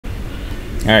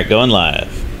Alright, going live.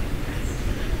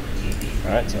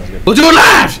 Alright, sounds good. We'll do it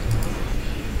live!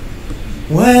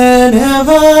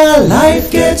 Whenever life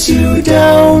gets you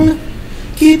down,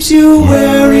 keeps you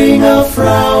wearing a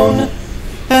frown,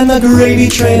 and the gravy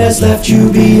train has left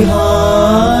you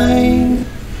behind,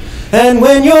 and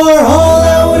when you're all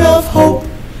out of hope,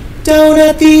 down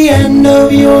at the end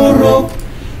of your rope,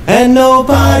 and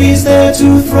nobody's there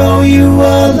to throw you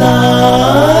a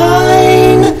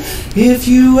line. If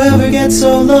you ever get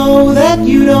so low that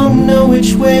you don't know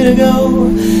which way to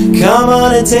go, come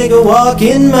on and take a walk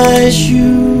in my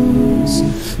shoes.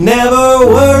 Never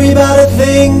worry about a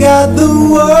thing, got the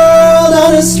world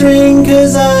on a string,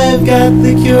 'cause I've got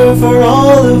the cure for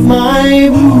all of my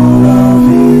blues.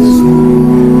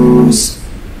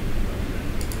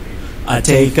 I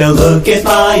take a look at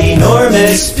my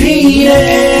enormous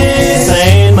penis,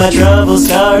 and my troubles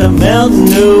start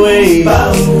melting away.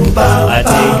 I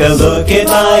take a look at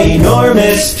my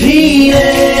enormous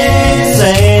penis,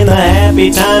 and the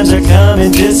happy times are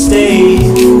coming to stay.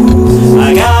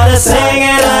 I gotta sing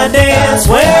and I dance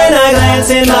when I glance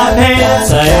in my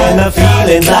pants, and the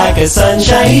feeling's like a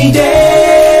sunshiny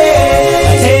day.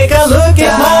 I take a look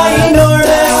at my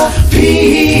enormous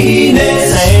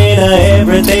penis, and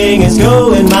everything is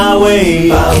going my way.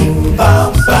 Bow,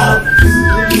 bow, bow.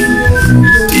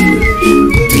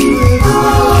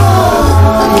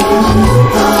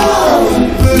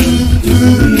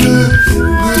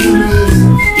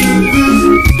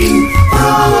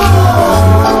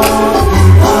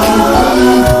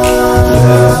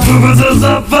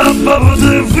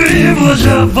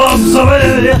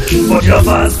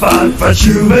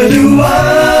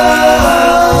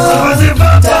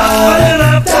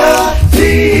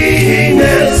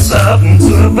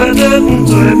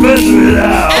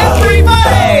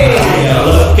 Everybody!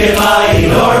 Look at my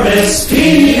enormous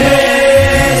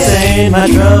penis, and my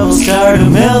troubles start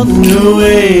melting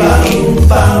away. I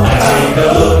take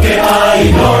a look at my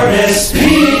enormous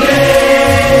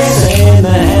penis, and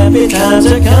the happy times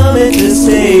are coming to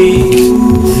stay.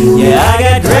 Yeah, I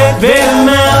got great big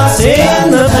amounts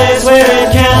in the place where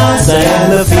it counts,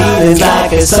 and the feeling's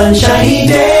like a sunshiny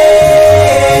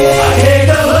day. I take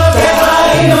a look at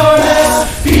my enormous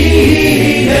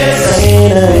penis,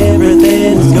 and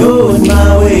everything is going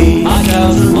my way. I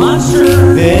got a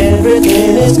monster.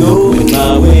 Everything is going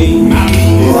my way.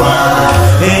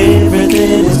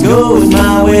 Everything is going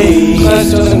my way. That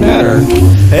doesn't matter.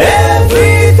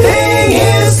 Everything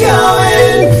is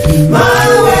going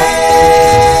my way.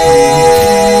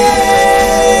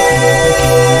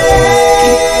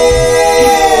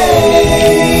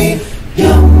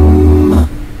 Yum.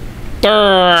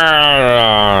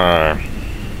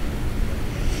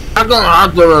 I'm gonna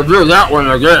have to review that one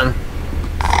again.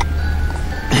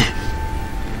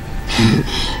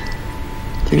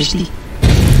 Thirsty?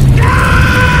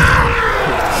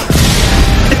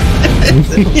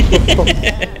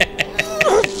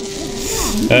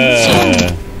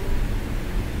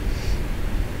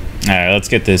 Alright, let's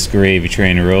get this gravy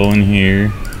train rolling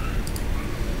here.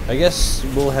 I guess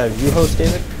we'll have you host,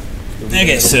 David? I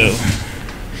guess so.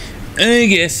 I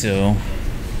guess so.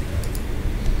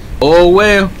 Oh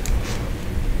well.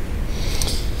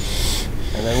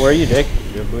 And then where are you, Dick?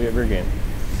 You're a your game.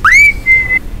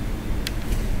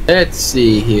 Let's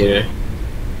see here.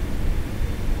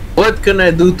 What can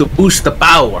I do to boost the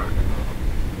power?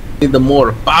 Need the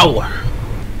more power.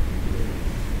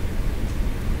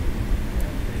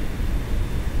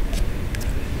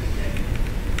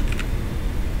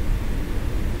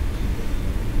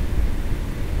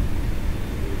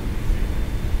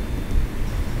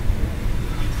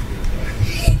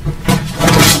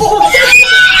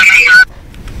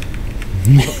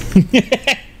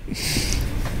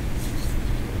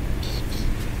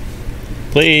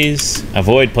 Please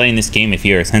avoid playing this game if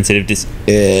you are sensitive to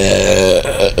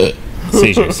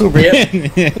seizures.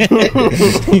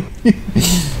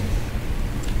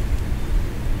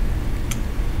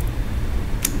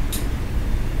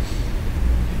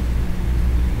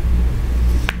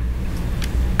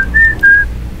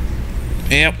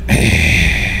 Yep.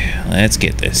 Let's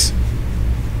get this.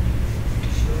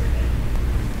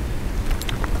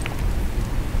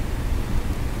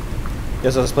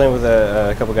 Yes, I was playing with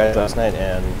a couple guys last night,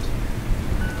 and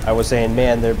I was saying,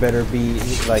 man, there better be,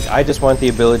 like, I just want the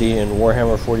ability in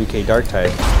Warhammer 40k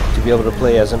Darktide to be able to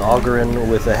play as an Augurin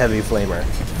with a heavy flamer.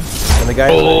 And the guy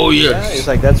was like, yeah, he's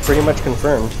like, that's pretty much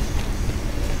confirmed.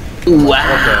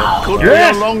 Wow. Could be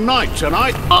a long night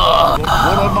tonight. What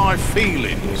are my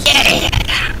feelings?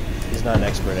 He's not an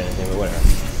expert at anything, but whatever.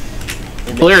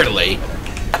 Clearly.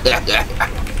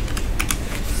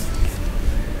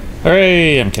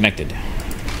 Hooray, I'm connected.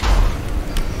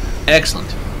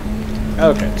 Excellent.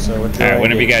 Okay, so what do All right, I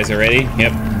whenever do? you guys are ready.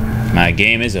 Yep. My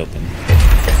game is open.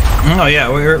 Oh yeah,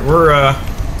 we're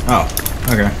oh,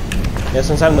 okay. Yeah,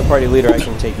 since I'm the party leader, I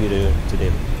can take you to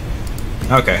David.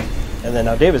 Okay. And then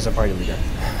now David's the party leader.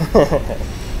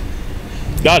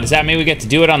 Oh, does that mean we get to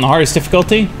do it on the hardest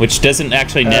difficulty? Which doesn't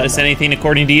actually net us anything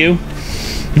according to you?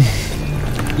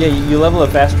 Yeah, you level up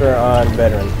faster on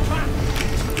veteran.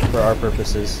 For our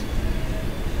purposes.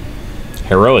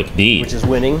 Heroic deed. Which is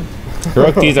winning.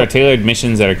 Heroic deeds are tailored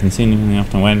missions that are continually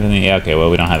often win. Yeah, okay, well,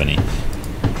 we don't have any.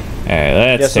 Alright,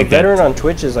 let's Yeah, so take veteran that. on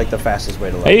Twitch is like the fastest way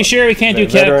to level Are you up. sure we can't do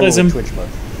Veteran with Cataclysm? Twitch mode.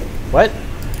 What?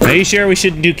 Are you sure we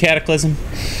shouldn't do Cataclysm?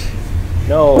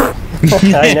 No.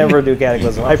 I never do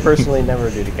Cataclysm. I personally never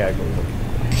do the Cataclysm.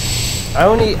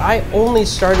 I only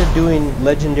started doing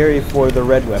Legendary for the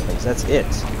red weapons. That's it.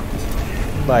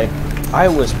 Like, I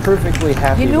was perfectly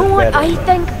happy You know with what veteran. I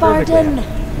think, Perfectly Barden?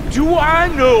 happy. Do I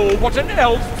know what an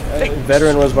elf thinks?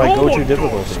 Veteran was my No go-to one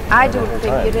difficulty. I the don't whole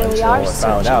think time, you really until are I found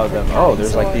searching out for that, kind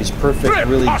there's like sword. these perfect,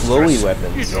 really glowy You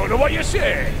weapons. don't know what you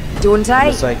say. Don't I?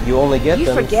 It's like you only get You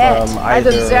them forget. from I've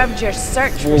either... observed your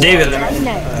search for David. something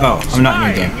now. Oh, I'm not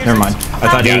in your game. Never mind. I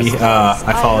thought Yes. he,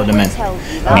 I followed him in. Tell you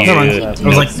Yeah. that. Never mind. I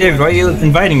was like, David, why are you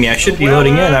inviting me? I should be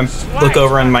loading in. I look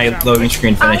over and my loading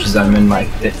screen finishes. I'm in my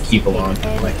keep alone.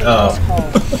 I'm like, oh.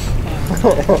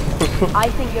 I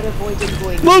think you're avoiding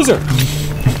going. Loser!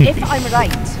 If I'm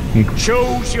right,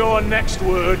 Choose your next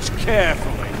words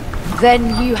carefully.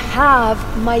 then you have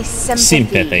my sympathy.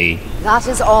 Sympathy. That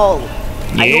is all. I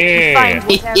hope you Yeah. find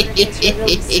whatever it is you're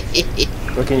releasing.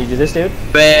 Well, can you do this, David?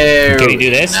 Very Can you do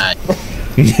this? nice.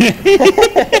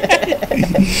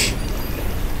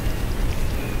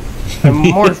 I'm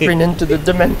morphing into the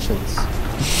dimensions.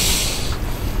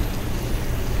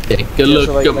 Take a look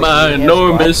so like at my the hand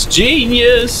enormous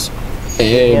genius.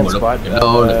 And Hand wanna spot.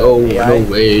 go AI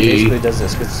away. basically does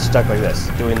this. Gets stuck like this,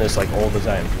 doing this like all the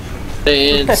time.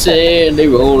 Dancing, they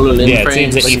rolling Yeah, it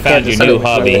seems that But you you found can't your new decide which one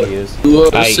hobby. to use.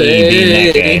 I.e.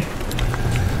 being that guy.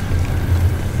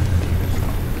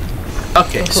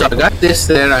 Okay, so I got this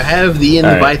there. I have the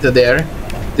Alright. inviter there.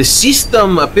 The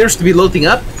system appears to be loading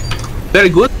up. Very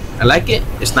good. I like it.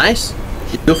 It's nice.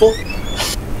 Beautiful.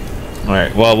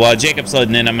 Alright, well, while Jacob's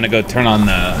loading in, I'm gonna go turn on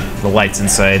the lights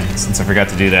inside, since I forgot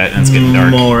to do that, and it's getting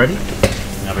dark. Already?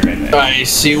 I'll be right back. I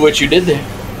see what you did there.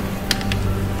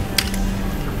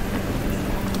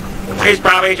 He's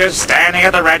probably just standing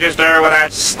at the register with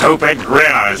that stupid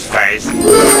grin on his face. Hey,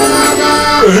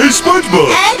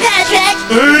 SpongeBob! Hey, Patrick!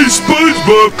 Hey,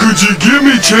 SpongeBob, could you give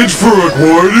me change for a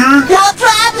quarter? No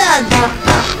problem!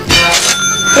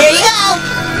 Here you go!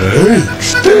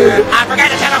 Thanks. I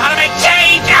forgot to tell him how to make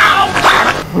change!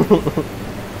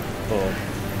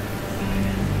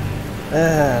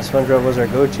 SpongeBob was our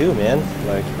go-to, man.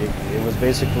 Like, it was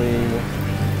basically...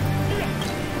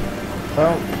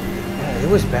 Well, yeah, it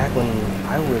was back when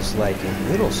I was, like, in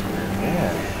middle school,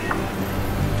 man.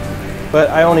 But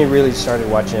I only really started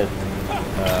watching it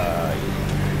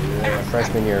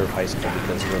freshman year of high school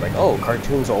because we were like, oh,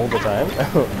 cartoons all the time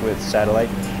with satellite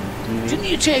TV. Didn't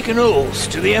you take an oath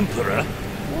to the Emperor?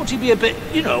 Won't he be a bit,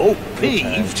 you know,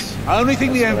 peeved? I only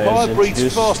think the That's when I was Empire breeds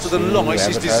introduced faster than to lice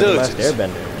is Avatar: The Last deserters.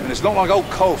 Airbender. And it's not like old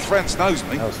Cole France knows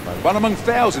me. That was fun. One among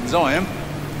thousands I am.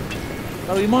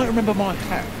 Oh, you might remember my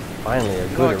hat. Finally, a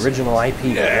good original IP.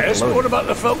 that Yes, Nickelodeon. what about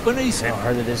the folk beneath You know him? how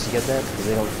hard it is to get that? Because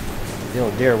they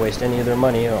don't dare waste any of their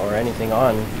money or anything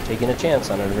on taking a chance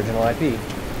on an original IP.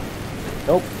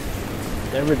 Nope.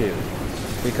 Never do.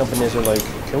 Big companies are like,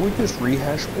 can we just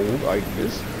rehash old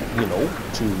ideas, you know,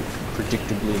 to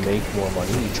predictably make more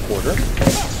money each quarter?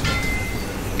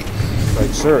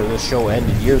 Like, sir, this show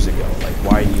ended years ago. Like,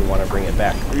 why do you want to bring it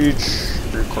back? It's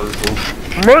because of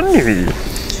money.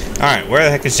 Alright, where the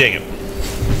heck is Jacob?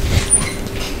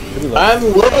 I'm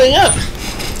loading up.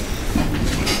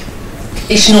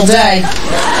 Additional day.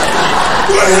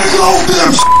 Way to go,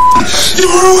 damn You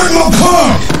ruined my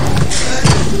pump!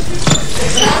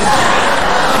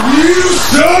 You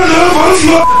son of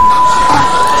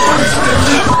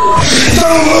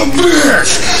a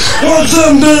bitch! Want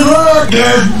something like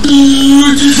that? Do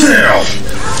it yourself!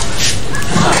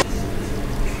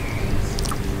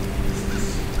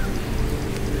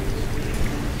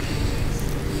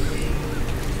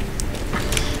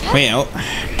 Well,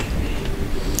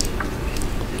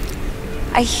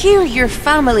 I hear your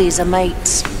family's a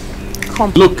mite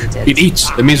Look, complicated. it eats.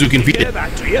 That means we can feed Hear it.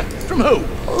 that, do you? From who?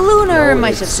 Lunar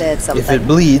might have said something. If it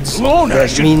bleeds, Lorna that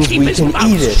should means keep we his can mouth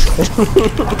eat it.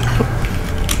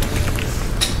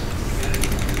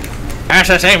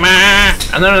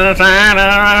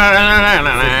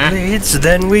 Bleeds,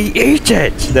 then we eat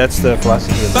it. That's the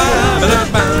philosophy of the show.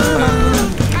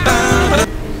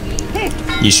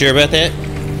 You sure about that?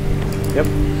 Yep.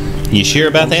 You sure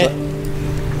about that?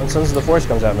 When Sons of the Force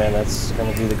comes out, man, that's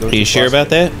gonna be the go-to. Are you sure about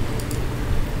that?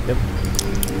 Yep.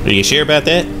 Are you sure about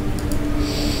that?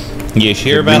 You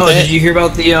sure about No, that? did you hear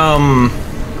about the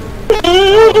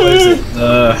what is it?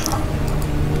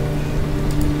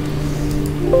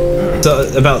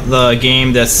 About the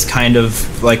game that's kind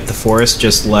of like The Forest,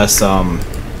 just less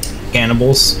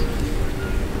cannibals.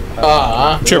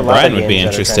 I'm sure Brian would be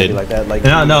interested. Like that, like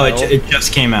No, it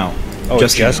just came out. Oh, it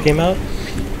just came out?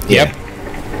 Yep.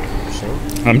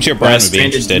 I'm sure Brian would be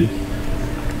interested.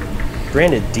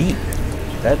 Stranded Deep.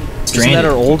 Isn't that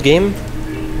our old game?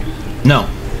 No.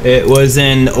 It was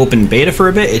in open beta for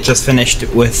a bit. It just finished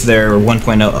with their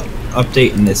 1.0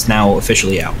 update and it's now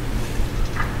officially out.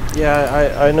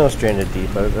 Yeah, I know Stranded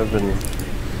Deep. Didn't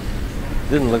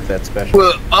look that special.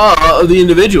 Well, the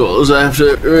individuals I have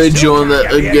to rejoin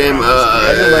that game.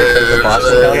 I didn't like the boss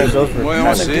encounters. Those were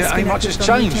Well, see, ain't much has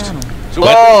changed. So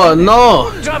Oh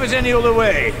no! drive us any other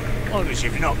way. Long as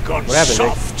you've not gone What happened,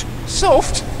 soft.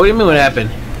 Soft? What do you mean what happened?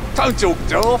 Don't talk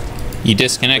daft. You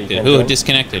disconnected. Who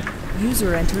disconnected?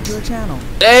 User entered your channel.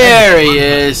 There he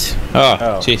is.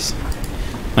 Oh, jeez.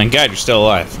 My God, you're still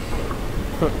alive.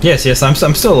 Yes, I'm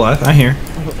still alive. I'm here.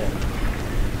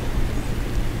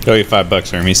 Owe you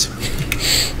 $5, Hermes.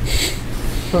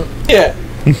 Yeah.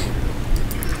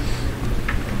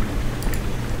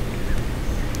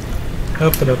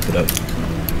 Up.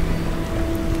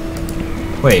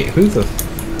 Wait, who the?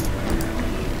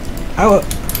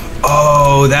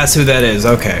 Oh, that's who that is.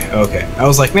 Okay. I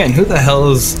was like, man, who the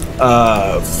hell is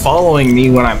following me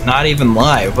when I'm not even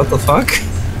live? What the fuck?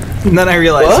 And then I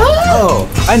realized, oh,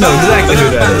 I know exactly who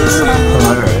that is.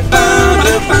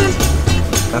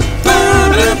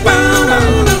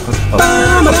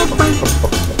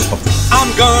 I'm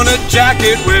gonna jack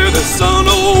it where the sun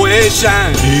always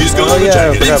shines. He's gonna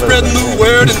jack it. Been spreading the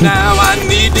word and now I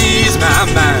need to ease my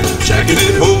mind. Jacking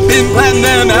it home. Been planting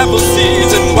them apple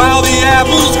seeds and while the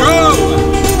apples grow,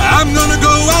 I'm gonna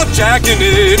go out jacking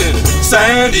it in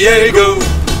San Diego.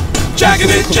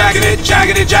 Jacking it, jack.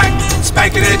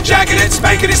 Spanking it, jacking it,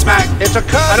 spanking it, smack. It's a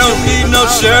cut. I don't need no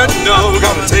shirt, no.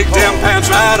 Gonna take them pants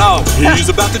right off. He's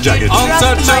about to jack it. On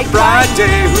such a bright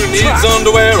day, who needs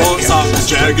underwear or socks?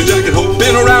 Jacket, home.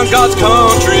 Been around God's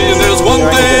country, and there's one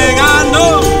thing I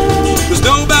know. There's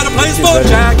no better place for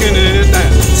jacking it than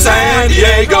San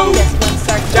Diego.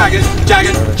 Jack it,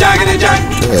 jack. Spanking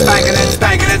it,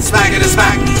 spanking it,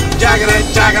 smack. Jacking it,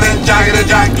 jack.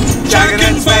 Jacking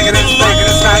it, spanking it, smack.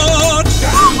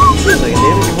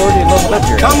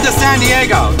 Come to San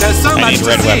Diego. There's so much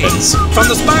to see. From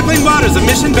the sparkling waters of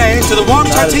Mission Bay to the warm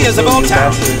tortillas of Old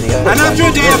Town. And after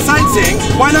a day of sightseeing,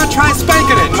 why not try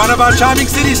spanking it in one of our charming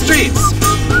city streets?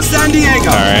 San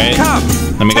Diego. Come,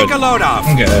 take a load off.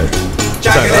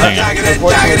 Jacking it, jack.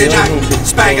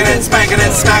 Spanking it, smack.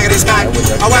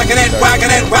 Whacking it, whack.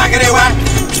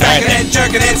 Spanking it,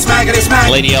 jerking it, smacking it, smack.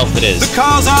 Lady Elf it is. The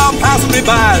cars all passing me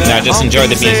by. Now just enjoy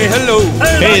the music. Hello.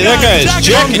 Hey, that guy is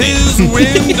jacking his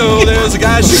window. There's a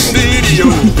guy shooting video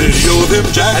of him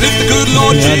jacking. And if the good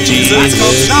Lord Jesus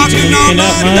comes knocking on my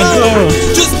door,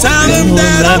 just tell him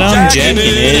that I'm jacking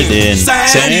it in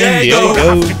San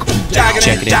Diego.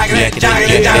 Jacking it,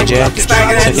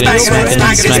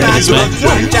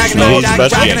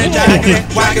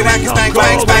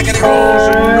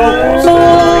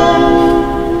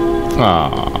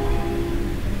 Aww.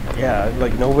 Yeah,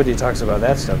 like nobody talks about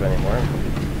that stuff anymore.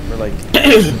 We're like,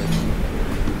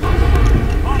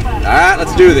 Alright,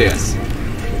 let's do this.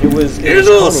 Here's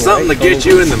a little something to get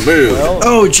you in the mood.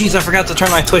 Oh, jeez, I forgot to turn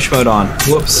my push mode on.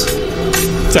 Whoops.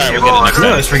 Sorry, we're getting next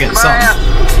time. I was forgetting something.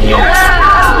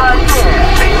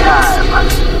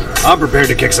 I'm prepared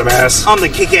to kick some ass. I'm the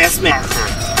kick-ass master.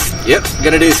 Yep,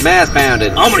 gonna do some ass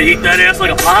pounding. I'm gonna eat that ass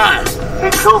like a pie. Hey,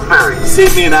 Pillsbury,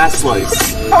 save me an ass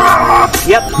slice.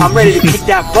 Yep, I'm ready to kick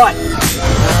that butt.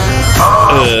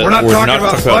 We're not talking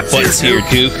about butts here,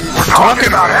 Duke. We're talking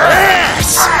about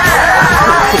ass!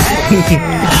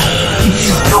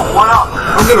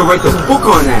 I'm gonna write the book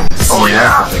on that. Oh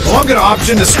yeah? Well, I'm gonna opt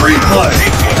into screenplay.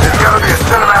 It's gonna be a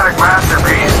cinematic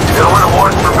masterpiece. It'll win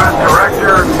awards for best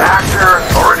director, actor,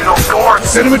 original score,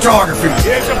 cinematography.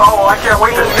 Oh, I can't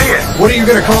wait to see it. What are you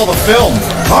gonna call the film?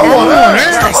 I want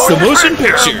ass! The motion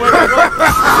picture.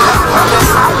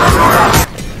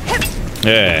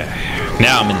 Yeah.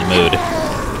 Now I'm in the mood.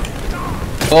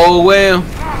 Oh well.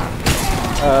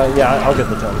 Yeah, I'll get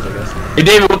the tones, I guess. Hey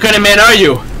David, what kind of man are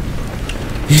you?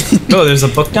 Oh, there's a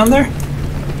book down there?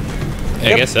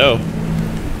 I guess so.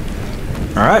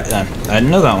 Alright then. I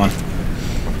didn't know that one.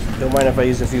 Don't mind if I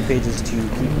use a few pages to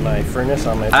keep my furnace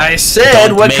on my... I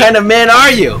said, what kind of man are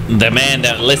you? The man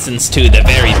that listens to the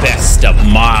very best of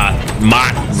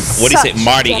what do you say,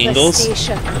 Marty Ingalls?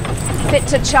 Fit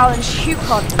to challenge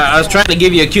Hucon. I was trying to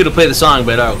give you a cue to play the song,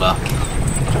 but oh well.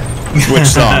 Which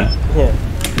song?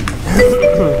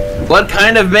 What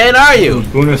kind of man are you?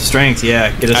 Boon of Strength,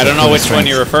 yeah. Get us I don't know Boon of which one Strength.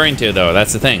 you're referring to, though.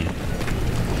 That's the thing.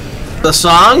 The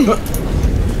song?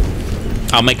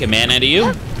 I'll make a man out of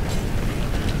you?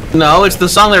 No, it's the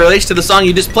song that relates to the song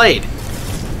you just played.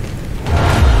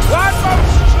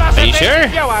 Are you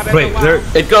sure? Wait,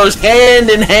 it goes hand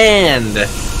in hand,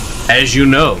 as you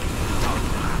know.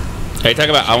 Are you talking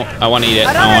about I want to eat it?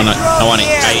 I want to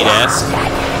eat ass.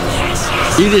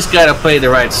 You just gotta play the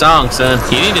right song, son.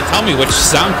 You need to tell me which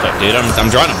sound clip, dude. I'm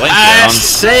drawing a blank I here.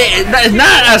 say it's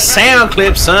not a sound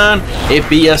clip, son. It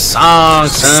be a song,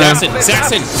 son.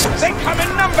 Assassin. They come in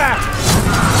number.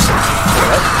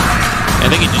 I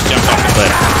think he just jumped off the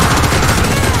cliff.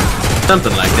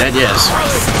 Something like that, yes.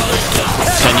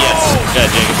 And yes,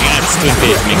 Jacob, you're gonna have to spoon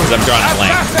feed me because I'm drawing a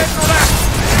blank.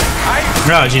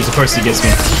 Oh, jeez, of course he gets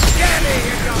me.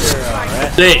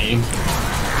 Dang.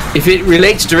 If it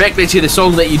relates directly to the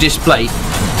song that you just played,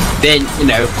 then, you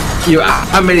know,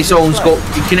 how many songs got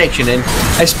a connection in,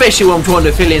 especially when I'm trying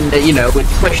to fill in the, you know, with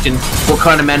the question, what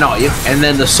kind of man are you? And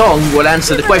then the song will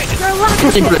answer the question.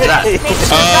 Simple as that.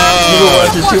 You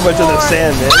watching too much of the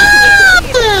sand, man.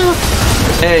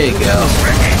 There you go.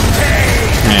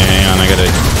 Hang on, I gotta...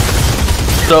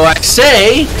 So I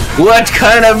say, what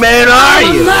kind of man are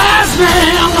you?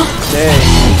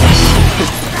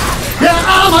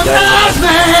 I'm a nice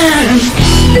man.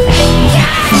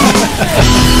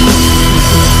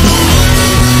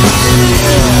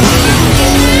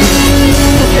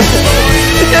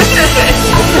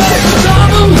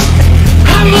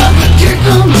 I love to kick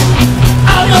 'em.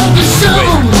 I love to show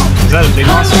 'em. Is that a big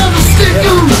monster? I love to stick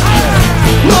 'em.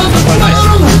 Love to fight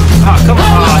 'em. Oh, come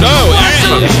on. Go,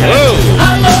 Aaron! Whoa!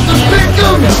 I love to pick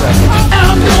 'em. And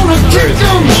I'm gonna kick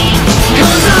 'em.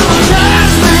 'Cause I'm a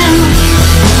nice man.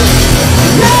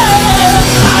 Yeah,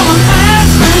 I'm a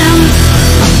nice man.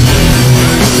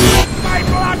 My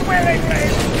blood willingly.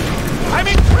 I'm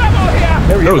in trouble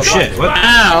here. Oh shit! What?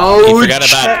 Ouch! You forgot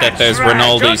about that. There's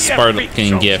Ronaldo's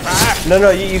Spartan gift. No,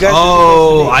 you guys...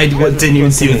 Oh, I didn't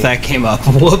even see that that came up.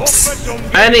 Whoops.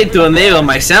 I need to enable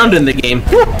my sound in the game.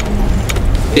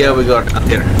 Here we go.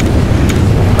 Here.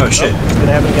 Oh shit. It's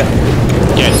gonna happen again.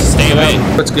 Yeah, just stay away.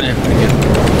 What's gonna happen again?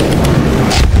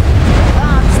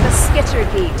 That's the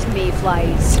Skittergate,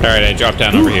 mayflies. Alright, I dropped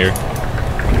down over here.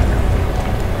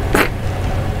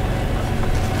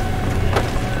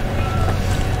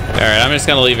 Alright, I'm just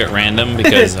gonna leave it random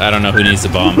because I don't know who needs the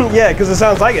bomb. Yeah, because it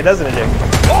sounds like it, doesn't it, Dick?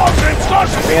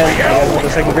 Man, you guys want the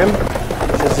second grim?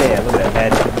 Shazam, look at that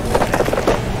magic.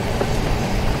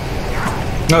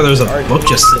 No, there's a book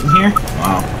just sitting here?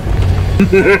 Wow.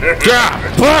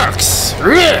 Books!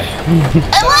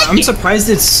 I'm surprised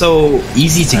it's so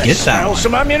easy to get that one.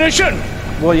 Some ammunition.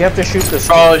 Well, you have to shoot the...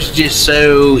 Oh, it's just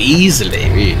so easily.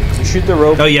 You shoot the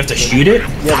rope. Oh, you have to shoot it?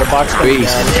 Yeah, the box comes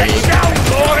down.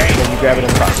 And then you grab it in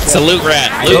the box. It's a loot rat.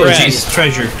 Oh, Loot rat. jeez,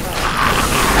 treasure.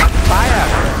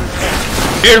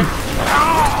 Hit him!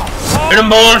 Hit him,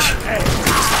 boys!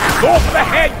 Go for the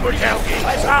head, Butelki.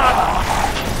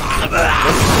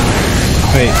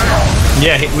 Wait.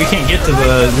 Yeah, we can't get to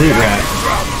the loot rat.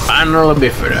 Final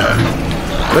bifida.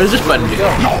 What does this button do?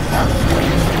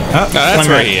 Oh, that's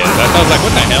where he is. I was like,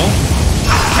 what the hell?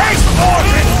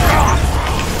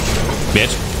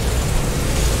 Bitch.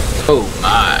 Oh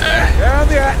my.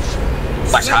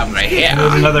 What's happening here?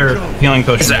 There's another healing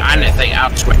potion. Is there anything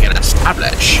else we can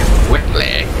establish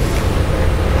quickly?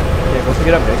 Yeah, go pick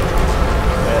it up, Dick.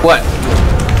 What?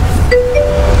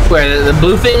 Where, the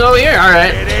blue thing over here?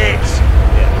 Alright. It is.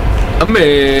 Come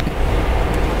here.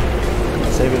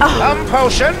 Save it.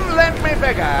 Potion, let me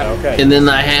begin. Okay. And then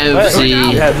I have But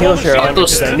you have heal share on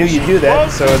because I knew you'd do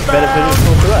that, so it's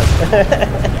beneficial to us.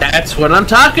 That's what I'm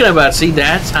talking about. See,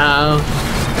 that's how.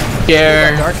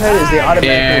 Here. Dark Tide is they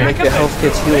automatically make the health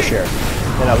kits heal share,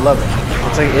 and I love it.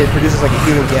 It's like it produces like a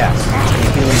healing gas. It's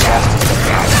a healing gas.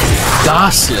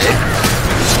 Ghastly.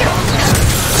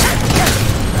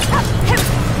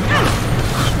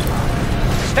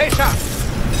 Stay sharp.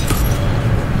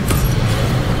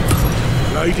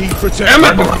 Lady protect.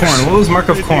 Mark of Corn. What was Mark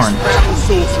of Corn?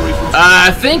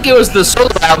 I think it was the solo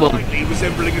album.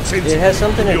 It has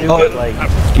something to do with like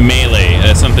Melee. It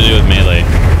has something to do with melee.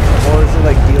 or is it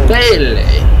like dealing?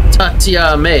 Melee.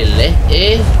 Tatia melee.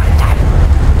 Eh?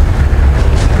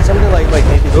 Something like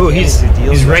maybe. Oh, he's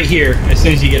right here. As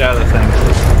soon as you get out of the thing.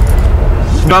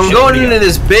 So I'm going into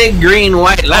this big green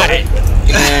white light.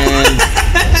 and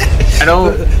I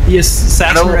don't. Yes,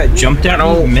 Sassurat jumped at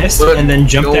me, missed, and then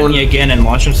jumped at me again and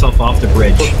launched himself off the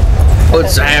bridge.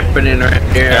 What's happening right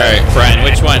here? Alright, Brian,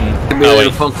 which one? Oh,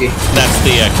 wait. Funky. That's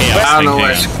the chaos I don't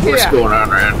know thing. what's going on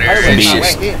around there. It's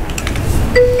just,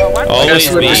 always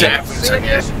what just happens, I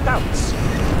guess.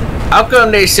 How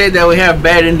come they say that we have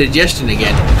bad indigestion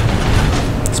again?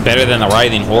 It's better than the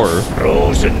writhing horror.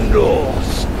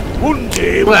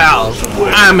 Well,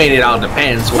 I mean, it all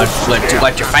depends what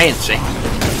you fancy.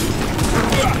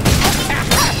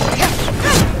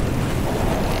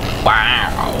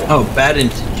 Wow. Oh, bad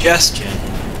indigestion.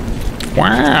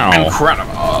 Wow.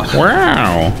 Incredible.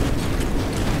 Wow.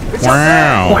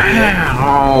 Wow.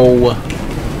 Wow.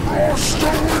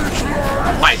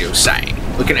 I do say.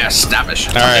 We can establish.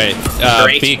 All right.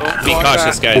 Be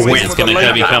cautious, guys, because it's going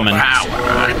to be coming.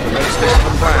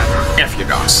 If you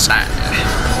don't say.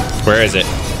 Where is it?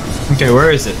 Okay,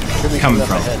 where is it coming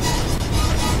from?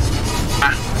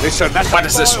 Listen, what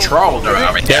is this troll doing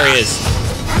over here? There he is.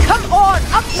 Come on,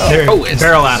 up There,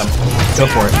 barrel at him. Go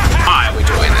for it. Why are we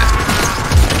doing this?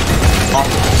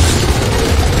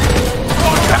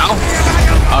 Now,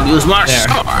 I'll use my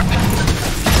sword.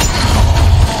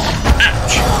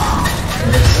 Ouch.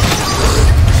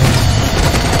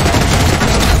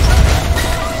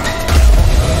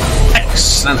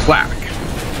 Excellent work.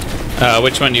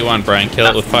 Which one do you want, Brian? Kill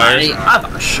it with fire? My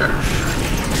other shirt.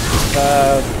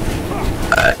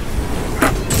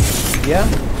 Yeah,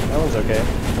 that one's okay.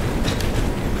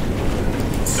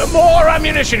 Some more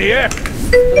ammunition here.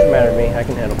 Doesn't matter to me. I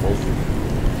can handle both.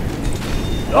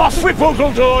 Off with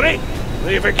Uncle Dory.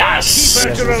 Leave a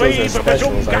gatekeeper to relieve of his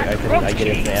own I get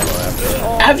it ammo after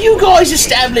that. Have you guys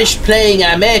established playing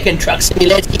American Truck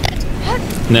Simulator yet?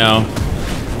 No.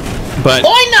 But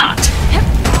why not?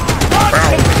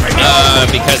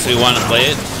 Because we want to play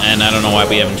it, and I don't know why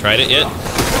we haven't tried it yet.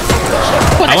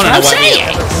 Well, I want to know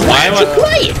why don't you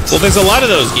play it? Well, there's a lot of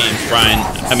those games, Brian.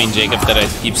 I mean, Jacob, that I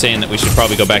keep saying that we should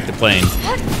probably go back to playing.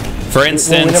 For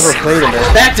instance, we never played it.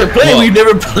 Back to play. We've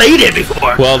never played it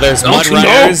before. Well, there's Mud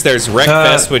Runners, there's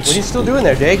Wreckfest, which. What are you still doing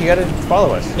there, Jake? You gotta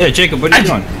follow us. Yeah, Jacob, what are you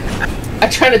doing? I'm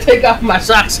trying to take off my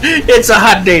socks. It's a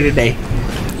hot day today.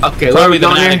 Okay, where are we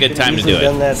going? Not a good time to do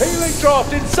it.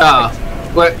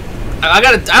 What? I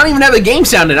don't even have the game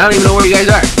sounded. I don't even know where you guys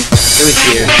are. Let me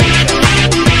see here.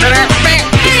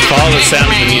 Just follow the sound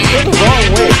of the music. Go the wrong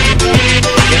way.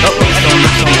 Oh, it's going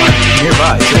somewhere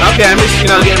nearby. Okay, I'm just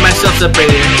getting myself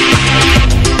separated here.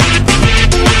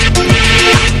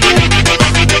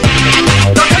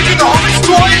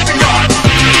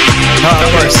 Oh,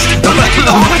 of course. The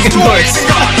fucking horse.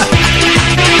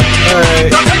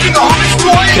 Alright.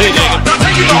 Hey, Jacob.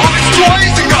 I got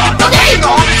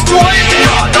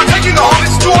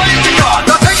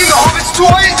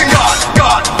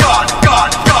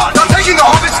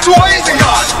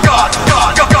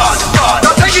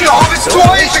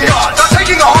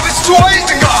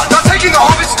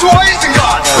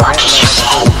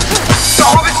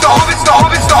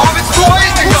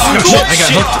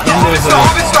hooked and there's a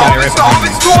guy right behind me.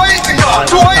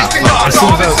 As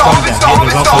soon as I was coming down, hey,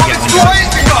 there's also a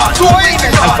Gatling gun.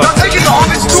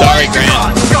 Sorry,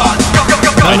 Grant.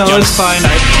 No, it's fine.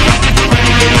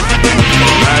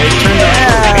 I turned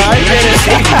out.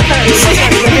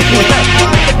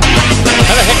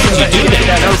 How the heck did you do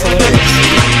that? That was hilarious.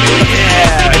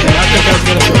 Yeah, I did not think I was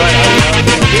going to survive.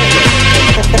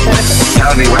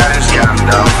 Tell me where is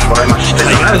Gandalf, for I much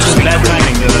desire That was just bad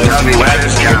timing. Tell me where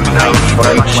is Gandalf, for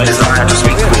I much desire to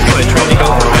speak with you. I tried to go,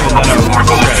 I haven't done a full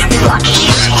credit.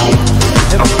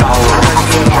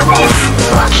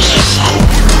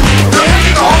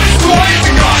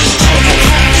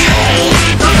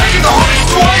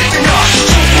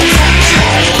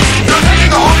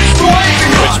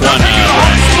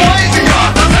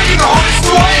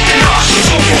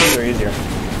 Which one? They're easier.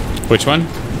 Which one?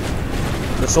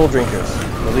 The soul drinkers.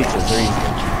 The leeches, they're easier.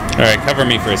 Alright, cover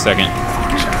me for a second.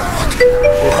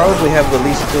 They probably have the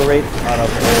least kill rate out of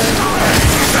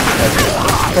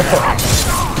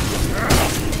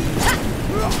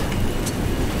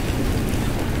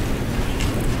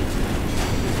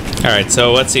Alright,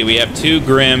 so let's see. We have 2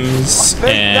 Grims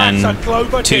and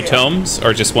 2 tomes,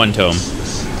 or just 1 tome?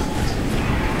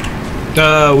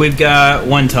 We've got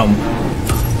 1 tome.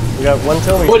 We got 1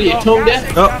 tome. What are you, tome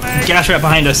death? Oh, gas right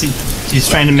behind us. He's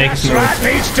trying to make us move. That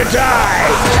needs to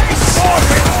die.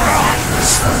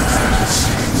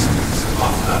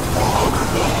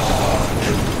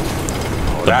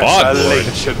 The bog lord.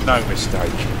 Should no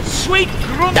mistake. Sweet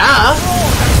grunt.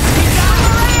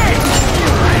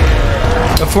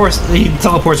 Of course, he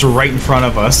teleports right in front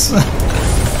of us.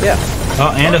 Yeah.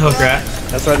 Oh, and a hook rat.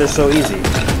 That's why they're so easy.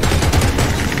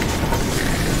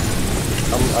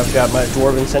 I've got my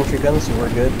dwarven sentry gun, so we're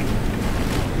good.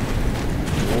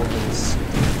 Dwarvens.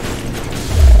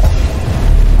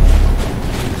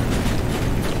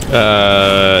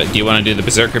 Do you want to do the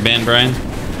Berserker band, Brian?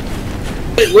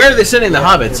 Wait, where are they sending the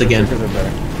hobbits again? In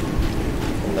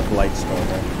the Blightstone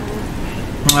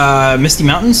there. Misty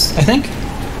Mountains, I think.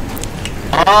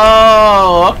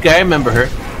 Oh, okay, I remember her.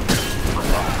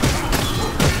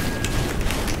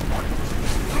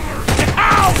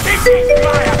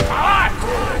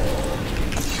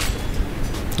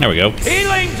 There we go.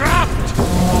 Healing draft.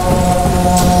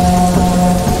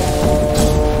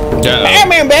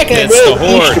 I'm back in That's the the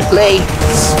room. Used to horde. play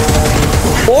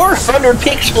 400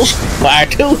 pixels by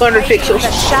 200 pixels.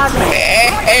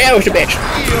 That was the best.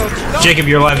 Jacob,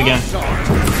 you're alive again.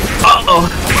 Uh-oh.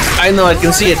 I know, I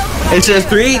can see it. It says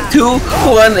 3, 2,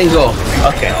 1, and go.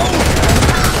 Okay.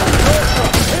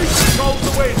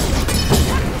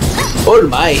 Oh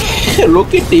my,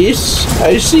 look at this.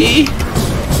 I see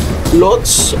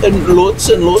lots and lots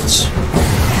and lots.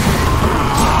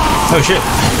 Oh shit.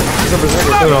 Look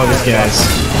at all these guys.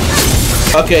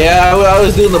 Okay, I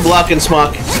was doing the block and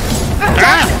smock.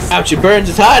 Ouch, it burns.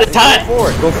 It's hot, it's hot.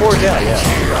 Go forward, yeah.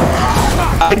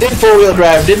 I did 4-wheel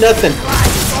drive, did nothing.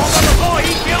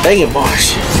 Dang it,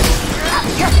 boss.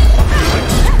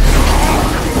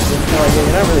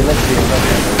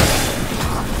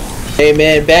 Hey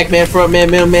man, back man, front man,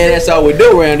 middle man, that's all we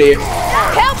do around here.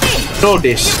 Help me! Know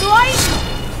this.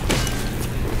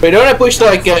 Wait, don't I push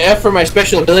like F for my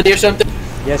special ability or something?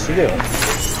 Yes, you do.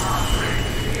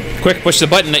 Quick, push the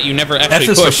button that you never actually F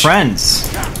is push. for friends.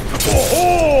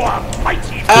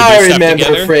 I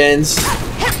remember friends.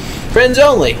 Friends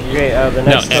only. Okay, the No,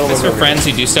 next F is for friends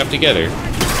who do stuff together.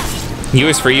 U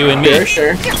is for you and me.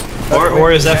 Sure.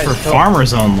 Or is that for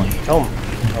farmers only? Tome.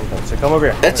 So come over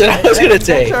here. That's what I was gonna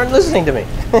say. Start listening to me.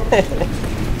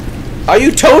 Are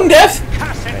you tone deaf?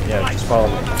 Right, yeah, just follow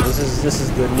me. This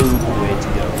is the new way to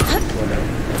go.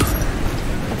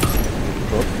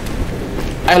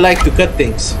 I like to cut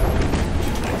things.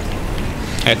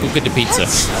 I cook it to pizza.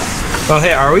 Oh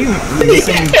hey, are we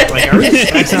missing, like, are we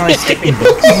accidentally skipping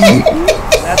books?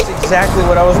 That's exactly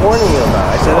what I was warning you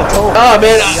about. I said a tome. Oh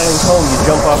man, yelling tome, you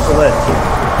jump off the ledge.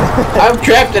 I'm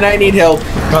trapped and I need help.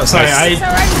 Oh, sorry,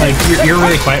 you're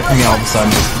really quiet for me all of a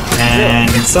sudden, and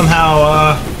somehow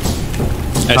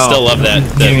I still love that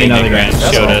give me thing that another Grant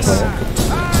guy. showed us.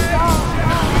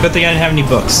 Good thing I didn't have any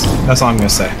books. That's all I'm gonna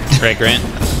say. Right, Grant?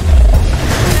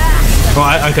 Well,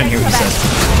 I couldn't hear what you said.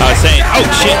 I was saying, oh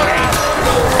shit!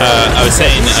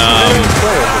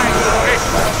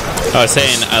 I was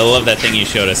saying, I love that thing you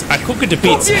showed us. I cook it to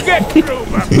pizza. You get through,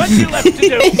 what you left to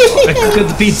do? I cook it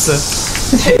the pizza.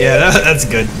 Yeah, that's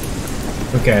good.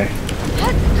 Okay.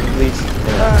 Please.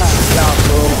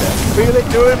 Feel it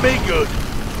doing me good.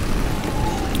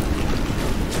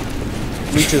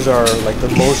 Leeches are like the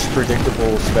most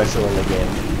predictable special in the game.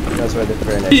 That's why they're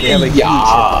very nice. They have a huge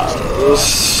hitbox.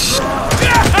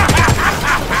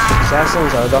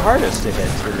 Assassins are the hardest to hit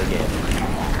in the game.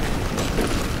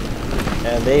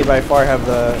 And they by far have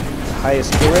the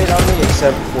highest kill rate on me,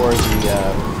 except for the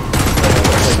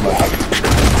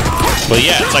Well,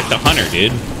 yeah, it's like the hunter,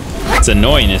 dude. It's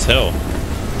annoying as hell.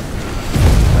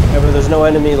 However, there's no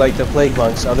enemy like the plague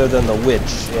monks other than the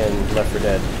witch in Left 4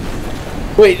 Dead.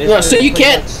 Wait, no, so you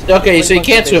can't. Okay, so you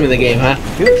can't swim in the game, huh?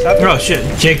 Oh shit,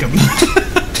 Jacob.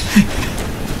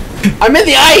 I'm in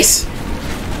the ice.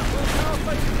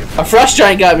 A frost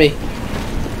giant got me.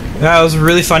 That was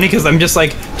really funny because I'm just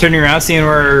like turning around, seeing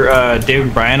where David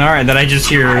and Brian are, and then I just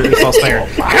hear false fire.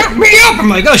 Help me up! I'm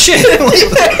like, oh shit! What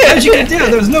did you gonna do?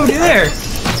 There was nobody there.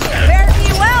 Fare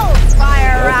thee well,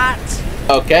 fire rat.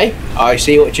 Okay, I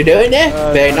see what you're doing there.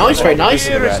 Very nice, very nice.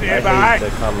 I hate the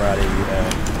camaraderie.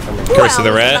 Curse of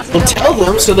the Rat. Well, tell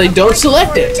them so they don't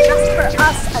select it. Just for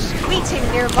us and greeting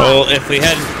nearby. Well, if we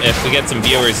get some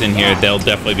viewers in here, they'll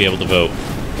definitely be able to vote.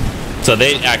 So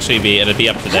it'll be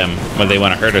up to them whether they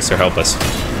want to hurt us or help us.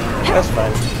 That's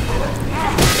fine.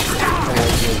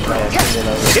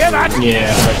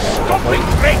 Yeah.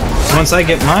 Once I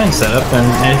get mine set up,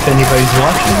 and if anybody's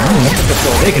watching,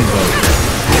 they can vote.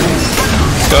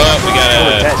 Oh, we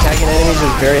gotta. Attacking enemies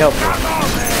is very helpful.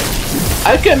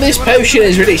 How come this potion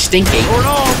is really stinky? You've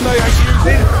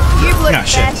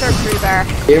looked better, Kruber.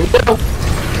 Here we go.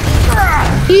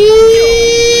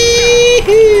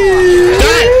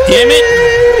 God damn it!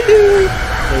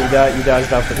 You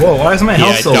dodged off the cliff. Whoa, why is my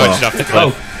health so low? I dodged off the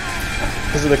cliff.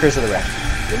 Because of the curse of the rat.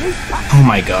 Oh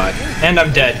my god. And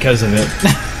I'm dead because of it.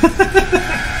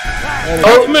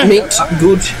 Oh, meat.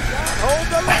 Good.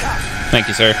 Thank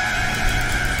you, sir.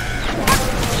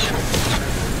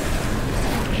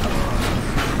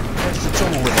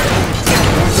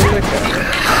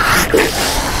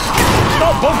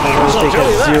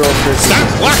 Stop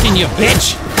blocking, you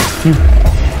bitch!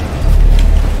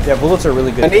 Yeah, bullets are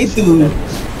really good. I need to.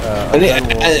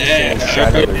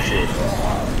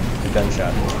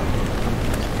 Gunshot.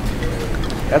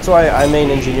 That's why I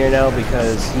main engineer now,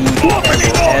 because he can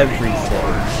handle everything.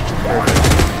 Perfect.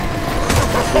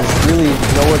 There's really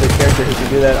no other character who can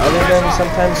do that other than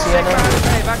sometimes Sienna.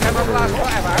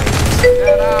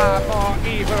 There are more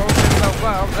evils in the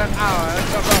world than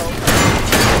ours alone.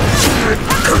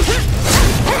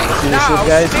 Now,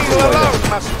 you alone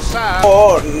must serve.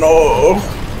 Oh no!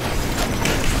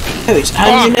 It's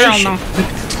ammunition.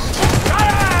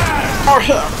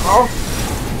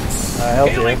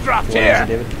 Help you.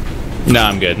 David? No,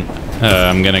 I'm good.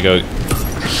 I'm gonna go.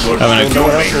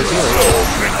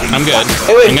 I'm good.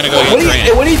 Hey, wait, I'm gonna go get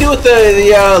Grant. What do you do with the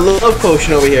love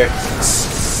potion over here?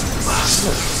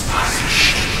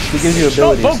 He gives you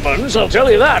abilities. Bumpers, I'll tell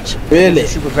you that. Really?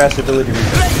 Super fast ability.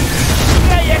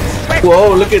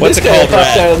 Whoa, look at What's this it guy. called,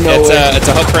 Rat? It's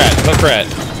a hook rat. Hook rat.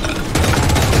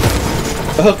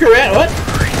 A hooker rat? What?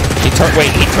 He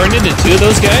turned into two of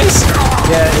those guys?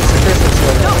 Yeah, it's the Christmas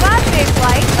one. Not that big,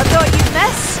 like. I thought you'd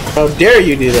miss. How dare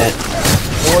you do that?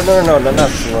 Oh, no, not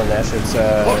Slornash. It's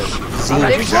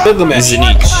Zenith. Gilgamesh.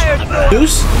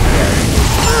 Deuce?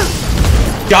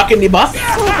 Jock in the buff?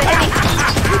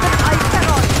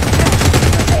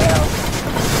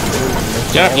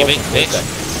 Get up, you big bitch.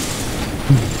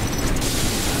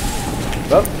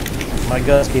 Oh, my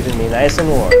gun's keeping me nice and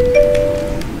warm.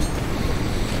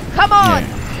 Come on,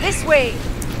 this way.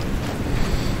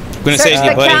 I'm gonna Search save the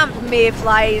you, buddy. camp,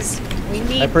 Mayflies. We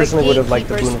need I personally would have liked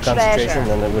the Gatekeeper's boon of concentration, treasure.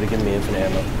 then it would have given me infinite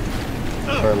ammo.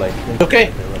 Or like.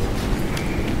 Okay.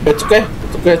 It's okay.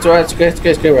 It's okay. It's alright. It's okay. It's okay.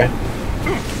 It's okay. Right.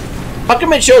 How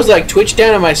come it shows like Twitch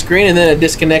down on my screen and then a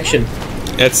disconnection?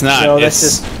 It's not. No,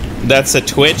 that's that's a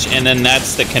Twitch, and then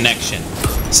that's the connection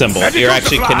symbol. You're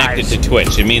actually connected to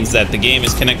Twitch. It means that the game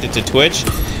is connected to Twitch,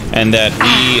 and that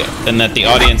the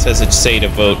audience has a say to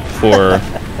vote for.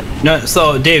 No,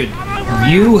 so David,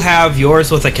 you have yours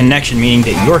with a connection, meaning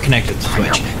that you're connected to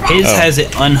Twitch. His has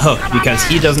it unhooked because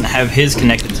he doesn't have his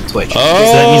connected to Twitch. So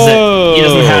that means that he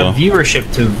doesn't have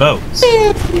viewership to vote.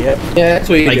 Yep. Yeah, that's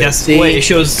what you like do. that's what it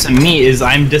shows to me is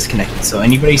I'm disconnected. So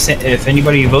if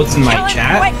anybody votes in my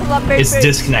chat, it's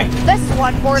disconnected. This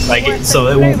one more Like it, so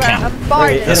it won't count.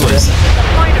 That's what it says.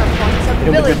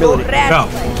 Go.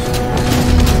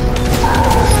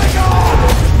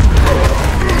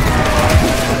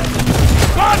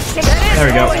 There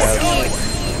we go.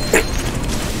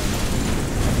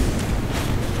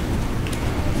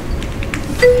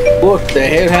 What the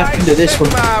hell happened to this one?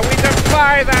 We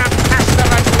defy that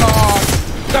pestilent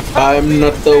lord. I'm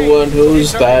not the one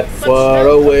who's that far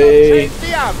away.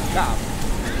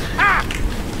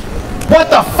 What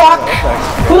the fuck?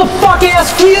 Who the fuck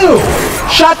asked you?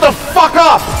 Shut the fuck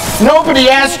up! Nobody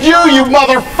asked you, you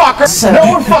motherfucker!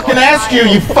 No one fucking asked you,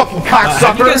 you fucking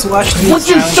cocksucker! Would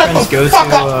you shut the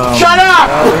fuck up? Shut up!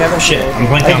 Shit,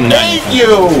 I'm I blanking. hate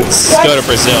you! Let's go to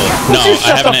Brazil. No, I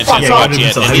haven't had a chance to watch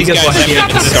yet, and these guys haven't even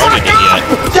started it yet.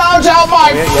 Gouge out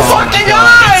my fucking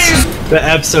eyes! The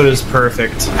episode is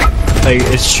perfect. Like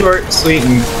it's short, sweet,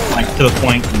 and like to the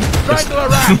point. And just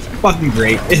fucking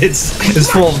great. It's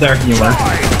full of their humor.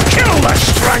 Kill the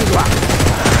strangler!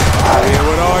 Hear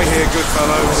what I hear, good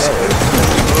fellows.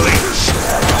 Leech.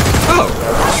 Oh,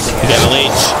 you got a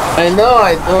leech. I know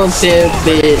I don't have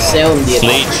the sound yet.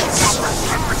 Leech.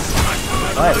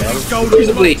 Alright, man. Where's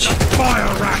the bleach?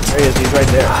 There he is, he's right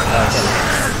there.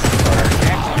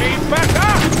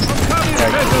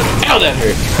 Ow, that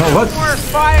hurt. Oh, what? More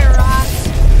fire on.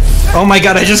 Oh my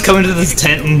god, I just come into this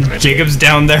tent and Jacob's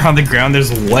down there on the ground.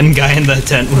 There's one guy in the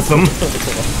tent with him.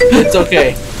 It's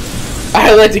okay.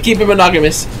 I like to keep it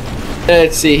monogamous.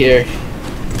 Let's see here.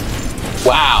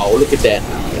 Wow, look at that.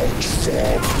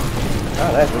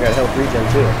 Oh, nice, we got health regen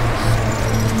too.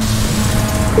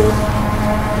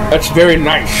 That's very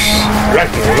nice. Like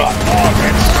a lot of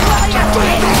it.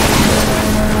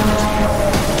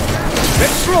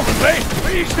 Let's slowly.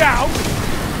 Please down.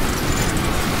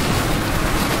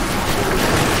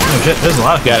 Oh shit, there's a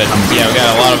lot of Yeah, we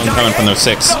got a lot of them coming from those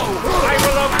 6. I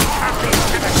will.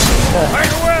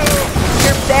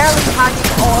 You're barely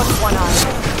hanging on one eye.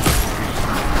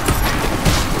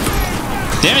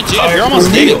 Damn it, Jacob, you're almost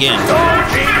dead again.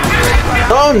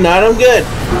 Oh, I'm not. I'm good.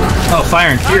 Oh, Fire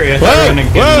and Fury. I thought we were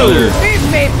gonna get another These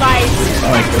Mayflies.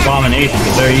 like abomination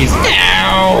because they're easy.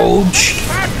 Ouch!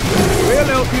 We'll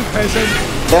help you, peasant.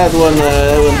 That one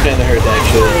kind of hurt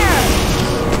actually.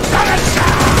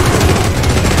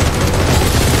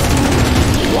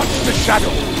 Watch the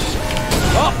shadows.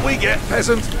 Up we get,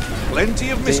 peasant. plenty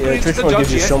of The miscreants Twitch to one judge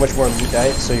gives you yet. so much more loot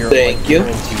diet, so you're Thank like you.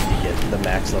 guaranteed to get the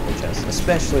max level chest,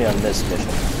 especially on this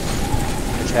mission,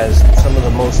 which has some of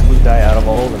the most loot diet out of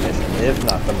all the missions, if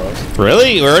not the most.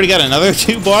 Really? We already got another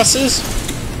 2 bosses?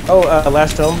 Oh,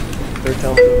 last tome, 3rd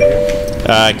tome over here.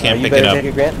 I can't pick it up.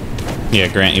 You better take it, Grant. Yeah,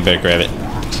 Grant, you better grab it.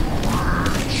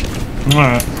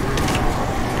 Alright.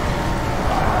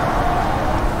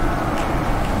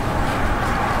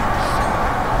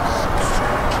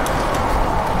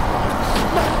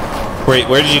 Wait,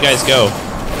 where did you guys go?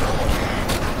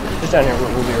 Just down here.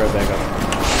 We'll be right back up.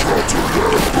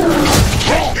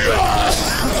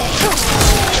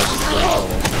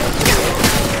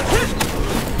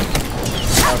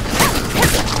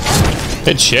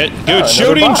 Good shit. Good another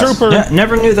shooting, boss. trooper. Yeah,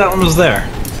 never knew that one was there.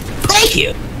 Thank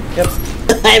you. Yep.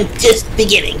 I'm just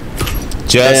beginning.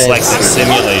 Just like the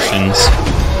simulations.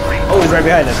 Oh, he's right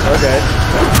behind us. Okay.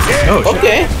 Oh, shit.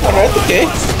 Okay, alright, okay.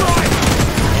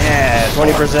 Yeah,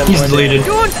 20%. He's more deleted.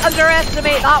 Don't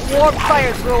underestimate that warp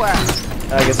fire thrower.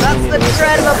 damage. I guess we That's need the to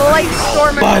dread of a blight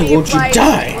stormer. Why when won't you fight.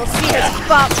 die? We'll see his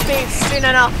fat face soon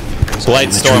enough. Light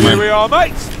Here Stormer. we are,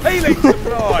 mates. Healing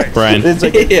supply. Brian. It's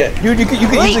like, Yeah. dude, you could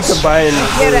easily combine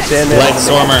Get it. Sandman Light and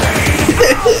Stormer.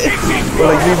 or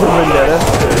like V for Vendetta.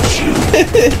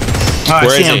 Oh, I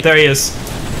Where see is him. he? There he is.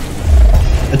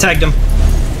 Attacked him.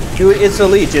 Dude, it's a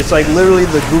leech. It's like literally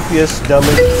the goofiest,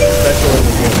 dumbest special in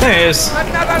the game. There he is.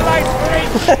 Another light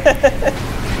breach.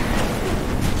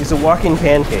 He's a walking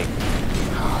pancake.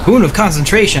 Boon of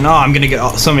concentration. Oh, I'm gonna get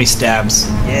so many stabs.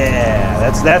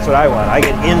 Yeah, that's what I want. I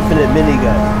get infinite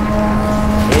minigun.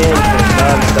 Infinite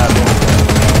non-stop minigun.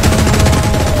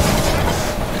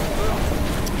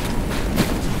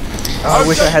 Oh, I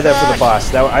wish I had that for the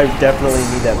boss. I definitely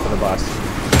need that for the boss.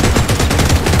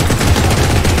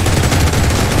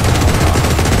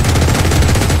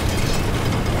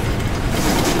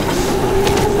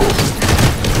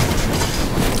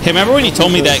 Hey, remember when you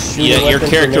told me that your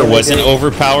character wasn't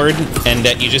overpowered and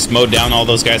that you just mowed down all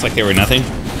those guys like they were nothing?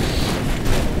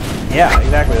 Yeah,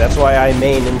 exactly. That's why I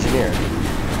main engineer. He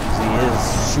is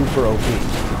super OP.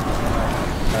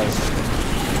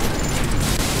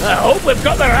 I hope we've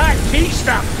got the right key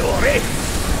stamp, Dory.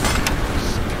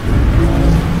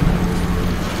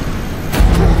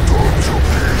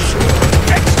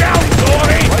 Get down,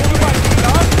 Dory!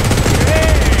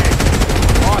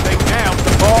 I think now the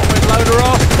department loader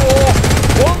asked for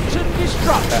wanton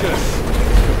destruction.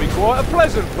 Could be quite a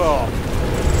pleasant part.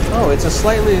 Oh, it's a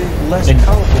slightly less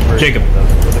powerful version Jacob.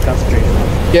 of the concentration.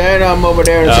 Yeah, no, I'm over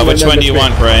there. Which one do you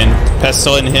want, Brian?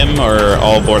 Pestle and him or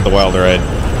all aboard the Wild Ride?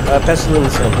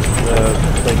 Pestilence and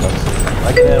Plague Bugs.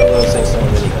 I can handle those things on a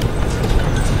minigun.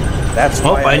 That's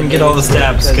Oh, why I didn't get all the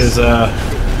stabs because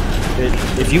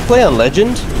if you play on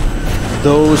Legend,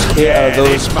 those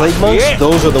Plague Monks,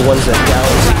 those are the ones that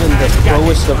down even the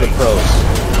proest of the pros.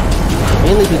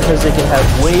 Mainly because they can have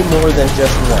way more than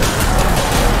just one.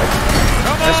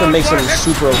 That's what makes them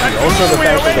super OP. Also the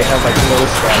fact that they have like no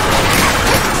stats.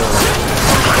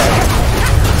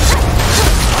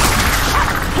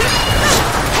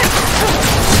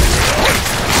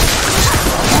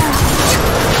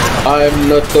 I'm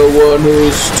not the one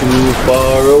who's too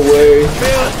far away.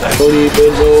 Don't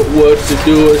even know what to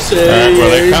do or say. Well,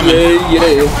 they're coming.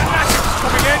 Yeah.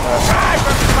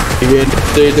 Even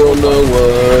if they don't know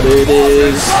what it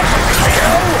is.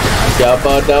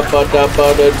 Dabba dabba dabba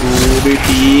da doo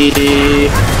dee.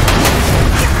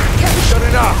 Good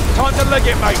enough. Time to leg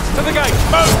it, mate. To the gate.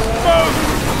 Move, move.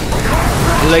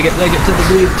 leg it to the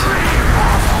gate.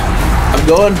 I'm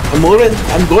going. I'm moving.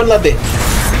 I'm going, laddie.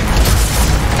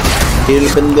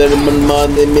 Ilbender man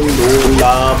made min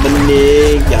dola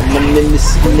mane yaman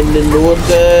in the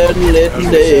northern letting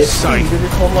day. Thinking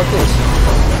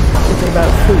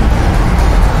about food.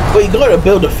 Well, you gotta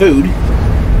build a food.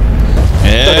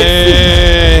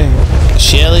 Hey,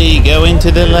 Shelly, go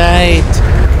into the light.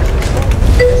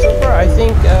 So far, I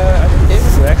think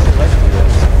David would actually like to do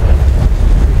this.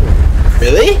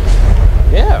 Really?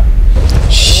 Yeah.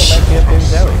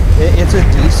 It's a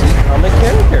DC comic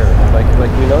character, like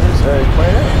we noticed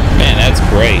pointed out. Man, that's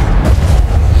great.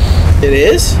 It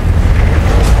is?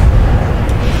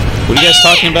 What are you guys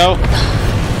talking about?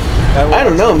 I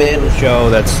don't know, man. Show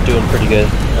that's doing pretty good.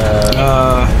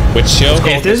 Which show?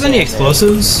 Hey, if there's any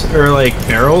explosives or like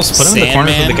barrels, put them in the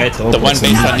corners of the guy the one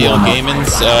based on Neil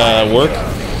Gaiman's work.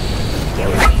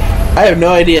 I have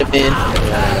no idea, man.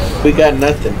 We got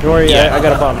nothing. Don't worry, I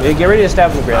got a bomb. Get ready to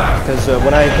stab him, Grant, because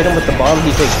when I hit him with the bomb,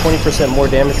 he takes 20% more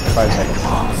damage for 5 seconds.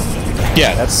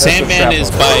 Yeah, Sandman is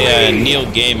by Neil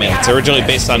Gaiman. It's originally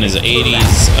based on his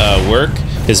 80s work,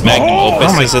 His magnum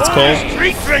opus, as it's called.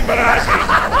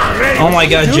 Oh my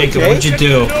god, Jacob, what'd you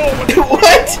do?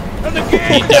 What?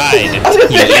 He died.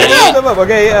 You idiot.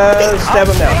 Okay, stab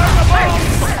him now.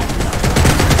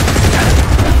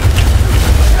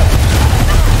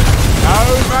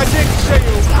 No magic shield,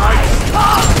 mate.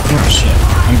 Oh shit,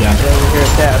 I'm down. Here,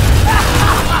 stab.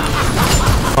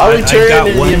 I'll return got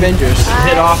into one the Avengers.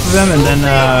 hit off of him, and then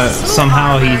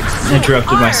somehow he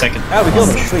interrupted my second. Oh, we killed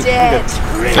him. Sweet. Dead.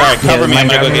 Alright, cover me. I'm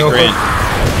gonna go get Grant.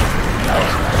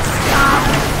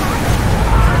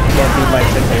 Can't beat my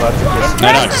technological.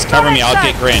 No, just cover me. I'll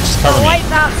get Grant. Just cover me. Wipe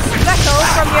that speckle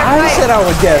from your I face. said I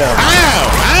would get him. Ow!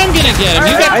 I'm gonna get him.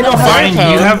 You got I know more Fine,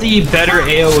 you firepower. have the better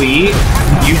AoE.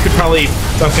 You could probably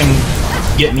fucking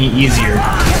get me easier.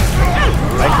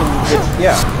 I can get,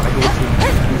 yeah, I can get you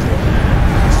easier.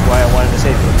 That's why I wanted to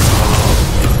save you.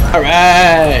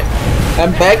 Alright.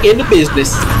 I'm back into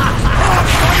business.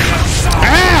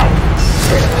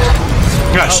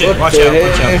 Oh shit, watch out,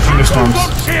 thunderstorms.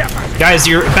 Guys,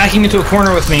 you're backing into a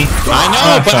corner with me. I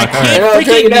know, but I fuck, can't alright.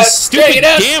 freaking Take it out, these stupid take it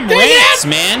out, damn take it rats,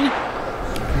 man.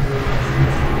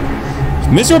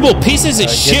 Miserable pieces of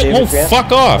shit David won't Grant.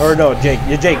 fuck off. Or no, Jake,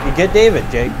 you get David,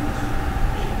 Jake.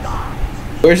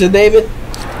 Where's the David?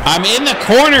 I'm in the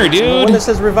corner, The one dude. that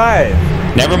says revive.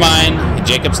 Never mind.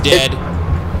 Jacob's dead.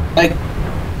 Like,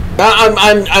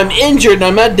 I'm injured.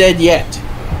 I'm not dead yet.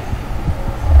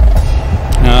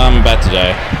 No, I'm about to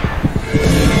die.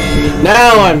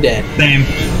 Now I'm dead. Same.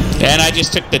 And I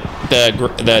just took the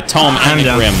tome I'm and the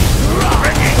down. grim.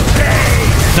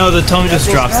 No, the tome just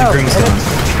drops the grim's gone.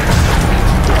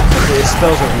 It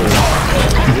spells are blue.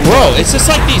 Bro, it's just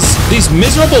like these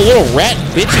miserable little rat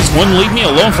bitches wouldn't leave me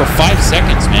alone for 5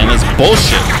 seconds, man. That's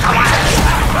bullshit.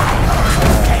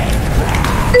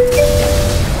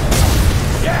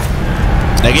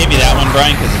 I gave you that one,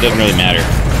 Brian, because it doesn't really matter.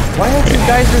 Why aren't you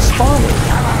guys responding?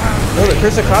 No, the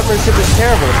Curse of Comradeship is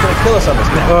terrible. It's gonna kill us on this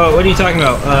map. What are you talking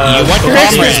about? What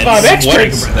comrades? What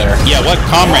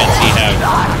comrades do you have?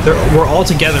 We're all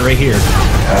together right here.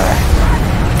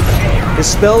 His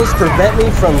spells prevent me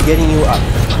from getting you up.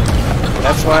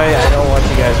 That's why I don't want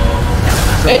you guys.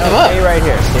 So Hey, come up. stay right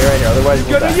here. Stay right here. Otherwise,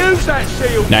 You're we'll gonna die. use that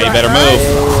shield. Now you better move.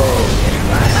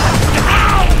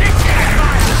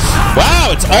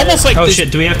 Wow, it's almost like Oh this.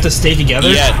 shit, do we have to stay together?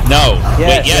 Yeah, no.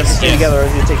 Yes, Wait, you have to yes, stay yes. together or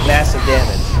you take massive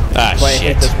damage. Ah, That's why I shit.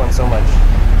 hate this one so much.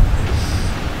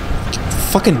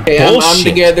 Fucking Hey, I'm bullshit.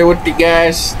 together with the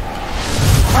guys.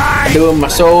 Doing my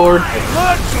sword.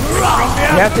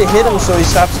 You have to hit him so he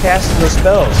stops casting the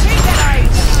spells.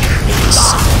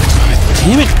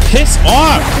 Damn it, piss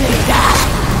off.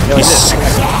 No, he did.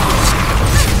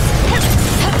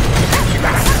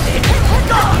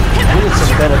 We need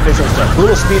some beneficial stuff.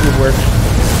 Brutal speed would work.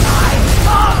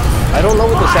 I don't know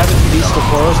what the Savage Beast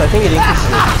deploys. I think it increases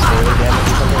your melee damage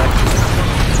or something like that.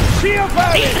 Shield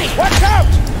burning. Watch out!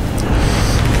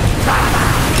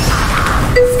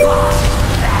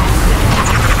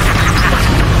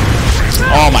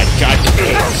 Oh my god.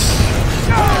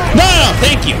 No,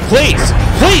 thank you. Please.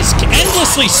 Please,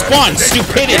 endlessly spawn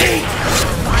stupidity.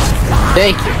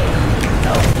 Thank you.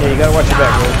 Yeah, you gotta watch your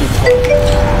back. We'll keep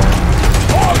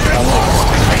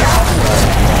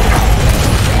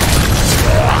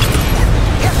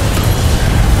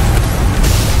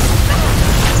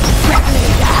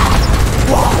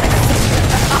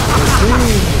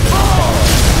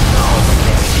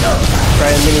Try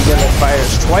a minigun that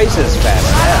fires twice as fast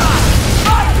now.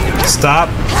 Stop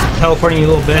teleporting, you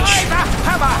little bitch.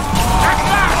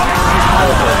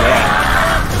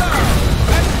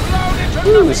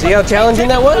 Ooh, see how challenging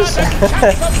that was?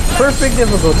 Perfect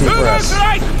difficulty for us.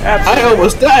 I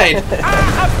almost died.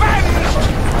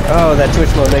 Oh, that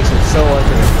Twitch mode makes it so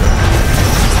unpredictable.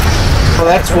 Well,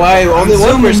 that's why only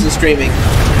one person's streaming.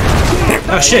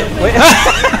 Oh shit. Wait.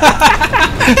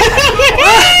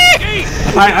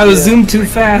 I was zoomed too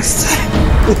fast.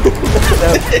 Who's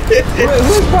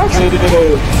Proxy?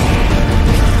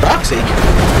 Proxy?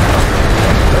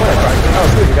 Oh,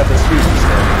 good, we got the speed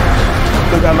instead.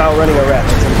 Look, I'm out running a rat.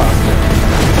 That's impossible.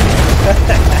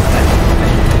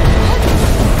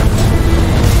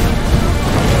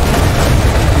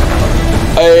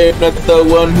 I'm not the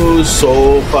one who's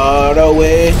so far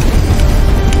away.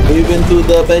 Even to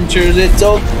the ventures, it's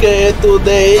okay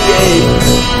today.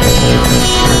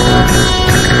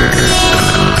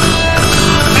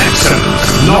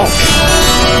 Excellent. No.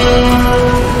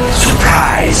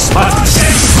 Surprise.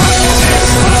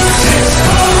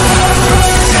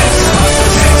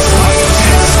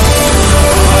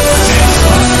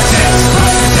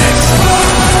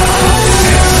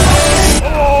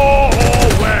 Oh,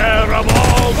 where have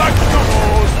all the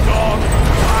troubles gone?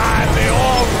 Why, they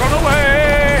all run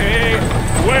away.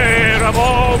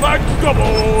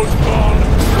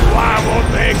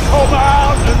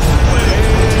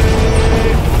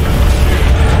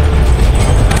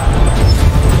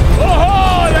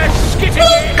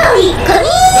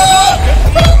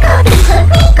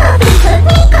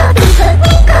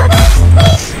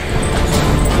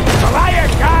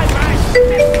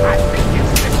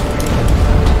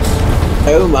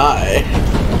 Oh my.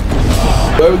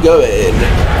 Where are we going?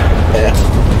 Yeah.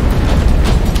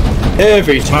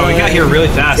 Every time. Wow, we got here really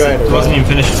fast. It wasn't even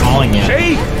finished falling yet.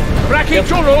 See? Cracky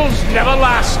tunnels never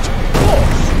last. Oh,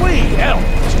 sweet hell.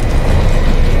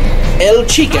 El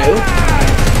Chico.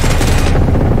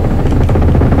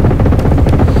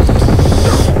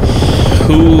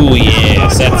 Ooh,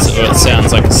 yes, that's what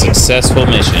sounds like a successful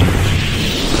mission.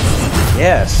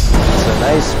 Yes, it's a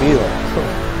nice feeling.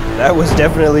 That was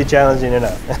definitely challenging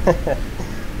enough.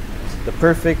 The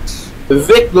perfect...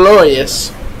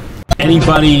 Victorious.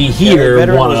 Anybody here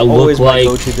want to look like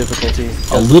difficulty.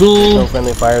 a little... No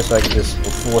friendly fire, so I can just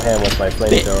full hand with my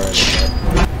flamethrower.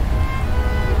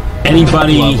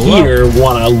 Anybody here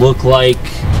want to look like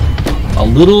a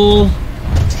little...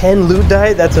 10 loot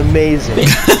die? That's amazing.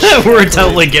 We're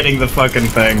totally getting the fucking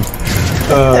thing.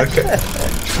 Okay.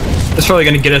 It's probably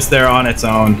gonna get us there on its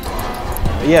own.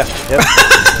 Yeah. Yep.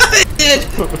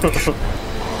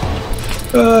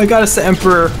 I got us the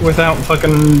Emperor without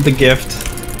fucking the gift.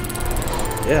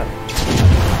 Yeah.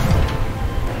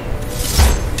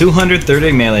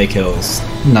 230 melee kills.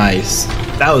 Nice.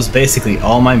 That was basically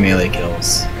all my melee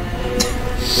kills.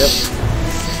 Yep.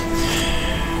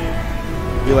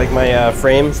 You like my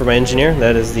frame for my engineer?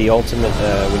 That is the ultimate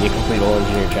when you complete all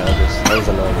engineer challenges. That was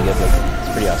annoying to get, but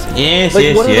it's pretty awesome. Yes, like,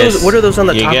 yes, what are those on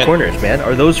the You top get- corners, man?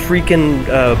 Are those freaking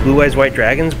Blue Eyes White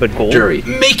Dragons, but gold? Jury.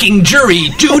 Making jury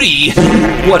duty!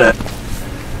 What a...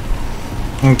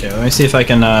 Okay, let me see if I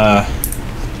can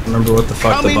remember what the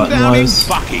fuck the button down was. in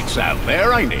buckets out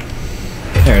there, ain't it?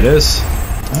 There it is.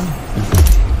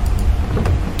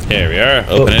 Here we are.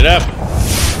 Open it up.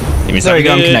 Give me There you something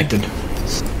go, I'm good. connected.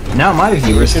 Now my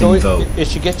viewers can vote. It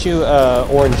should get you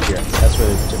orange gear. That's what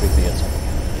it typically gets.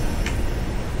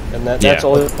 And that's Yeah.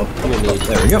 all you need.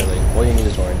 There we go. Really. All you need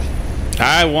is orange.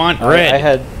 I want red. I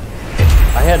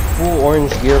had full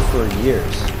orange gear for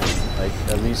years. Like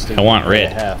at least a I want year and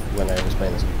red. a half when I was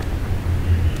playing this.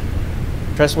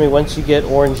 Trust me, once you get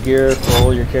orange gear for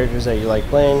all your characters that you like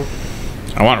playing,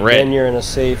 I want red. then you're in a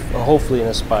safe, hopefully in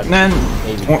a spot. Man,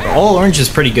 maybe. all orange is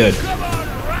pretty good.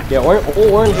 Yeah,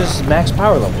 all orange is max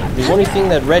power level. The only thing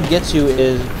that red gets you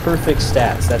is perfect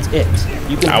stats. That's it.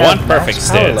 You can I have want max perfect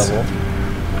power stats. level.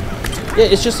 Yeah,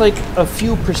 it's just like a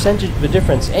few percentage of a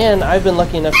difference. And I've been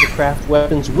lucky enough to craft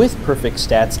weapons with perfect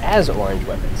stats as orange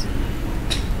weapons.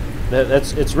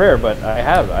 It's rare, but I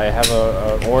have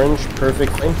a orange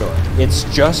perfect flamethrower. It's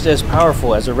just as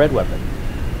powerful as a red weapon,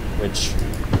 which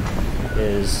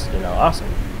is awesome.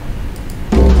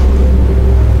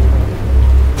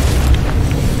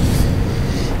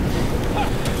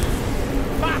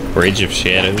 Bridge of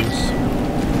Shadows.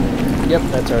 Yep,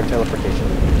 that's our teleportation.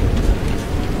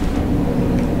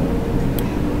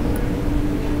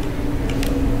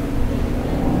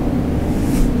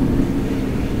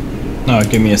 No,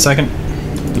 give me a second.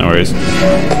 No worries.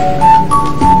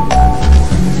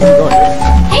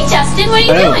 Hey Justin, what are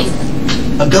you doing?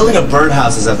 I'm building a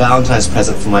birdhouse as a Valentine's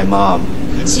present for my mom.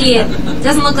 Gee, it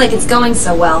doesn't look like it's going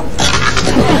so well.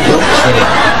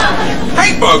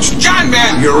 Hey folks, John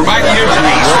Madden here reminding you to be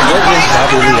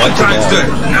Valentine's Day.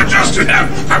 Now Justin, how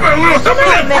about a little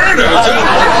birdhouse?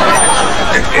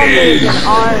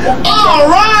 All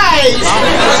right!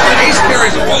 Mr. Ace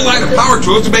carries a full line of power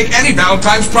tools to make any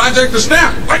Valentine's project a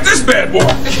snap. Like this bad boy.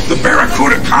 The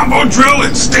Barracuda combo drill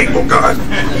and staple gun.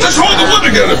 Just hold the wood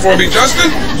together for me,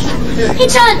 Justin. Hey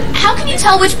John, how can you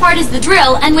tell which part is the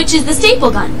drill and which is the staple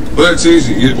gun? Well, that's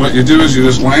easy. What you do is you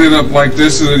just line it up like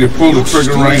this and then you pull the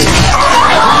trigger right. Oh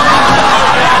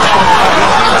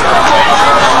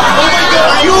my god,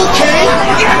 are you okay?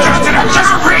 Yeah, Justin, I'm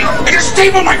just great. I just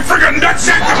staple my friggin'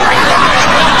 nutsack to my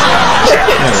It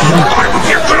would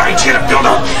be a good idea to build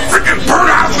a friggin'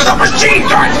 birdhouse with a machine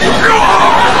gun.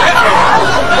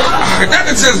 Then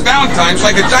it says Valentine's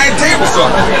like a giant table saw.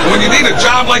 When you need a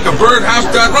job like a birdhouse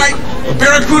done right, a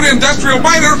Barracuda industrial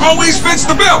miner always fits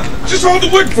the bill. Just hold the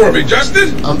wood for me, Justin.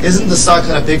 Isn't the saw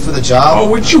kind of big for the job? Oh,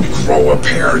 would you grow a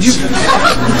pair?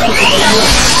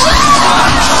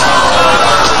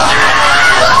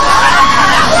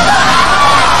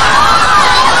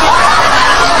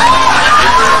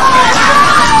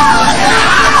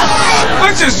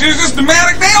 Let's just use this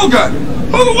pneumatic nail gun.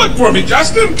 Hold the wood for me,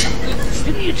 Justin.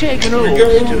 Didn't you take an oath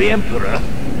to the Emperor?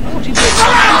 What did you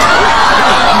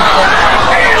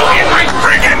Nail in my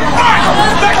friggin' butt!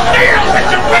 The nail that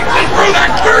directly through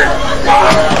that dirt!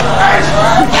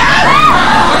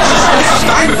 This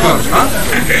time it comes, huh?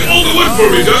 Hey, hold the wood for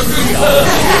me,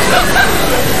 Justin.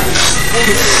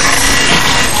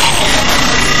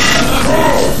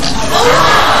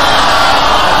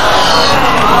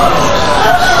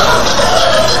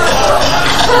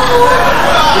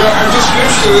 I'm just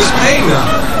used to this pain now.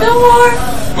 No more.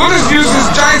 We'll just use this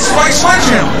giant spike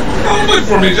sledgehammer. Don't wait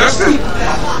for me, Justin.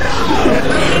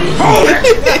 Hold it!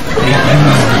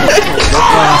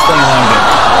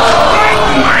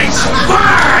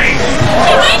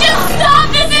 Can we just stop?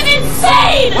 This is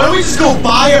insane! Why don't we just go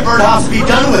buy a birdhouse and be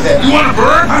done with it? You want a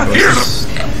bird? Here's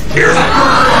a bird.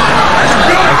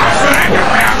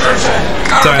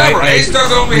 Remember, Ace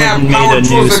doesn't only have power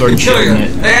tools that can kill you.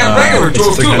 They have regular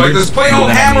tools too, like this plain old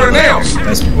hammer and nails.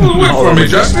 Wait for me,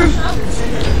 Justin.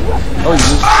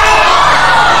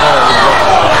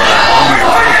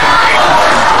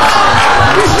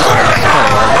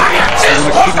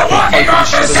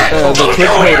 The Twitch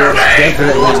motor is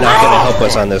definitely not going to help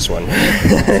us on this one.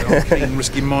 I'm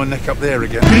risking my neck up there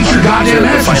again. Beat your goddamn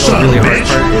ass, you son of a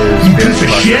bitch! You piece of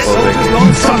shit!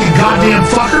 You fucking goddamn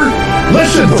fucker!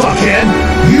 Listen, fuckhead!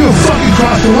 You have fucking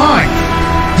crossed the line!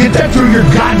 Get that through your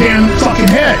goddamn fucking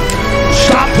head!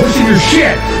 Stop pushing your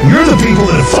shit! You're the people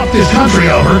that have fucked this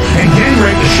country over and gang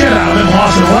raped the shit out of it and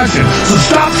lost an election. So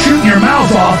stop shooting your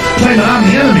mouth off claiming I'm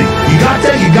the enemy. You got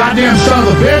that, you goddamn son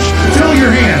of a bitch? Fill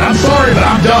your hand. I'm sorry, but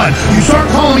I'm done. You start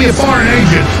calling me a foreign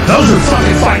agent. Those are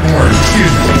fucking fighting words. Excuse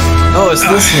me. Oh, it's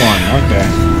this one. Okay.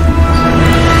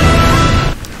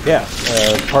 Yeah,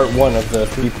 part 1 of the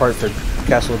 3-part for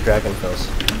Castle of Dragonfels.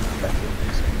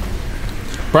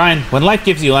 Brian, when life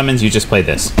gives you lemons, you just play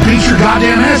this. Beat your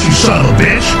goddamn ass, you son of a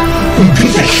bitch! You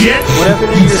piece of shit!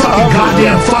 You fucking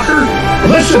goddamn fucker!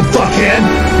 Listen, fuckhead!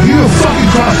 You have fucking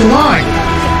crossed the line!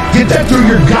 Get that through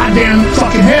your goddamn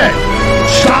fucking head!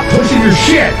 Stop pushing your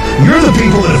shit! You're the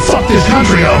people that have fucked this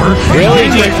country over. Really?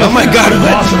 Oh my god, I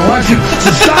lost an election. So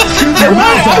stop shooting your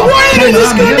mouth off. Claiming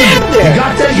I'm the enemy. You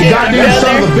got that, you goddamn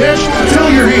son of a bitch?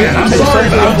 Fill your hand. I'm sorry,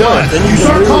 but I'm done. You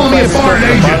start calling me a foreign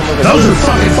agent. Those are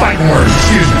fucking fighting words.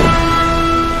 Excuse me.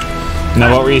 Now,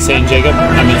 what were you saying, Jacob?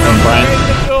 I mean, from Brian?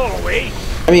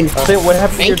 I mean, what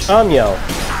happened to your Tom yell?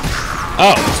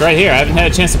 Oh, it's right here. I haven't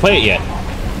had a chance to play it yet.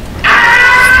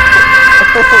 I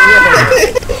can do that.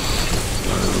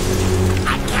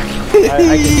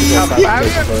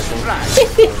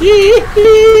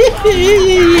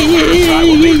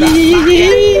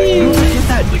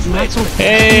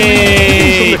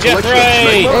 Hey, Jeff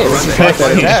Wright!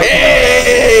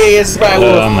 Hey, it's Brywolf.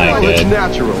 Oh my god.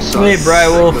 Hey,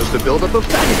 Brywolf.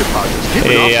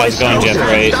 Hey, how's it going, Jeff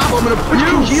Wright?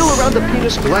 around the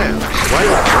penis gland.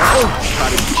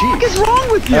 What is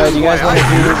wrong with you? You guys want to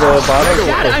do the bottom?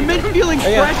 Dad, I meant feeling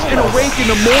fresh and awake in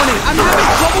the morning. I'm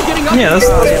having trouble getting up. Yeah, let's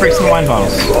break some wine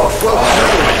bottles.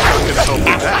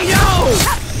 I know!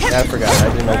 Yeah, I forgot. I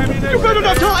didn't open up the You better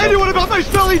not tell anyone about my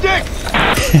smelly dick!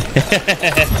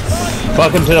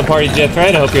 Welcome to the party, Jeff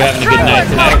Wright. I hope you're having a good night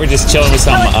tonight. We're just chilling with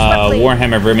some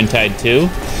Warhammer Vermintide 2.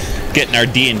 Getting our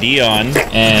D&D on,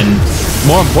 and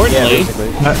more importantly,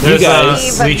 you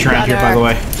guys... Leech around here, by the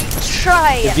way.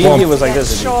 Try the D&D was like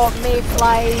this. Short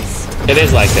mayflies. It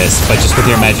is like this, but just with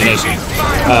your imagination.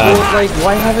 Like,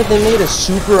 why haven't they made a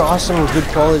super awesome, good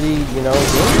quality, you know,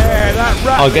 game?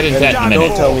 I'll get into that in a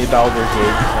minute. Don't tell me Baldur's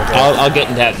Gate. Okay. I'll get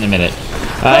into that in a minute.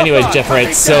 Anyways, Jeff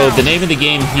Wright, so the name of the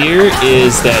game here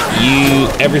is that you,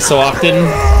 every so often,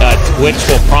 Twitch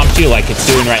will prompt you, like it's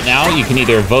doing right now. You can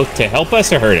either vote to help us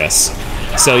or hurt us.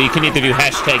 So you can either do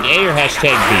hashtag A or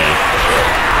hashtag B.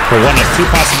 For one of two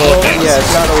possible effects. Yeah, it's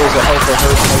not always a help or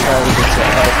hurt, sometimes it's a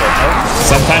help or hurt.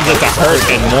 Sometimes it's a hurt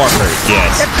and more hurt,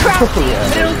 yes. They're crafty,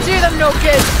 but it'll do them no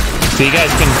good. So you guys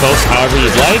can vote however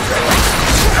you'd like.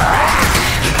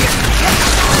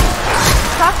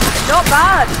 Not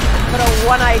bad for a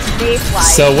one-eyed mayfly.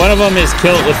 So one of them is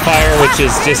kill it with fire, which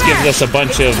is just gives us a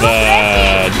bunch of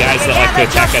guys that like to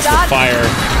attack us with fire.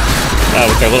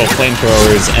 With their little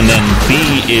flamethrowers, and then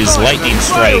B is lightning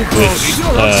strike, which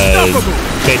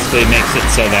basically makes it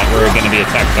so that we're going to be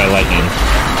attacked by lightning.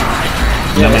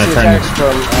 Yeah, I'm going to turn.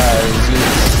 From,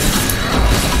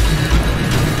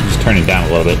 just turn it down a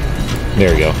little bit.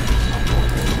 There we go.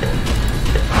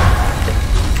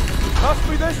 Must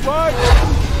be this way.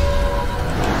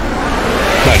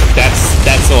 Like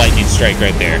that's the lightning strike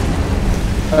right there.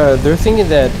 They're thinking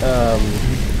that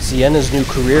Sienna's new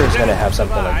career is going to have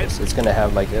something like this. It's going to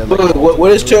have like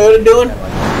what is Toyota doing?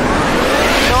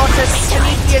 Not as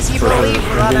sneaky as you believe,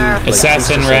 brother.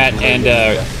 Assassin rat and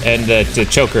the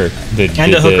choker.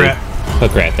 And a hook rat.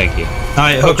 Hook rat, thank you.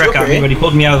 Hook rat got me, but he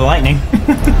pulled me out of the lightning.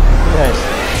 Nice.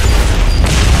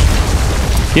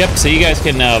 Yep, so you guys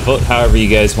can vote however you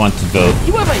guys want to vote.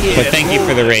 But thank you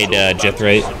for the raid, Jeff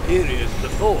Wright.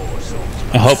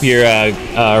 I hope your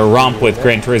romp with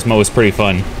Gran Turismo was pretty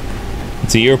fun.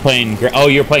 So you were playing...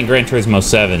 you're playing Gran Turismo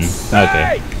 7.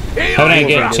 Okay. Haven't I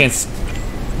get a chance...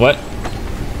 What?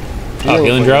 Oh,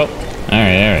 healing drought?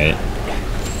 Alright.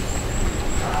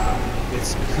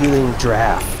 It's healing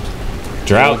draft.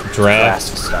 Draft.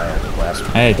 Flask style. Last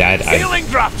one. I died. Healing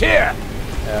draft here.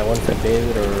 One for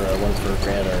David or one for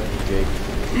Grant or Jake.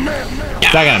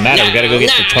 It's not gonna matter. We gotta go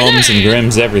get the tomes and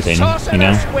grims, everything. You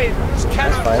know.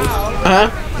 That's fine.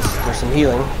 There's some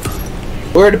healing.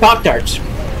 Where are the Pop-Tarts?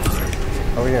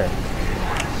 Over here.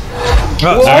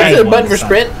 Well, there's a button for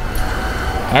sprint.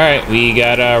 Alright, we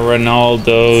got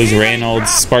Reynolds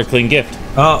sparkling gift.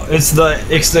 Oh, it's the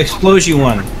explosion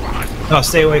one. Oh,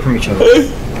 stay away from each other.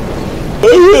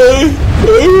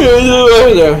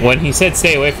 When he said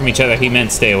stay away from each other, he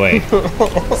meant stay away.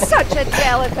 Such a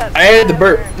delicate. I had the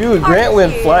burp. Dude, Grant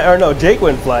went flying. Or no, Jake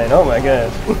went flying. Oh my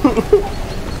god.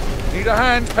 Need a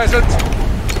hand, peasant.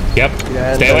 Yep.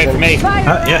 Stay away from me.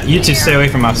 Yeah, you two stay away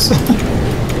from us.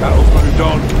 Battle's moved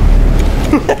on.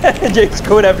 Jake's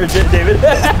going after David.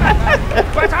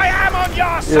 But I am on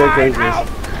your side. Help!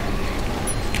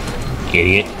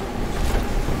 Idiot.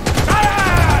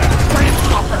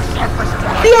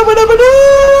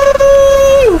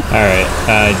 Alright,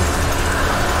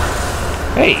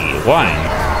 hey, wine.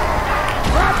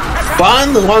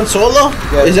 Juan, the Juan Solo?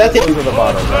 Yeah, is that the the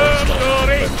bottle?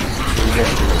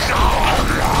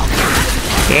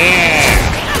 Yeah!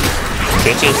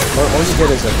 Bitches. All you get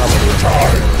is a comedy.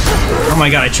 Oh my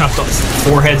god, I chopped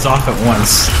 4 heads off at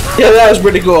once. Yeah, that was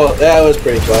pretty cool. That was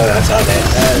pretty cool. I saw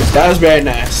that. That was very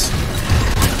nice.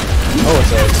 Oh,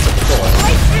 it's a cool.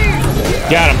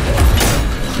 Got him.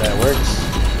 That works.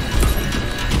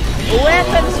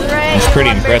 Weapons ready. That's pretty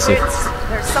impressive.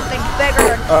 There's something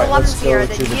bigger and clumsier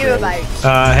than you about.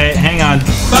 Hey, hang on.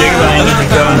 Jake and I need to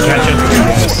go and catch up with you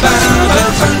guys.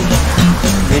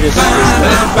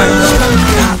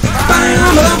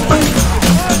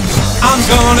 I'm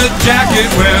gonna jack it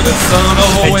where the sun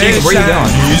always Hey, Jake, where you going?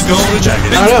 He's gonna jack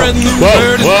it. Spreading the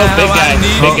word Whoa, big guy,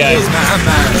 big guy.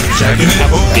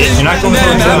 You're not going to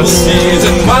apple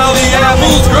season while the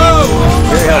apples grow.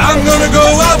 I'm gonna go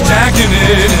out jacking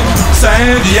it in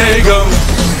San Diego.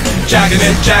 Jacking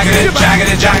it, jack.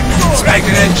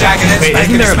 Spanking it, jacking it, Wait,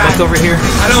 isn't there a book over here?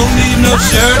 I don't need no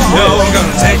shirt, no. I'm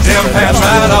gonna take them pants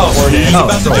right off. He's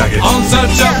about to jack it. On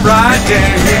such a bright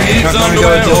day, he's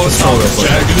underwear or socks.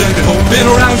 Been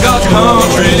around God's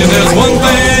country, and there's one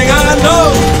thing I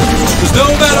know. There's no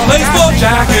better place for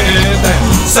jacking it than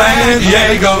San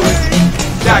Diego.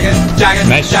 Jack it, jack.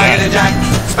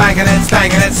 Spanking it,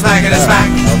 spank. Jacking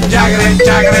it,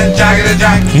 jack.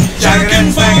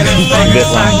 Jacking, spanking it, Bit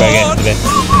long, but I got it today.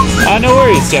 No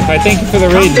worries, Jeff. I thank you for the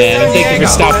raid, man, and thank you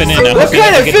for stopping in. I What hope you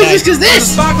kind have of a good night. physics is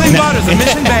this? sparkling waters of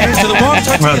mission banners to the warm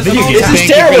touch Well, video games. This is Thank you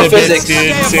for terrible the bits, physics.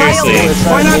 dude. Seriously.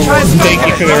 Why not try some Thank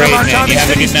you for the raid, man. You have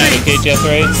a good night, okay, Jeff,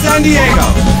 right? San Diego.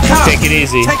 Come, Take it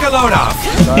easy. take a load off.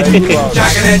 Jacking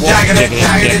Jacking it,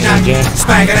 jack.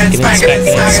 Spanking it, Spanking it,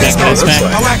 smack.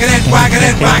 Whacking it, whack.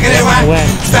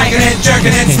 Spanking it,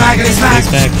 jerking it, smacking it, smack.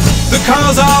 The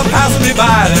cars are passing me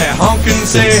by, they honk and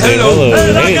say hello.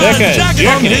 Hey, that guy's From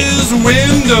jacking it. his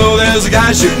window, there's a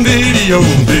guy shooting video of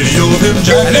him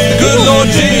jacking it. The good Lord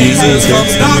Jesus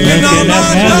comes knocking on my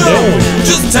door.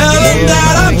 Just tell him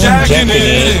that I'm jacking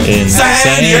it in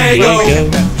San Diego.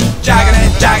 Jacking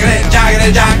it, jack.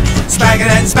 Spanking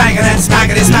it, smack.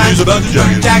 He's about to jack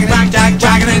it. Jacking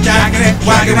it,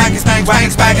 whacking,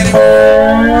 spanking it.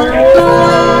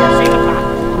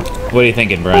 What are you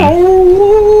thinking, Brian?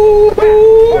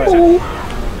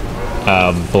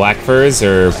 Black furs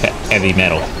or heavy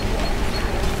metal?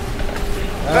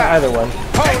 Either one.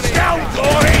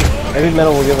 Heavy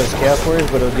metal will give us chaos warriors,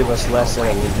 but it'll give us less than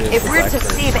it would do. If we're to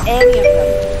save any of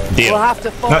them, Deal. we'll have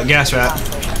to fall. Not gas rat.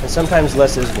 And sometimes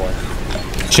less is more.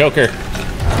 Choker.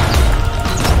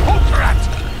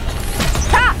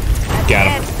 Ha! Got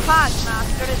him. This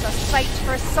Podmaster is a sight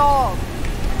for souls.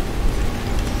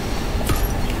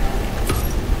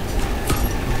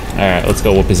 Alright, let's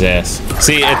go whoop his ass.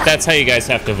 See, that's how you guys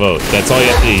have to vote. That's all you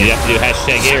have to do. You have to do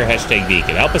hashtag A or hashtag B. It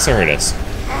can help us or hurt us.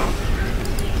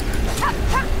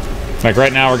 Like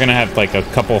right now, we're gonna have like a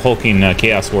couple hulking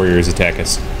Chaos Warriors attack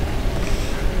us.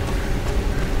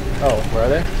 Oh, where are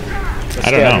they? I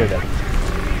don't know.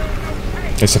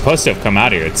 They're supposed to have come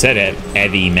out here. It said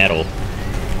heavy metal.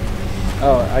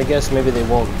 Oh, I guess maybe they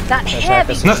won't That attack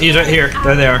heavy us. No, he's right here.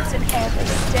 There they are.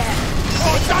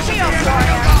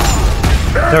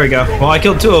 There we go. Well, I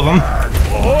killed 2 of them.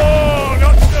 Oh,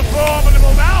 not so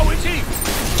formidable now, is he?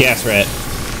 Gas rat.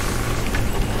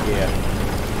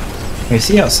 Yeah. Is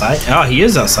he outside? Oh, he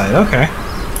is outside. Okay.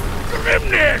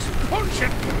 Grimness, punch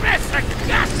and mess and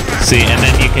gas. See, and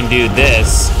then you can do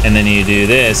this, and then you do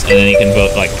this, and then you can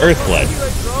vote like Earthblood.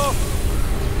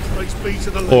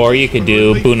 or you could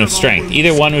do Boon of Strength.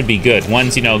 Either one would be good.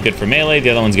 One's, you know, good for melee, the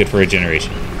other one's good for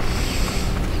regeneration.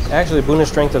 Actually, Boon of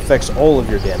Strength affects all of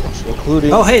your damage,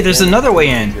 including... Oh, hey, there's another way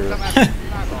in.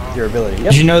 Your ability.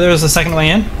 Yep. Did you know there was a second way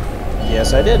in?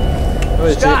 Yes, I did. Oh,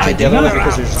 it's I did not.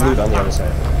 because there's loot on the other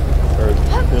side. Or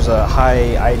there's a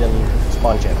high item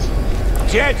spawn chance.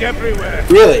 Jet everywhere.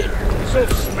 Really? Sort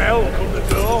of smell from the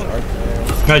door.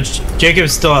 No,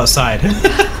 Jacob's still outside.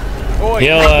 He'll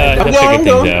figure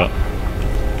things out.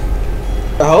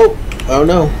 I hope. Oh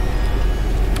no.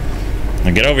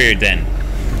 Now get over here, then.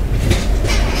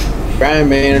 Grind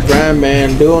man,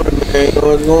 doing it, man.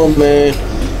 What's going on, man?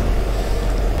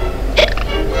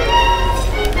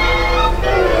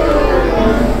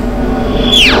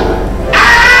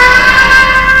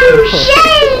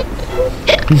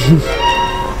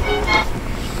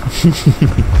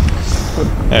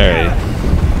 Alright.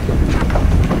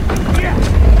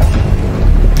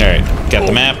 Alright, got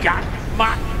the map.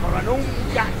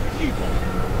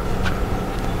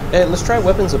 Hey, let's try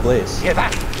Weapons Ablaze. Yeah,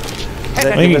 that. Does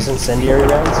that give us incendiary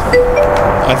rounds?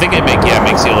 I think it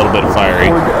makes you a little bit fiery.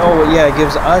 Oh yeah, it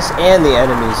gives us and the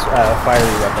enemies fiery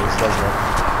weapons, doesn't it?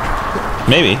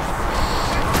 Maybe.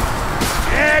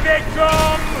 Here they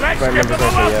come. Let's give them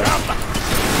a welcome.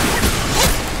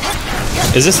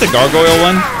 Is this the gargoyle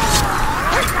one?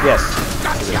 Yes.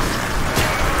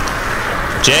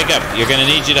 Jacob, you're gonna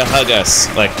need you to hug us,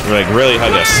 like really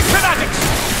hug us.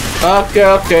 Okay,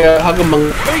 I'll hug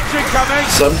him.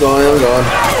 So I'm going.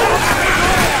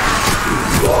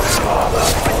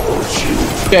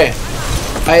 Okay,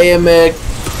 I am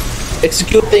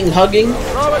executing hugging.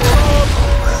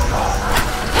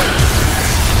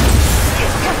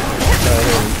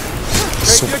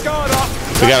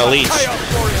 We got a leech.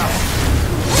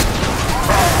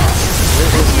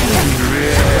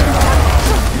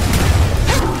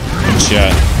 Good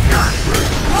shot.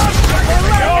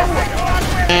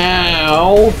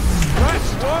 Ow. That's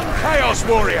one Chaos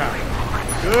Warrior.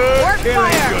 Good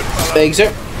killing, good. Thanks, sir.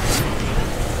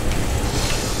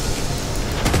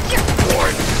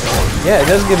 Yeah, it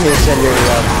does give me incendiary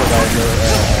rounds for that.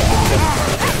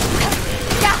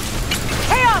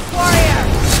 Chaos Warrior!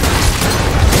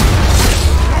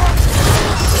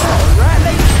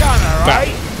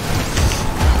 Right?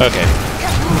 Okay.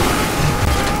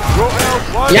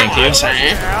 Thank you.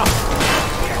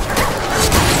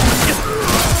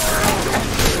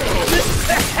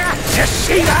 You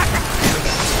see that?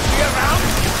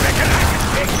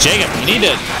 Jacob, you need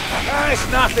to It's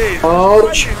nothing.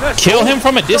 kill him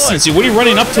from a distance. What are you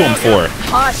running up to him for?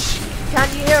 Hush!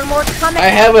 Can't you hear more coming? I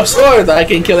have a sword that I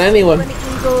can kill anyone.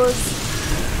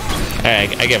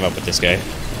 Alright, I give up with this guy.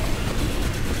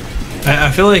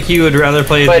 I feel like you would rather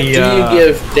play But the do you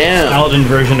give down? Paladin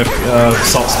version of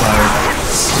Salt Spire.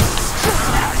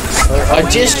 I'm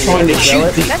just trying to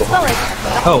shoot people.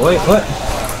 Oh wait, what?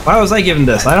 Why was I given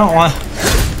this? I don't want.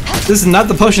 This is not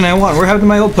the potion I want. Where happened to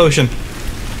my old potion?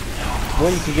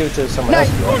 Well, you could give it to someone else.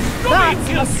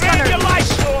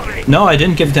 No, I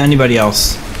didn't give it to anybody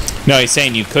else. No, he's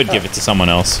saying you could give it to someone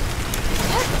else.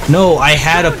 No, I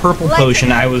had a purple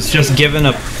potion. I was just given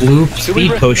a blue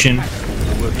speed potion,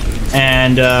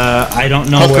 and I don't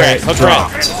know where it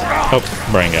dropped. Oh,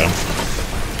 Brian got him.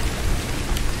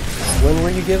 When were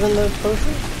you given the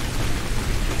potion?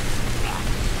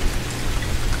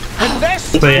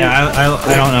 So yeah,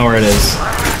 I don't know where it is.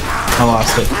 I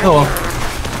lost it. Oh well.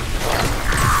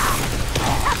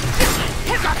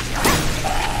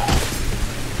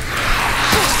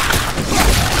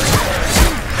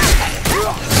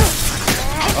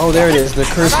 Oh, there it is. The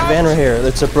Curse of Anraher.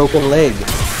 That's a broken leg. I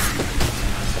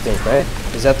think, right?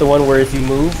 Is that the one where if you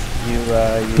move, you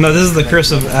No, this is the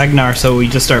Curse of Agnar, so we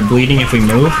just start bleeding if we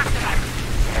move.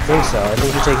 I think so. I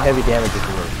think you take heavy damage if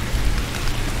you move.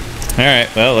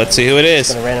 Alright, well, let's see who it is.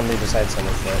 It's gonna randomly decide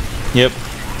something for it. Yep.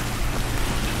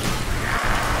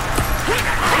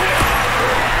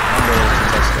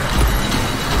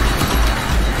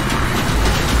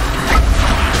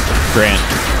 Grant.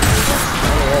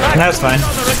 That's fine.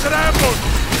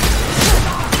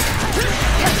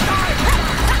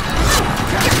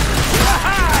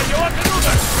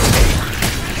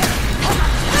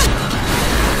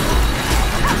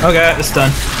 Okay, it's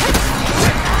done.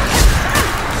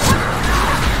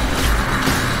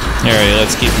 Alright,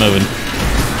 let's keep moving.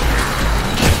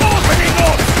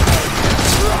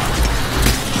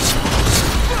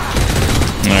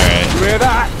 Alright. You hear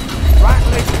that?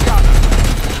 Rattling gunner.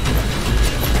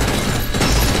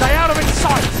 Stay out of its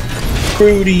sight.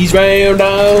 Fruity's round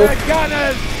out. The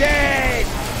gunner's dead.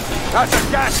 That's a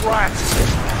gas rat.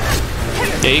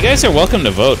 Yeah, you guys are welcome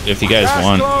to vote if you guys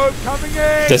want.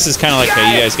 This is kind of like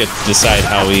how you guys get to decide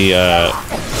how we,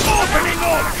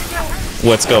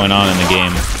 what's going on in the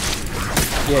game.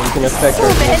 Yeah, you can affect our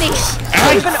game.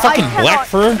 Fucking black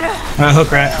fur.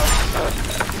 Hook rat.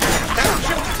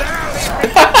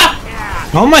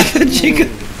 Oh my god, Jacob.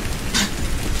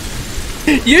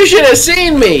 You should have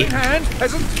seen me.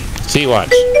 See,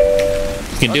 watch.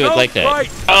 You can do it like that.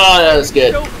 Oh, that was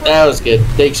good. That was good.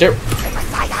 Thanks, sir.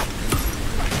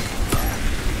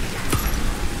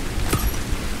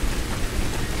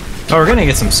 Oh, we're gonna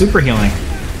get some super healing.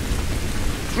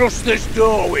 Thrust this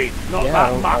doorway, not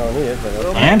that I don't need it,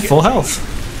 but And full health.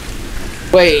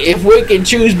 Wait, if we can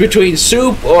choose between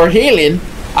soup or healing,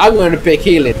 I'm going to pick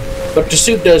healing. But the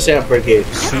soup does sound pretty good.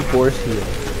 Soup or healing.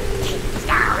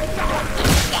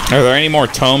 Are there any more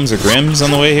tomes or grims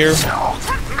on the way here?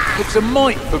 It's a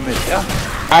mite familiar.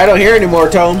 I don't hear any more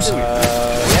tomes. Yeah.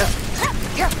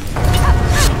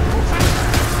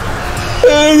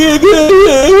 Don't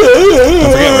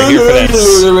forget, we're here for that.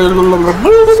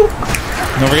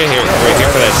 Don't forget, we're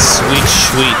here for that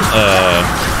sweet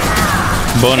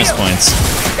bonus points.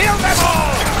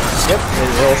 Yep,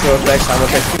 it also affects how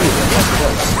much XP you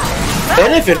get.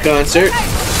 Benefit concert.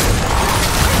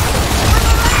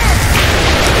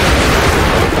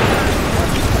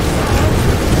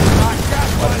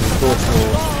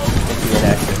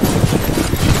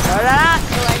 Alright,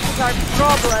 so I think our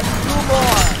problem, 2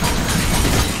 more.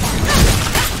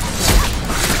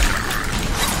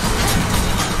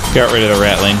 Got rid of the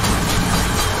rattling.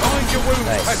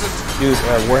 Nice. Dude,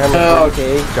 Warhammer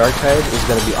 40k Darktide is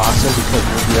going to be awesome because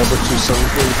we'll be able to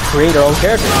create our own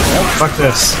characters. You know? Fuck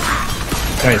this.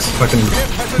 Guys, fucking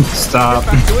stop.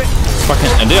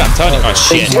 Fucking, dude, I'm telling you. Oh,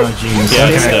 shit. Oh, jeez. Yeah,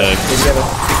 it's Okay.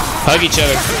 hug each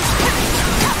other.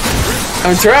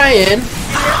 I'm trying.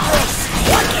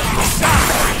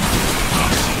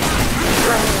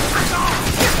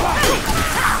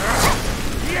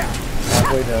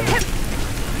 Halfway done.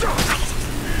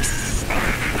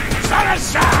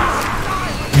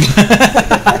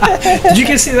 Did you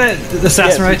guys see that? The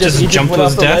assassin right just jumped to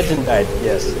his death? Legend died.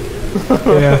 Yes.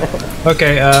 Yeah.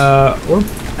 Okay, we're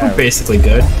basically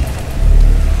good.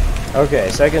 Okay,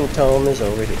 second tome is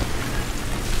over here.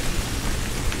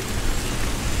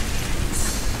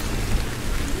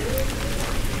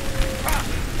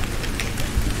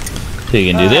 So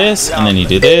you can do this, and then you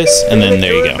do this, and then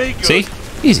there you go. See?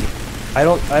 Easy. I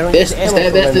don't This- use ammo for my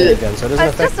minigun, so it doesn't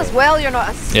It's affect just me. as well you're not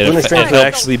a Lunar Strength is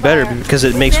actually better because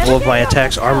it makes all of my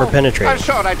attacks armor I'm penetrating.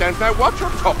 sure I don't know what you're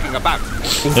talking about.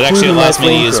 It actually allows me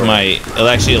to use my. It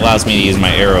actually allows me to use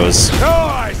my arrows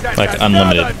like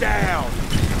unlimited.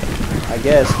 I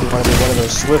guess if you want to be one of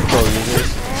those swift bow users.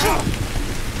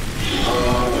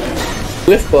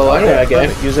 Swift bow, I know that guy.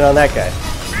 Perfect. Use it on that guy.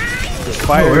 Just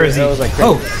fire where is he? like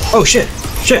crazy. Oh shit.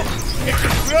 Shit.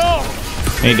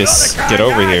 I need to get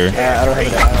over here. I don't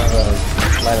have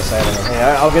a line of sight on him. Hey,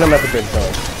 I'll get him at the bridge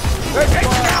though.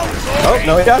 Oh,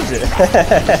 no, he dodged it.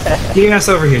 Get your ass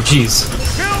over here, jeez.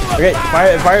 Okay,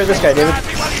 fire this guy, David.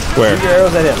 Where? Shoot your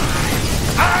arrows at him.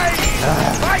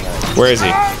 Where is he?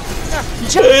 Oh,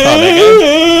 that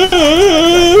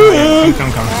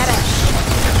Come.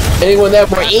 Anyone there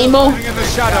for emo?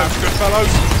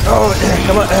 Oh,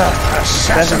 come on.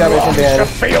 That's got me from behind.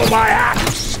 Feel my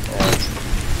axe.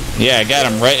 Yeah, I got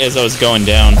him right as I was going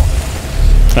down.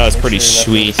 That was pretty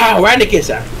sweet. Oh, right in the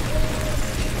kisser.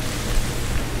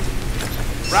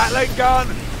 Rattling gun.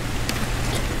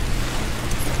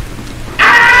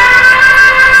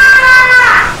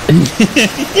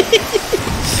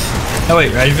 Oh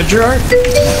wait, ready for Gerard?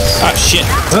 Oh shit.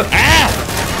 Oh. Ah!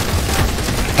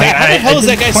 How the hell is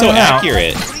that guy so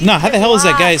accurate? No, how the hell is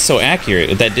that guy so accurate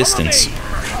at that distance?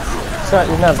 It's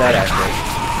not that accurate.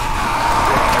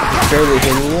 It's barely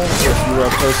hitting you. If you are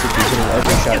close to hitting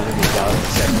every shot will be down in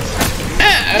seconds.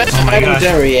 Oh my god.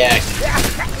 Don't react.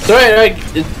 Sorry,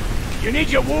 You need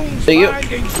your wounds So you-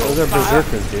 binding. Those are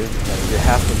berserkers, dude. Like, you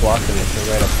have to block them if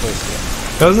they're right up close to you.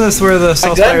 Wasn't this where the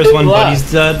Soulfire's one buddy's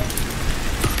dead?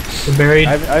 They're buried?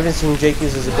 I haven't seen Jake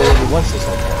use his ability once this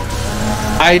whole time.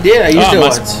 I did. I used it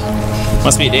must, once.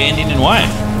 Must be day ending in Y.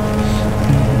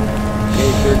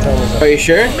 Okay, third time is up. Are you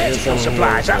sure? Medical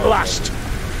supplies at last.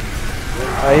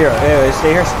 Here. Anyway,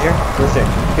 stay here. Where's Jake?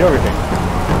 Get over here, Jake.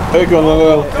 Hey,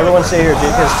 go. Everyone stay here.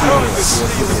 Jake has TV.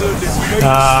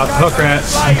 Hook rat.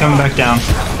 I'm coming back down.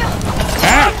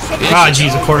 Ah,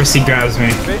 jeez, of course he grabs me.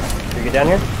 You get down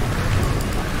here?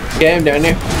 Yeah, I'm down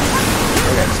there.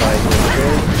 Okay, so I go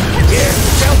here.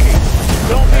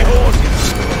 Don't be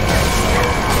horses.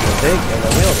 Take and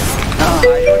then wield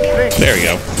it. There we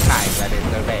go.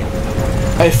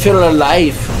 I feel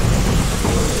alive.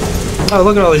 Oh,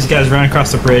 look at all these guys running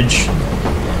across the bridge.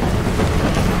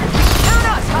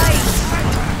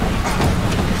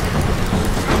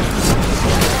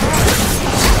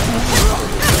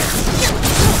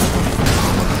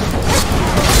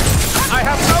 I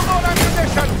have no more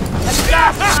ammunition.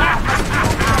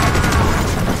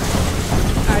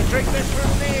 I drink this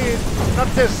from need, not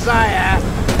desire.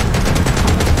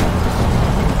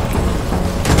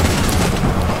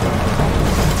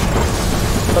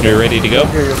 You're ready to go?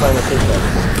 Here, you'll find the fish box.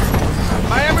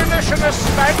 My ammunition is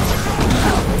spent.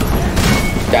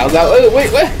 Down that way.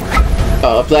 Wait, what?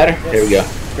 Oh, up ladder. There we go.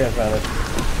 Yeah, found it.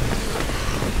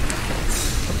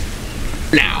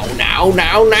 Now.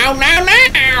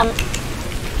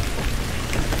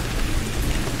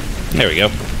 There we go.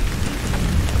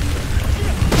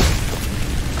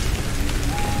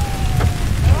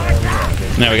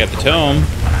 Now we got the tome.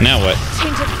 Now what?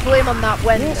 Tainted flame on that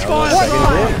window.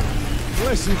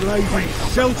 Blessed lady,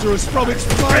 shelter us from its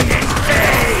flame.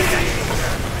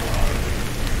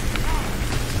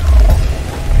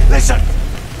 Listen!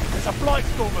 There's a blight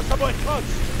stormer somewhere close.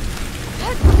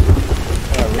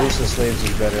 Release the slaves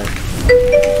is better.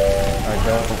 Alright,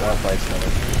 don't fight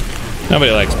stormers.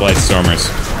 Nobody likes blight stormers.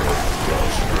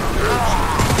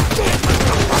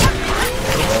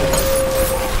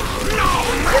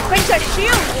 Your princess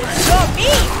shield is so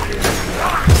mean.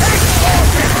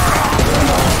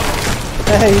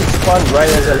 Hey, he spawned right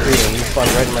as I'm beating. He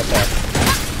spawned right in my path.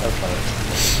 That's funny.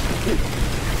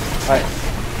 Alright,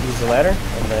 use the ladder,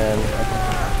 and then...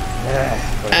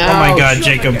 Oh my god,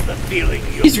 Jacob.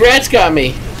 These rats got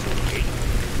me.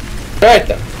 Right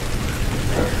though.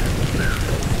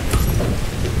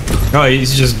 Oh,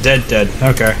 he's just dead.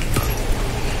 Okay.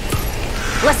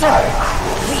 Listen,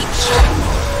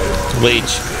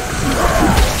 Leech.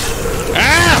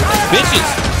 Ah!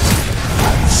 Bitches!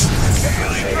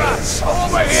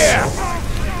 Over here!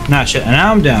 Nah, shit. And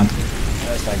now I'm down.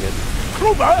 That's not good.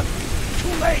 Kruber!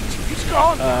 Too late! He's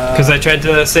gone! Because I tried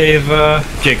to save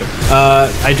Jacob.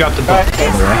 I dropped the book.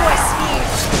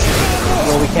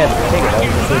 Well, we can't take it. That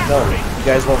was the third zone. You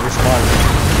guys won't respond.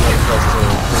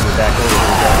 Back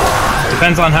over.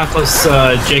 Depends on how close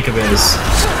Jacob is.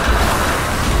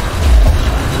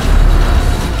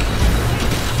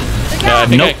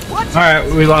 Nope. Alright,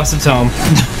 we lost the tome.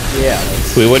 Yeah.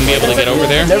 We wouldn't be able to get over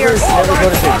there? Never go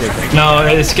to Jacob. No,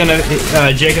 it's gonna...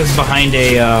 Jacob's behind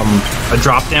a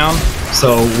drop down,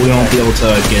 so we won't be able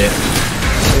to get it.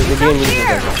 The game uses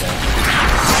it.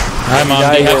 Hi, Mom.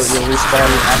 You'll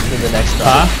respawn after the next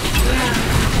drop.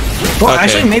 Well,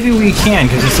 actually, maybe we can,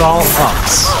 because it's all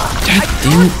ups. God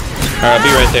damn it. Alright, I'll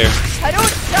be right there. I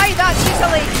don't die that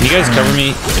easily. Can you guys cover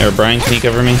me? Or Brian, can you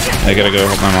cover me? I gotta go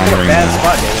help my mom bring Bad in.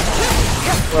 spot, David.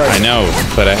 I know,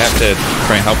 but I have to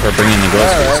try and help her bring in the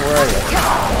groceries. Alright, where are you?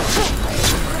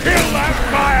 Kill that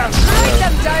fire! Strike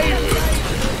them down.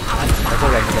 I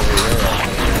think I can over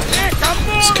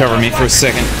here. Just cover me for a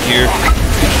second here.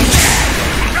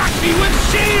 Got me with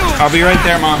shield! I'll be right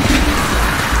there, Mom.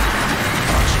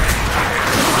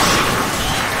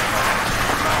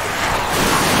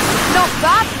 Not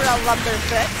bad for a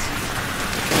lumberfoot.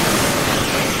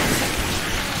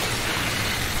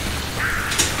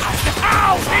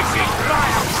 Ow! This is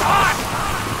fire! Hot!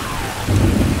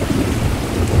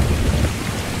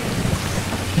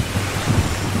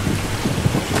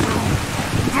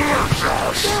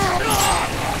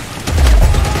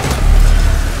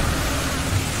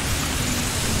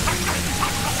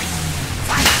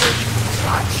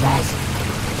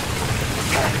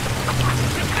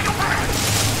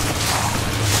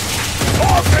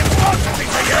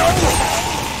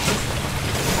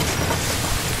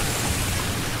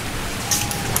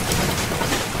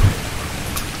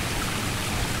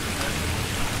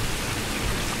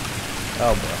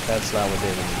 Oh boy, that's not what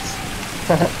David needs.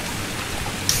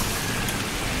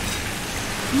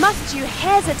 Must you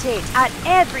hesitate at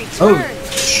every turn? Oh,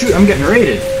 shoot, I'm getting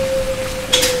raided.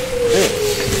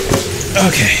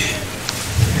 Okay.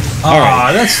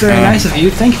 Aw, that's very nice of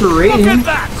you. Thank you for raiding. Look at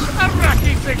that! A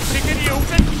racky fixing and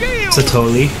using shield!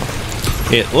 Satoli.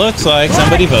 It looks like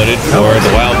somebody voted for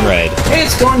the Wild Red. Hey,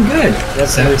 it's going good.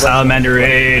 That's Salamander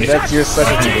raid. That's your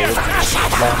specialty, David.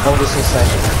 Now, this is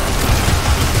second.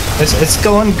 It's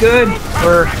going good.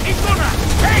 We're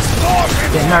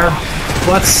getting our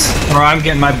butts, or I'm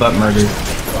getting my butt murdered.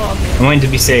 I'm waiting to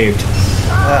be saved.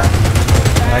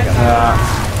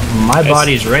 My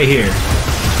body's right here.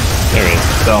 There it is.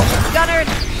 So. Gunner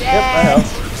Yep, I know.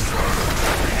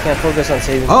 Can't focus on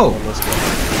saving people in this game.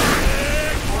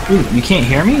 Ooh, you can't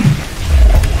hear me?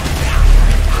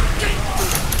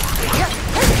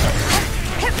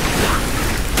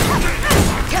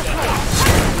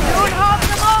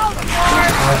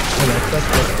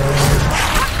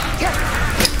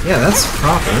 Yeah, that's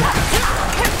proper.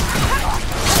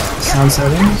 Sound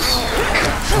settings.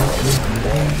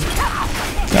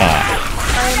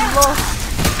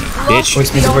 Bitch.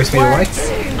 Voice meter, what?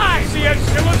 I see a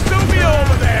Shillazubi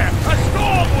over there! A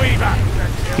Stormweaver!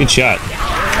 Good shot.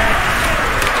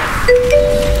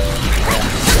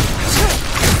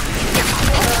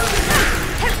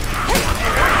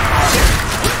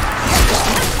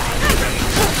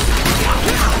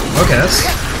 Okay, that's...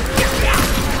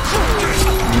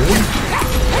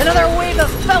 Another wave of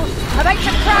filth about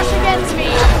to crash against me!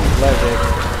 Magic.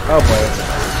 Oh boy.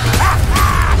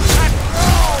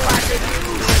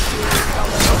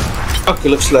 Okay,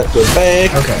 looks like we're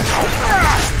back. Okay.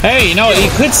 Hey, you know, you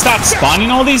could stop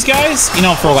spawning all these guys, you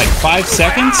know, for like 5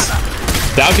 seconds.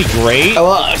 That would be great.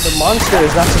 The monster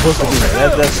is not supposed to be there.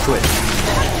 That's Twitch.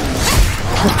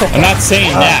 I'm not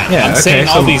saying that. Yeah, I'm okay, saying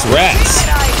so- all these rats.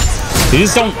 They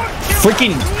just don't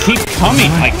freaking keep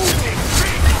coming. Like,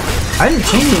 I didn't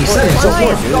change any settings.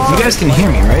 You guys can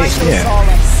hear me, right? Yeah.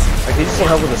 Like, he just need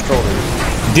help with the stroller.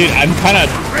 dude, I'm kind of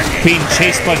being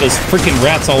chased by those freaking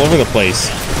rats all over the place.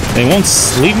 They won't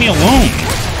leave me alone.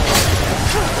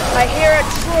 I hear a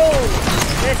troll.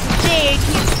 This day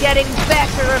keeps getting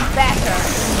better and better.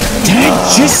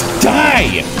 Dad, just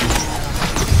die!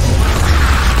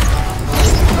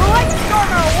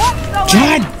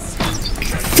 God!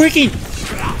 Freaking!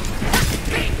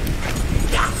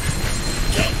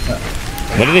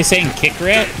 What are they saying? Kick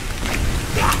rat?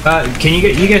 Can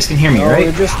you guys can hear me,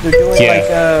 right? They're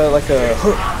doing like a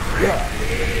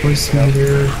yeah. Voice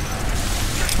meter.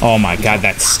 Oh my god,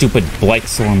 that stupid Blight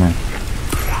Stormer.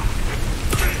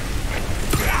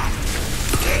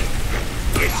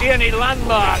 You see any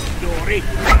landmarks, Dory?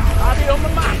 Are they on the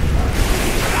map?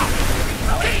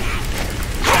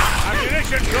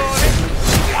 Ammunition, Dory.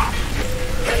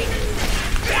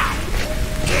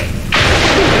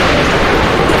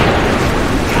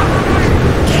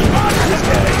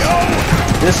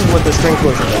 This is what the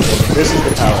sprinklers are doing. This is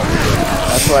the tower.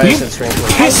 That's why I said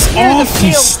sprinklers. Piss off,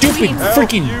 you stupid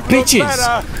freaking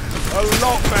bitches!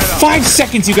 5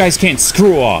 seconds you guys can't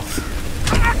screw off.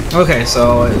 Okay,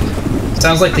 so it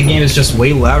sounds like the game is just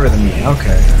way louder than me.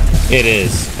 Okay. It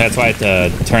is. That's why I had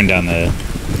to turn down the...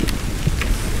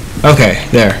 Okay,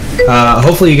 there.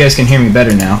 Hopefully you guys can hear me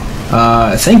better now.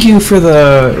 Thank you for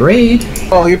the raid.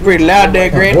 Oh, you're pretty loud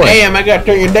there, Grant. Damn, I gotta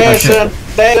turn you down, son.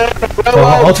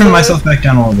 Well, I'll turn myself back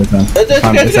down a little bit then.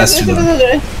 If that's too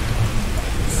loud.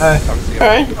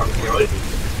 Alright.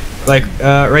 Like,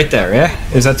 right there, yeah?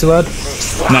 Is that too loud?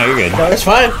 No, you're good. No, that's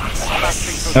fine.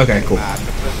 Okay, cool.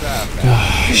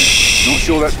 Not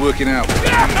sure that's working out.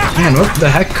 Man, what the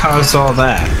heck caused all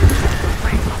that?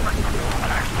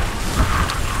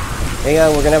 Hang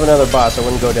on, we're gonna have another boss. I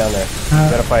wouldn't go down there.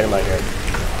 Gotta fight him out here.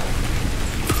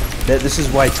 This is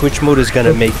why Twitch mode is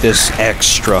gonna make this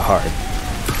extra hard.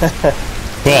 Well,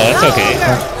 that's okay.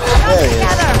 There he is.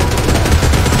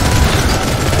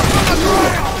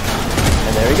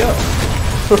 And there we go.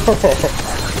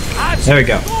 There we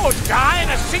go. Lord guy in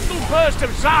a single burst of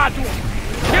Zardu.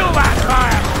 Kill that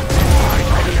fire!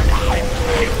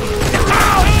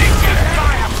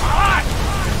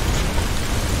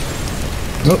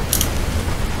 Oh.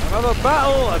 Another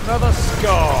battle, another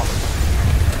scar.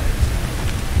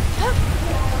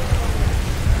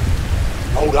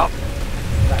 Hold up.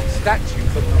 That statue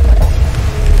for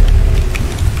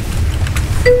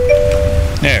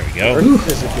There we go. Or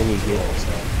as if you need healing,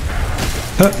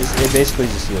 so. It basically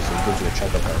just heals you. It gives you a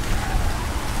chunk of health.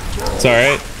 It's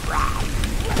alright.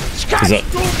 Because it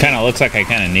kind of looks like I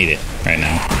kind of need it right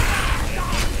now.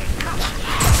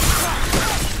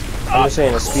 I'm just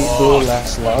saying a speed boom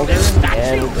lasts longer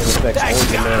and it affects only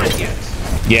the melee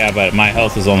attacks. Yeah, but my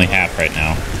health is only half right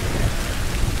now.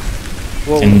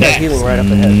 Well, And we got that's healing right up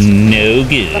ahead. no The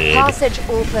good. passage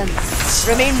opens.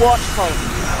 Remain watchful.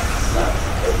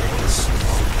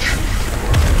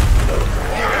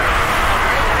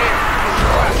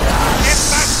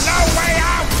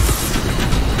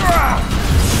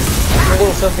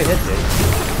 Stuff get hit, dude.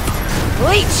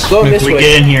 Bleach! Go If this we way.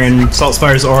 get in here and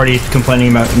Saltspire's already complaining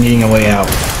about needing a way out.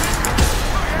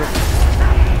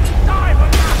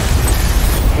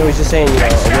 No, he's just saying, you know, a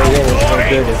way in is no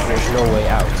good if there's no way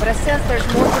out. But I sense there's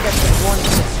more to this than one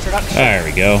destruction. There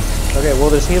we go. Okay, well,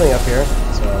 there's healing up here,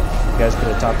 so you guys could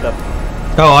have topped up.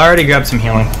 Oh, I already grabbed some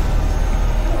healing. I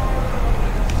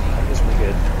guess we're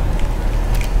good.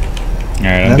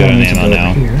 Alright, I'm good on ammo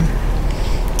now.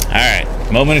 Alright,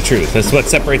 moment of truth. That's what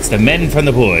separates the men from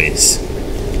the boys.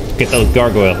 Get those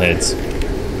gargoyle heads. I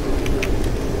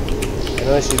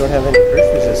notice you don't have any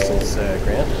burst resistance,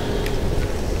 Grant.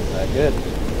 Not good.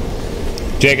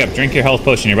 Jacob, drink your health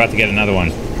potion. You're about to get another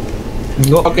one.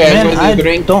 Well, Okay, man, I'm gonna I do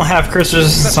drink. don't have curse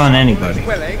resistance on anybody.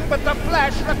 But the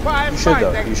flesh requires You should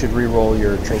though. You should re-roll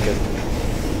your trinket.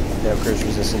 You have curse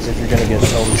resistance if you're gonna get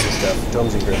tomes and stuff.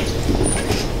 Tomes and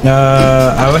crits.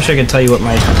 I wish I could tell you what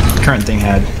my current thing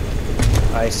had.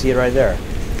 I see it right there.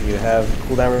 You have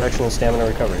cooldown reduction and stamina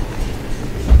recovery. You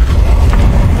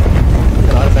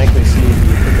can automatically see if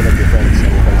you pick up your friends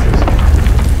and your punches.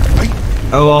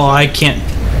 Oh, well, I can't.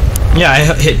 Yeah, I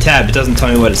hit tab. It doesn't tell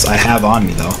me what I have on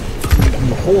me, though.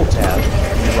 You hold tab,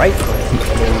 you right click, and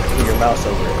then put your mouse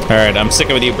over it. Alright, I'm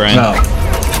sticking with you, Brian. Oh.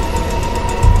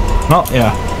 Well,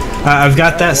 yeah. I've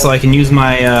got that so I can use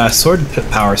my sword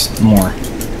powers more.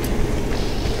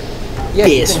 Yeah,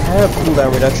 you can have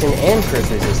cooldown reduction and curse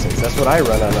resistance. That's what I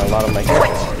run on a lot of my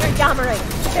characters. Montgomery,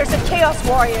 there's a Chaos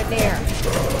Warrior near.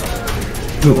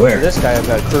 Ooh, where? For this guy, I've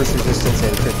got curse resistance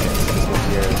and crit chance.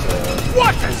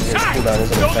 What a sight!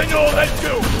 Don't all that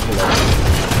do?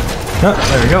 Oh,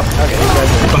 there we go. Okay, these guys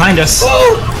are behind us.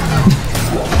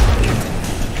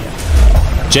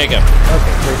 Jacob.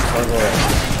 Okay, first one,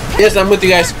 alright. Yes, I'm with you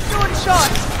guys.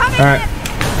 Alright.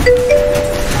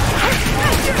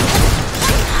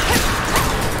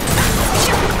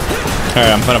 Alright,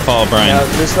 I'm gonna follow Brian. Now,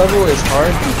 this level is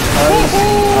hard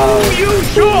because You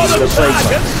sure the them, plague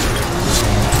Sergeant?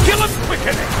 monks. Kill them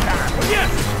quicker next time, will ya?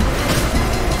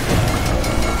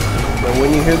 But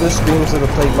when you hear the screams of the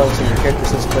plague monks and your character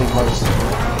says plague monks,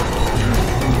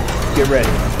 get ready.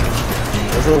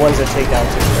 Those are the ones that take down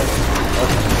two.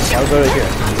 Okay, now go to here.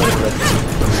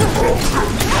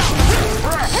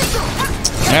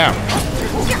 Yeah.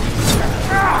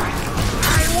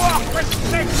 I walk with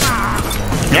Sigma!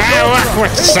 I walk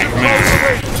with Sigma!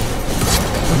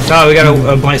 Oh, we got a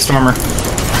Blight Stormer.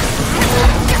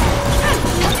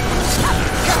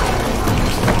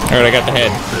 Alright, I got the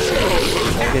head.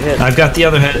 Get hit. I've got the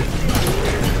other head.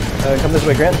 Come this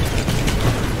way, Grant.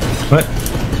 What?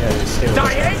 Yeah, just stay with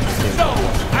us. No,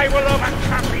 I will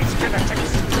overcome these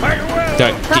genetics. I will.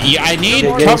 Yeah, I need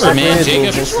cover, man,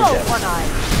 Jacob. Nice.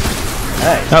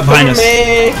 Up behind us.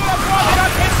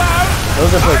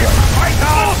 Those are plague monks.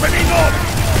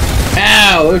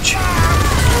 Ouch.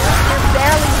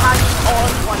 Barely hanging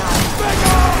on one eye.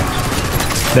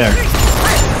 There.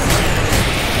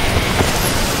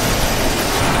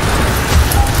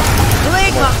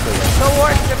 Plague monks, the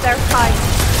worst of their kind.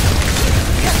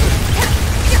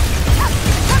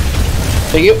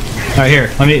 Thank you. Alright, here.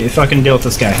 Let me fucking deal with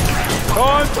this guy.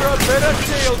 Time for a bit of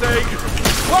shielding.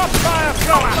 What fire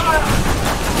thrower?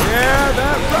 Yeah,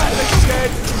 that ratling's dead.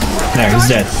 There, he's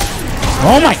dead.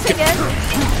 Oh my god.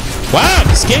 Wow,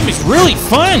 this game is really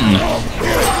fun.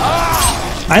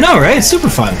 I know, right? It's super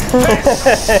fun.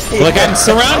 Look, I'm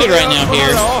surrounded right now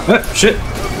here. Shit.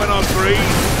 When I breathe.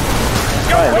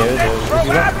 Fine, dude. If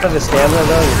you don't have the stamina,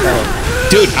 though, you're kind of...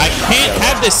 Dude, I can't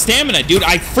have this stamina, dude.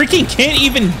 I freaking can't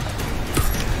even...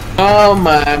 Oh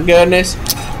my goodness.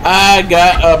 I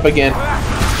got up again.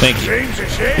 Thank you.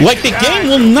 Like, the game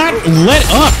will not let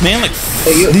up, man. Like,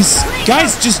 these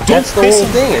guys just don't That's the whole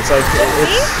thing. It's like,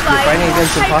 you're fighting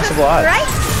against impossible odds.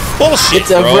 bullshit, It's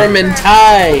a bro.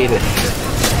 Vermintide.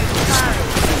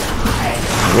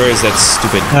 Where is that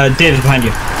stupid... David, behind you.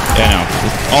 Yeah, I know.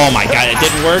 Oh my god, it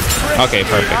didn't work? Okay,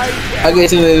 perfect. I'll get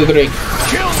into the three.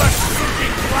 Kill the stupid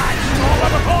flash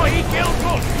before he kills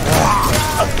us.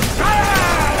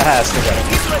 Ah, still got it.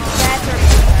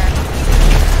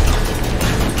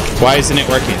 Why isn't it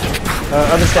working?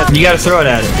 Other step. You gotta throw it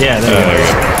at it. Yeah, there you go.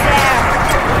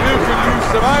 You can use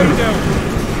some ammo.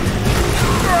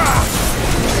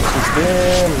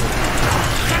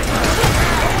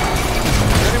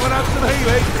 Anyone have some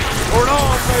healing? Or an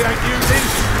arm they ain't using?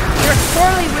 You're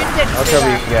sorely winded. I'll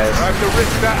cover you guys. I have to risk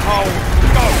that hole.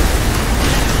 Go!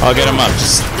 I'll get him up.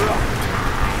 Just...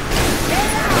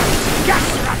 Can't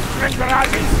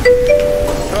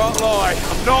lie,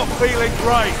 I'm not feeling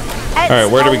great.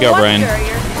 Alright, where do we go, Brian?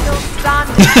 Down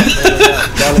in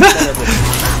the center.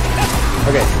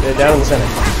 Okay, down in the center.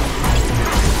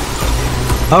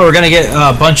 Oh, we're gonna get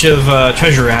a bunch of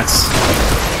treasure rats.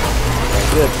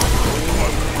 Good.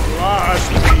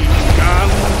 Last week,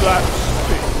 and that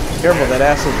Careful, that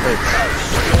acid hurts.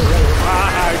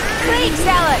 Plague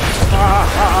salad.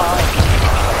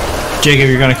 Jacob,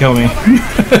 you're gonna kill me.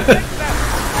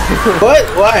 What?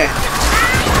 Why?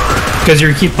 Because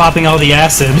you keep popping all the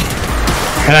acid.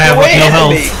 And I have You're way no ahead of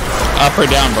health. me. Up or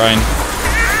down, Brian?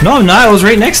 No, I'm not. I was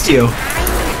right next to you.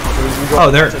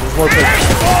 Oh, there. There's more places.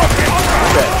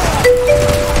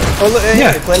 Oh, look, hey,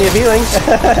 Yeah. plenty of healing.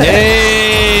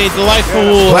 Hey,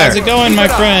 delightful. How's it going, my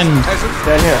friend?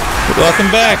 Down here. Welcome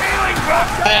back.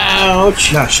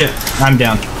 Ouch. Oh, shit. I'm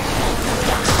down.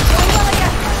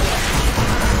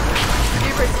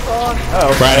 Oh,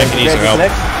 Brian, I can use your help.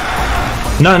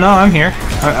 No, I'm here.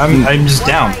 I'm just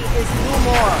down.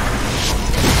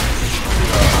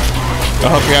 I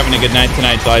hope you're having a good night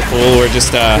tonight, Delightful. We're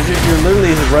just, You're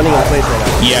literally running in place right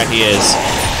now. Yeah, he is.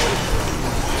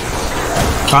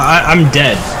 I'm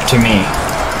dead to me.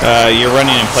 You're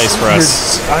running in place for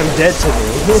us. I'm dead to me.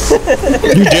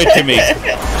 You're dead to me.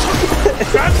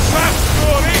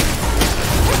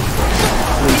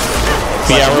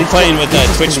 But yeah, we're playing with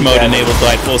Twitch mode enabled,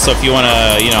 Delightful, so if you want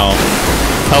to, you know,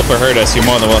 help or hurt us, you're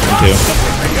more than welcome to. You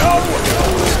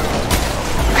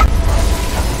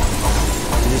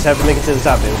just have to make it to the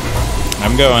top, dude.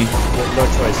 I'm going. No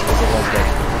choice, because everyone's dead.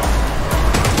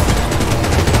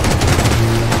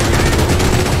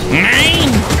 9!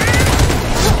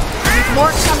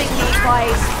 More coming, you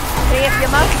guys. Say if you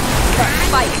must, but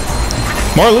fight.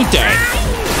 More loot die.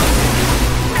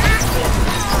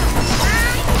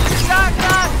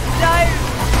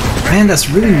 Man, that's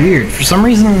really weird. For some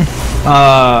reason,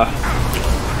 I'm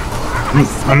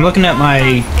looking at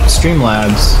my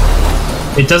Streamlabs.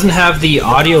 It doesn't have the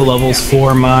audio levels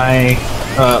for my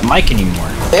mic anymore.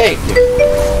 Hey.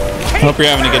 Hope you're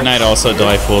having a good night also,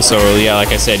 Delightful. So yeah,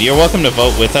 like I said, you're welcome to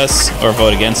vote with us or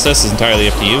vote against us. It's entirely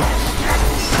up to you.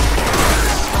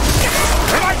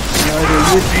 Either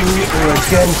with you or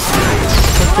against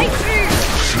you.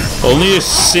 Only a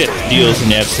Sith deals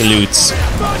in absolutes.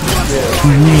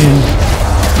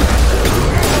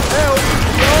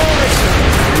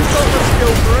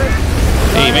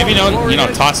 Hey, maybe don't, you know,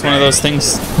 toss one of those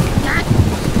things.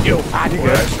 It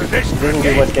didn't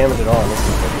do much damage at all.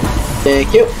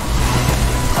 Thank you.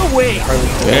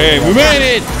 Hey, we made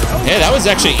it! Yeah, that was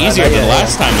actually easier than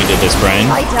last time we did this, Brian.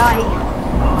 I die.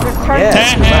 Yeah,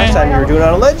 last time you were doing it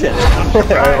on a legend.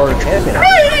 or a champion.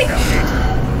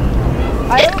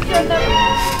 I hope you're the...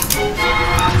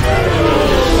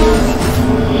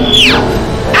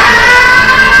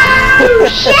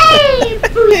 Shame,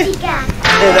 Pussycat!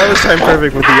 Yeah, that was time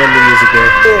perfect with the ending music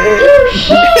there.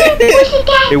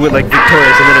 It would like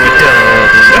victorious and then it would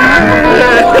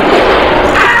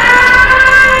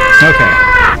Okay.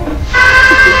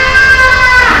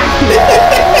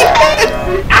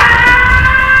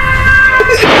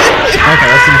 Okay,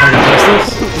 let's see if I can fix this.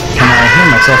 Can I hear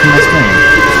myself in my screen?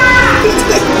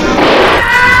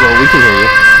 Well, we can hear you.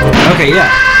 Okay, yeah.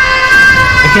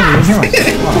 I can't even hear myself.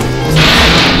 Oh.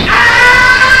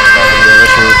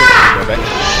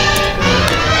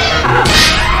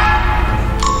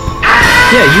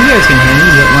 Yeah, you guys can hear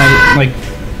me, but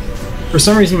for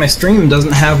some reason my stream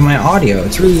doesn't have my audio.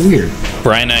 It's really weird.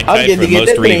 Brian, I type for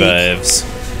most revives.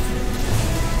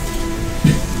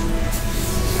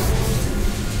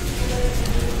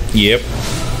 Yep.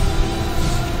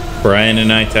 Brian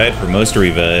and I tied for most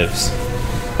revives.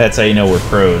 That's how you know we're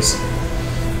pros.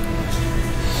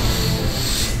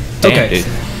 Damn, okay. Dude.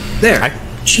 There.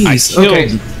 Jeez.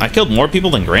 Okay. I killed more people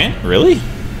than Grant? Really?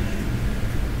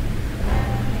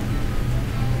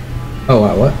 Oh,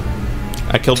 wow, what?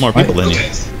 I killed more people than you.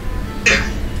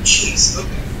 Jeez. Okay.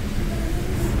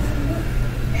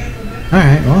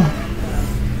 Alright, well.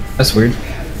 That's weird.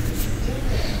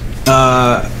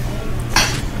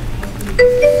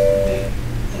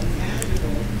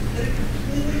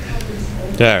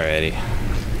 Alrighty.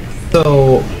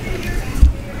 So,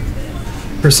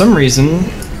 for some reason,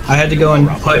 I had to go and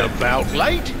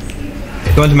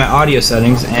go into my audio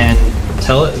settings and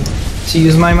tell it to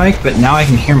use my mic, but now I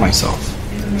can hear myself.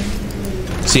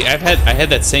 See, I had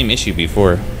that same issue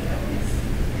before.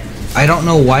 I don't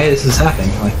know why this is happening.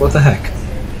 Like, what the heck?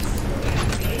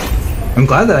 I'm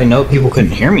glad that I know people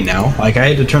couldn't hear me now. Like, I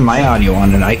had to turn my audio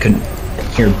on and I couldn't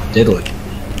hear diddly.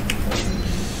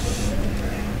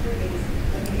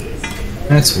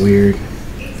 That's weird.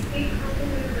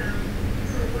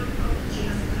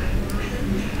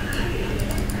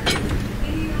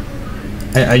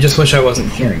 I just wish I wasn't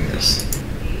hearing this.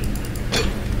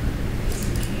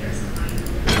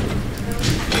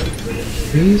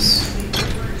 Please?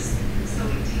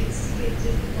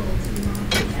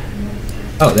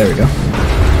 Oh, there we go.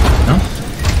 No?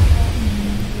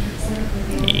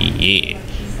 Yeah.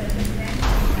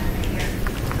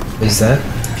 Is that?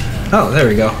 Oh, there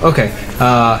we go. Okay.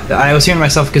 I was hearing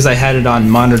myself because I had it on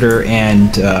monitor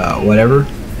and whatever.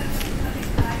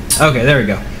 Okay, there we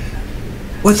go.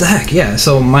 What the heck? Yeah,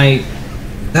 so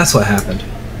that's what happened.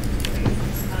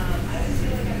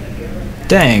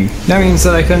 Dang, that means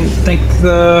that I couldn't think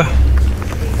the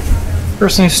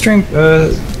person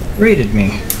who rated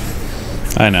me.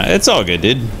 I know, it's all good,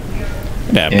 dude.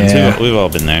 It happens, Yeah. we've all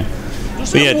been there.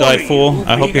 But yeah, Delightful,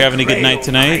 I hope you're having a good night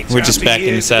tonight. We're just back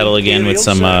in the saddle again with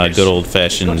some good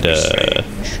old-fashioned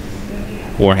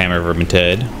Warhammer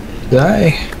Vermintide. Did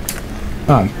I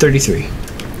Oh, I'm 33.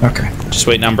 Okay. Just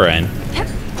waiting on Brian.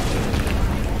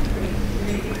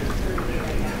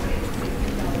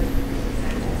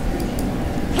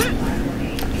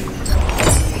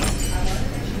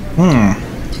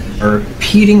 A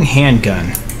repeating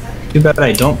handgun. Too bad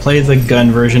I don't play the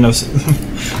gun version of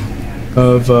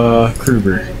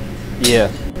Kruger. Yeah,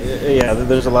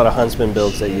 there's a lot of Huntsman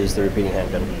builds that use the repeating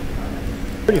handgun.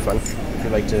 Pretty fun if you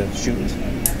like to shoot.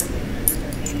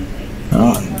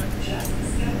 Oh.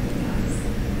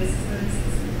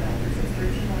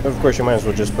 Of course, you might as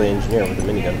well just play engineer with a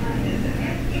minigun.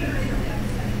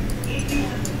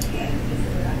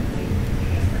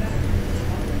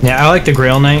 Yeah, I like the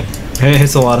Grail Knight.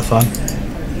 It's a lot of fun.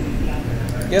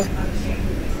 Yeah.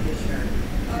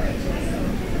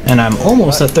 And I'm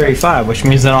almost at 35, which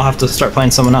means then I'll have to start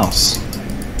playing someone else.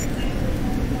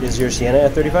 Is your Sienna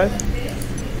at 35?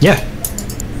 Yeah.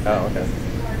 Oh, okay.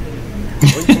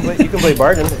 Well, you can play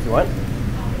Barden if you want.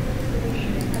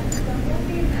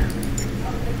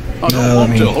 I don't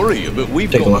want to hurry you, but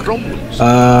we've got problems.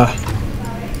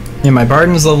 Yeah, my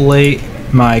Barden's level 8,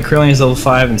 my Krillian's level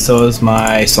 5, and so is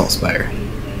my Salt Spire.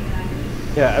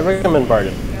 Yeah, I recommend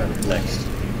Barden next.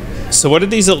 So what did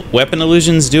these weapon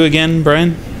illusions do again,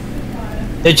 Brian?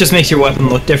 It just makes your weapon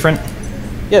look different.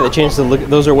 Yeah, they changed the look.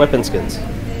 Those are weapon skins.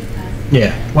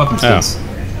 Yeah, weapon skins. Oh.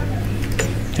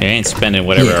 I ain't spending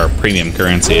whatever our premium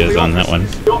currency is on that one.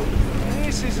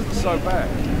 This isn't so bad.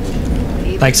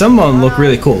 Like some of them look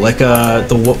really cool. Like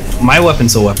my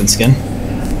weapon's a weapon skin.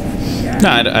 No,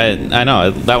 I know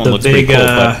that one looks big, pretty cool.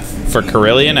 But for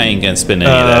Carillion, I ain't gonna spend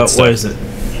any of that stuff. What is it?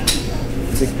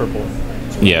 Big purple.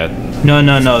 Yeah.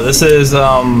 No. This is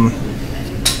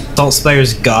Salt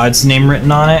Spire's God's name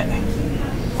written on it.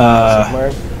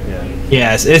 Sigmar?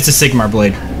 Yeah, it's a Sigmar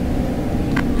blade.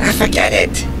 Forget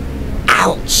it.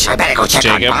 Ouch! I better go check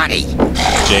on Bonnie.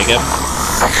 Jacob.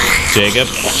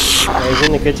 He's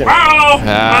in the kitchen. My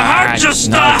heart just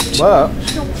stopped. What?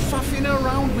 Still fuffing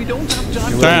around. We don't have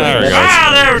time. There it goes.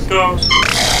 There it goes.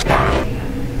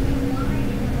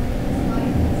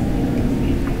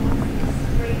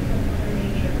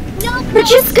 We're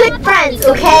just good friends,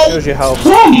 okay? Shows you how.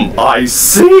 I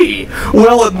see.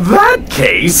 Well, in that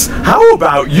case, how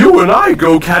about you and I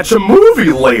go catch a movie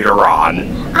later on?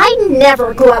 I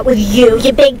never go out with you,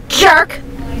 you big jerk!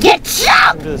 You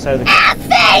chump!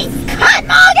 Ass-face!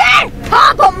 Cutmogger!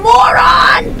 Papa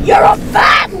moron! You're a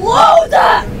fat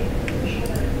loser!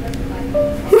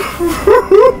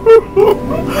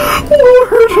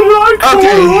 Where did I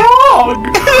go wrong?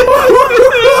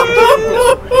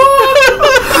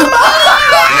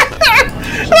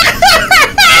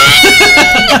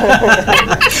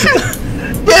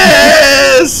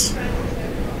 Yes!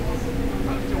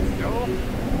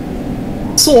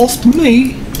 Soft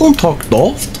me. Don't talk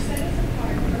daft.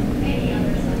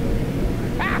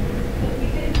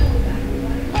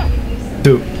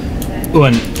 Two.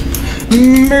 One.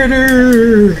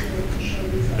 Murder!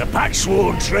 The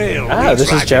Packsworn Trail. Ah,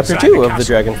 this is chapter 2 of the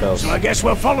Dragonfell. So I guess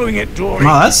we're following it, Dory.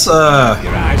 Wow, that's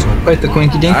quite the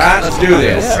quinky dink. Alright, let's do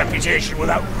this. Reputation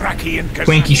without cracky and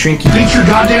Quinky shrinky. Beat your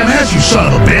goddamn ass, you son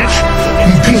of a bitch!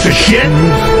 You piece of shit!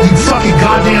 You fucking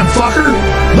goddamn fucker!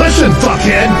 Listen,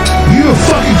 fuckhead! You have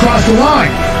fucking crossed the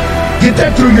line! Get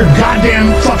that through your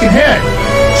goddamn fucking head!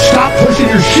 Stop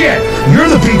pushing your shit! You're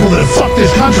the people that have fucked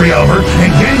this country over and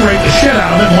gang raped the shit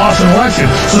out of it and lost an election.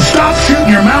 So stop shooting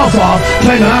your mouth off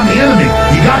claiming I'm the enemy.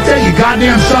 You got that, you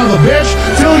goddamn son of a bitch?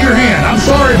 Fill your hand. I'm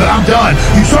sorry, but I'm done.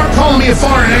 You start calling me a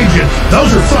foreign agent. Those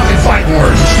are fucking fighting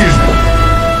words. Excuse me.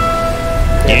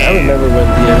 Yeah, I remember when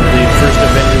the first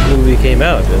Avengers movie came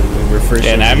out, and we were first.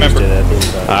 And I remember. To that theme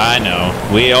song. I know.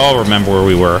 We all remember where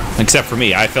we were, except for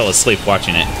me. I fell asleep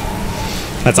watching it.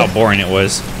 That's how boring it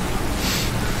was.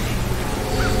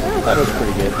 That was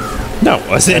pretty good. No, it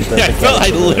wasn't. I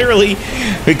literally,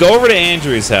 we go over to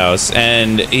Andrew's house,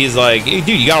 and he's like, hey,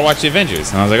 dude, you gotta watch the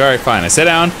Avengers. And I was like, all right, fine. I sit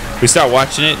down, we start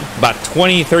watching it. About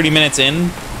 20, 30 minutes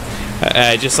in,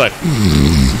 I just like,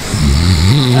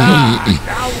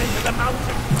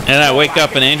 and I wake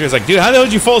up, and Andrew's like, dude, how the hell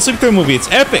did you fall asleep through a movie?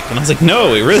 It's epic. And I was like,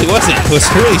 no, it really wasn't. It was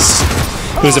really,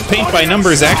 it was a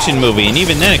paint-by-numbers action movie, and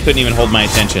even then, it couldn't even hold my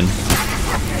attention.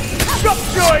 Stop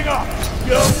showing off!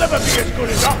 You'll never be as good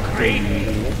as Creed.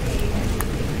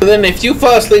 So then if you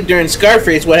fall asleep during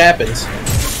Scarface, what happens?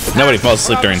 Nobody falls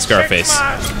asleep during Scarface.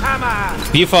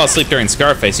 If you fall asleep during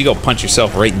Scarface, you go punch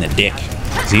yourself right in the dick.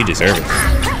 Because you deserve it.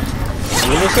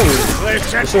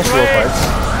 There's some slow parts.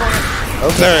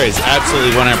 Okay. There is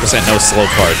absolutely 100% no slow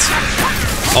parts.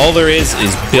 All there is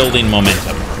building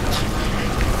momentum.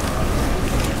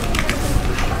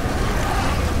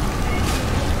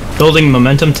 Building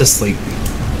momentum to sleep.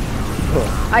 Cool.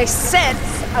 I sense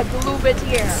a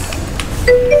Glubatier.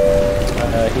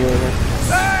 Healing.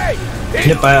 Hey!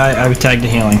 Yep, I tagged the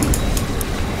healing.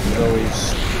 You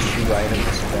always do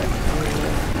items back.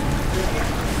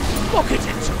 Look at it!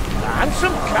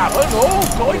 Handsome cabin, all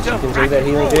going You to can take that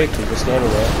healing, Dick. You're just standing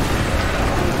there.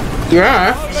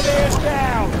 Yeah. Over there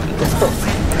down!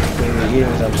 Doing the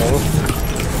healing something.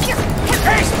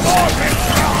 It's morning!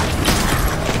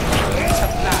 It's a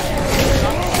plan.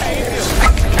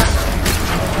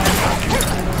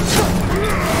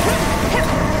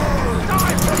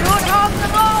 Don't hog the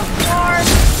ball, Lord!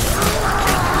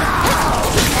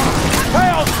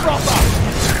 Chaos dropper!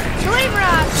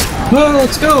 Gleamrock! Well,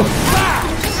 let's go.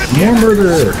 More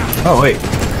murder. Oh wait, is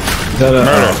that a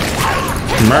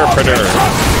Murder.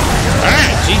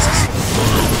 Ah, Jesus.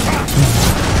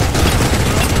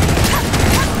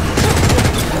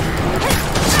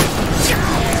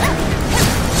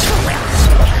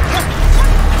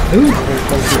 Ooh.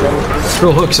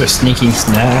 Drill hooks are sneaking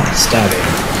stabbing.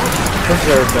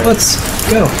 Let's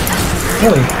go.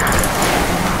 Really?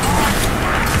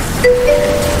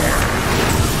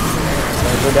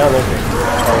 Go down there.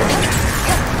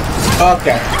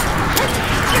 Okay.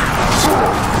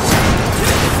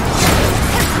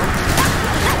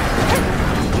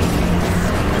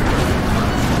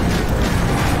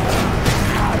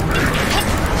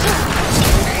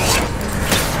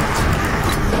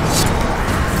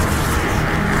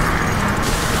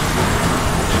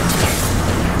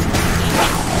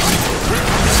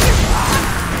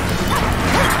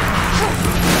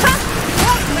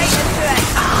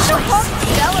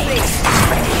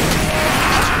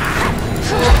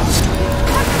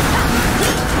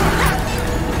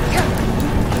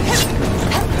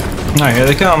 Alright, here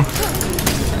they come.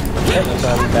 Yeah, that's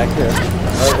why I'm back here.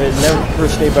 It never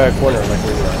first stay by a corner like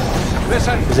we were.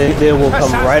 Because they will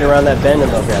come right around that bend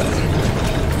and they'll grab it.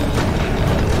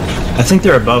 I think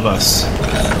they're above us.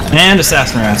 And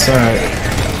assassin rats, alright.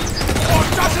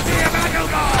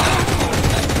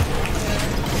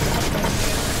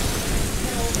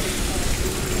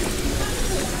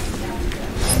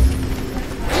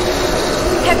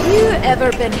 Have you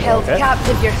ever been held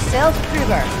captive yourself,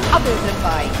 Kruger? Other than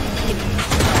by...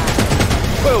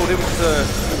 Well, it was a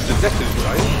detective,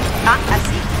 right? Ah, I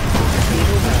see.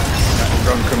 That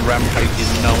drunken rampage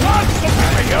is known.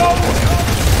 There we go!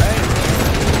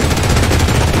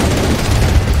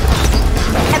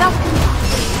 Enough!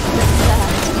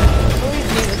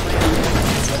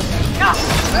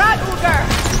 Right, Uger!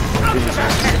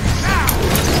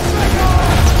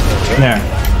 There.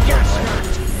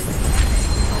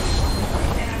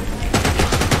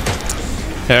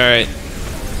 Alright.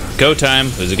 Go time.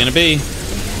 Who's it gonna be?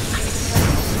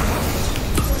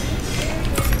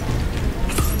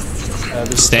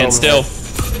 Stand still.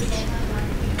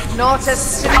 Not as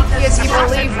sneaky as you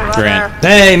believe, brother. Grant.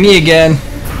 Hey, me again.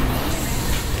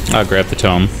 I'll grab the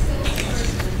tome.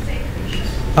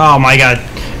 Oh my god.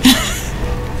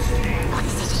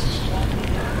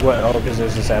 What? Oh, because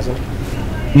there's an assassin?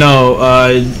 No,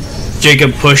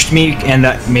 Jacob pushed me and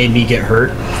that made me get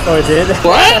hurt. Oh, it did?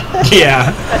 What?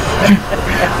 Yeah.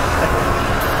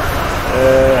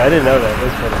 I didn't know that.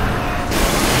 That's funny.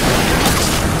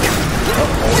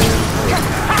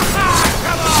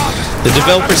 The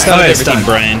developers thought of everything,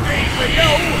 Brian.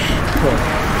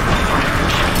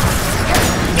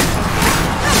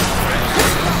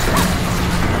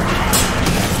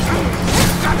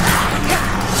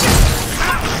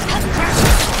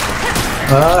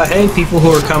 Hey, people who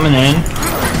are coming in.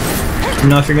 I don't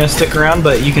know if you're gonna stick around,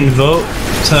 but you can vote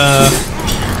to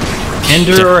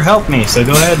hinder or help me. So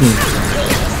go ahead and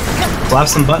slap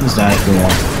some buttons down if you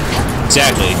want.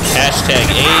 Exactly. Hashtag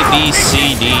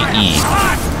ABCDE.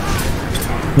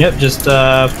 Yep, just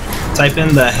type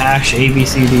in the hash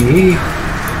ABCDE,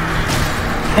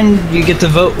 and you get to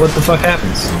vote what the fuck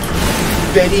happens.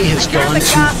 Betty has gone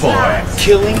too far.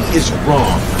 Killing is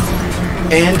wrong.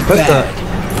 And bad.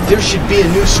 There should be a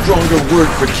new, stronger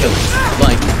word for killing,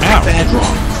 like badron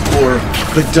or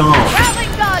badom.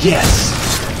 Yes,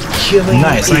 killing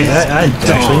Nice, is I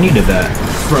actually needed that.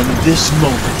 From this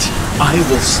moment, I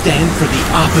will stand for the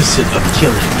opposite of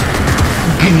killing.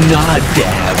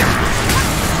 Gnadab.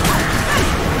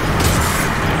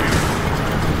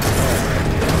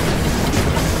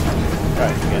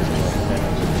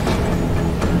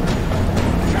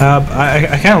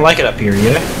 I kind of like it up here,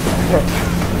 yeah?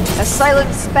 A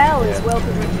silent spell is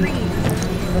welcome reprieve,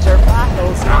 but our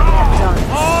battle's not yet done.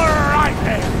 Alright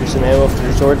then! Here's some ammo for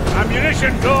your sword.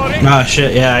 Ammunition, Gordy! Oh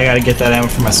shit, yeah, I gotta get that ammo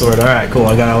for my sword. Alright, cool,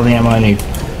 I got all the ammo I need.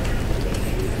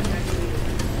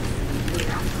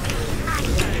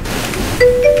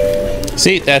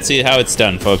 See, that's how it's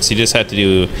done, folks. You just have to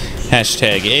do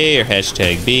hashtag A or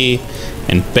hashtag B,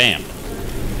 and bam.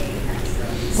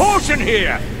 Potion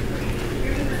here!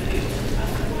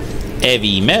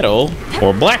 Heavy metal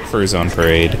or black furs on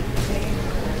parade.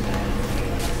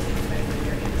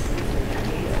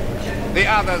 The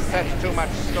others set too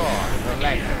much store on the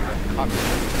legend of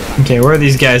confidence. Okay, where are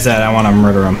these guys at? I want to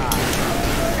murder them.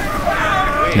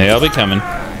 They'll be coming.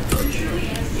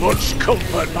 Much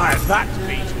comfort might that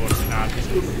be to us now.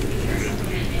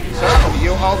 So,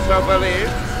 you also believe?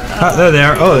 Oh, there they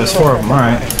are. Oh, there's 4 of them.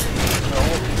 Alright.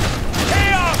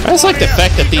 I just like the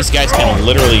fact that these guys can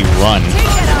literally run.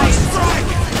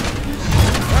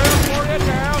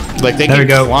 Like they can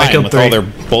climb with all their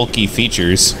bulky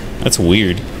features. That's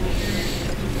weird.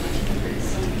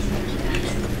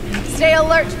 Stay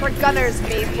alert for gunners,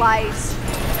 mayflies.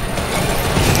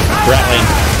 Rattling.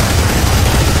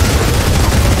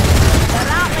 The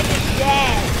Ratling is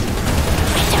dead.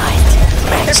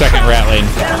 Second Rattling.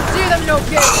 That'll do them no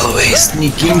good. Oh, a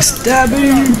sneaking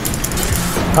stabbing.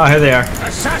 Oh, here they are.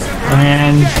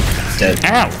 And dead.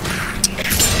 Ow!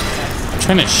 I'm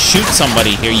trying to shoot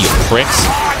somebody here, you pricks.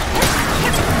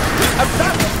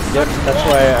 Yep, that's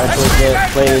why I think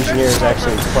that playing engineer is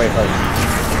actually quite hard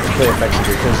to play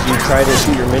effectively, because you try to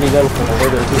shoot your minigun for more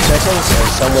than 2 seconds, and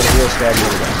someone will stab you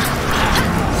to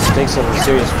death. It takes some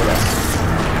serious finesse.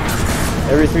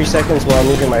 Every 3 seconds while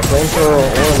I'm using my flamethrower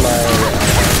or my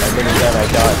minigun, I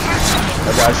dodge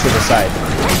to the side,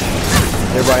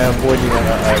 thereby avoiding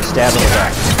a stab in the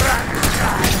back.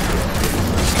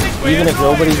 Even if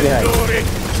nobody's behind you. 9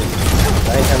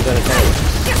 times out of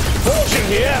 10.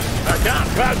 Here, I can't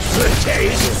vouch for the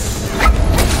taste.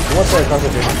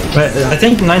 But I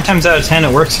think 9 times out of 10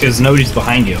 it works because nobody's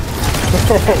behind you.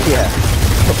 Yeah.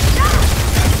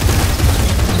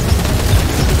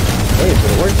 Hey,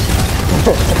 but it works.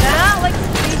 Not like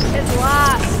speech is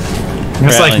lost.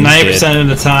 It's like 90% of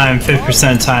the time,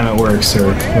 50% of the time it works,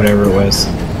 or whatever it was.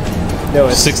 No,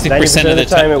 it's 60% of the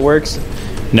time it works.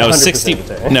 No,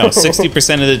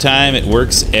 60% of the time it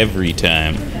works every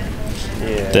time.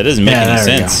 Yeah. That doesn't make any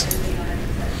sense.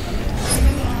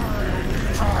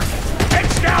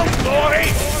 Let's go, glory!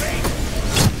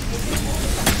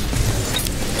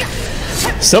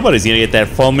 Somebody's gonna get that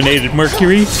fulminated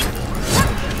mercury.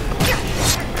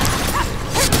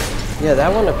 Yeah,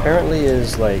 that one apparently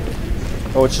is like...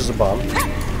 Oh, it's just a bomb.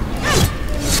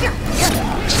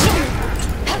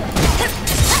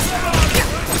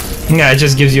 Yeah, it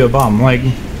just gives you a bomb, like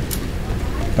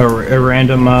a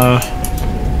random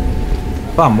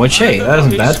bomb. Which, hey, that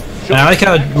isn't bad. And I like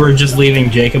how we're just leaving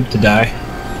Jacob to die.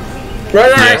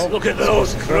 Right. Look at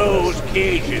those crows'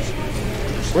 cages.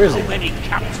 Where is he? How many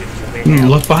captives?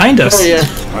 Look behind us. Oh, yeah.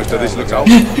 Most of this looks old.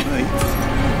 It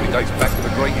dates back to the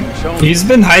Great Enchantment. He's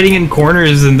been hiding in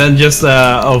corners and then just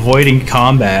avoiding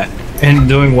combat and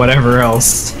doing whatever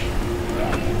else.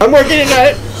 I'm working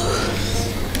at it.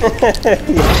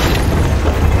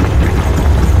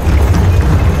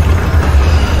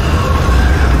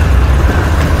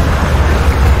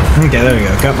 Okay, there we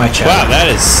go. Got my check. Wow, that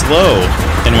is slow.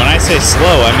 And when I say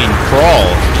slow, I mean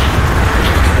crawl.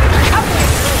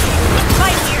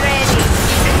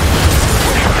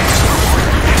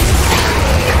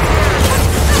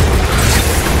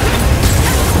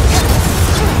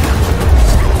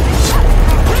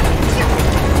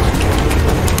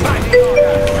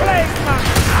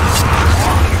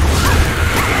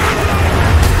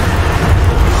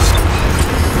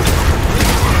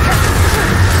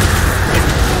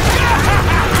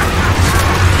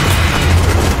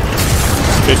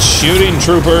 Good shooting,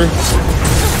 trooper.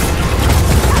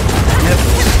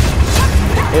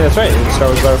 Yeah, that's right. In Star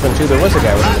Wars Battlefront 2, there was a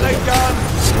guy with a gun.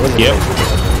 Yep.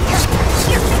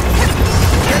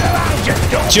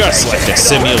 Just like the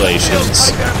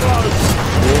simulations.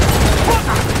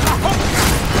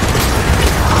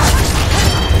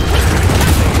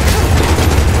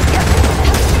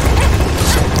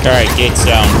 Alright, gates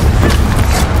down.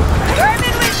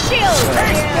 Vermin with shield!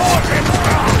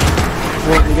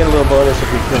 Well, you get a little bonus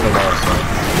if you kill them all.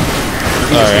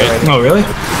 Alright. Oh, really?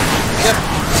 Yep.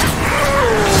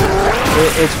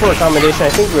 It's for accommodation. I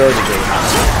think we already did.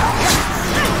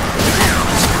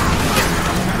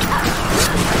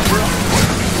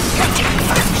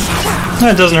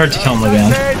 It doesn't hurt to kill him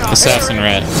again. Assassin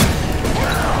rat.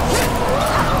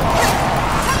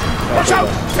 Watch out!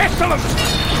 Pestilence!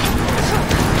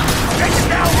 Take it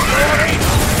down, glory!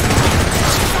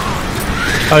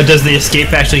 Oh, does the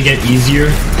escape actually get easier?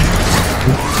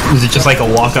 Is it just like a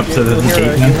walk up to the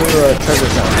gate now? You're a treasure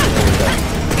chest.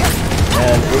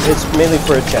 And it's mainly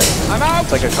for a chest.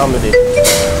 It's like a accommodation.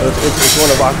 So it's one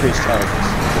of Akri's challenges.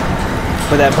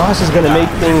 But that boss is gonna make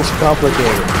things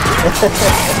complicated.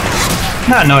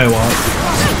 No, it won't.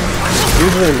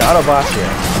 Usually not a boss yet.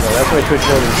 So that's why Twitch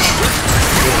mode is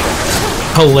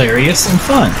hilarious and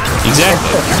fun.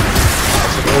 Exactly.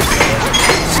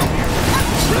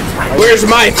 Where's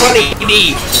my funny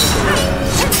knee?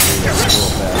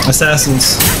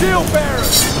 Assassins. Shield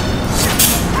bearers.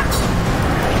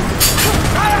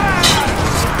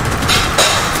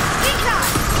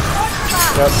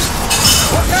 Yep.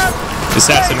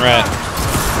 Assassin rat.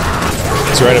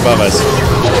 It's right above us.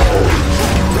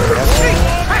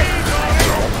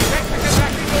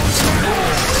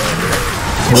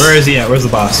 Where is he at? Where's the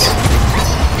boss?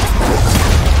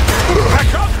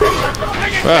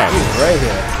 Wow. Right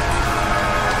here.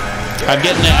 I'm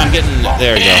getting it. I'm getting.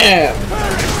 There we go.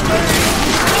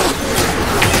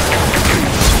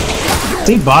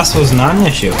 The boss was not an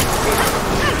issue.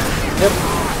 Yep.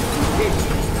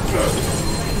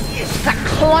 That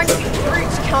clunky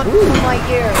fruits come through my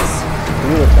ears.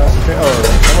 Ooh, concentrate. Oh,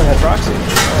 someone had proxy.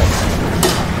 Nice.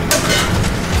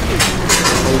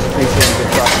 Always appreciate a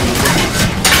good proxy user.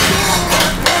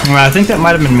 Well, I think that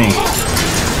might have been me.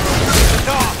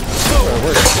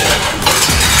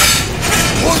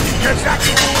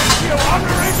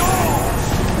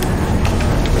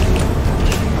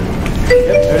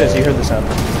 Yep, there it is. You heard the sound. I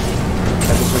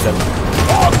think we're done.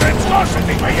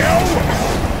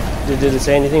 Did it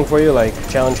say anything for you, like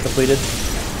challenge completed?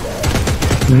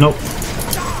 Nope.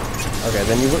 Okay,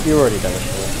 then you already done it.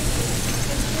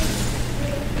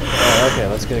 Okay,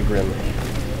 let's get a grim.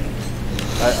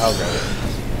 I'll grab it.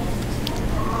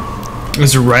 It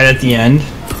was right at the end.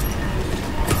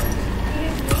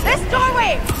 This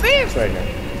doorway! Move! It's right here.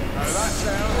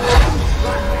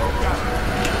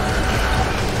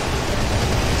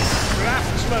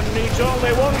 Craftsman needs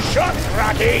only one shot,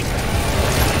 Ratty.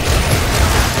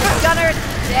 Gunner's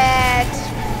dead.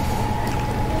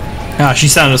 Ah, she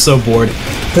sounded so bored.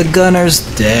 The gunner's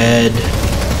dead.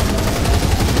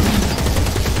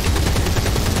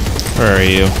 Where are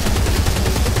you?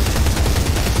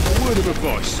 Word of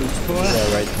advice,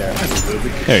 Yeah, right there.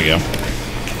 There you go.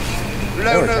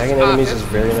 Oh, attacking enemies is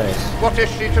very nice. What is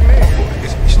she to me?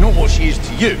 It's not what she is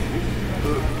to you,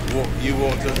 but what you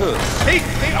are to her. Seek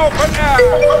the open air!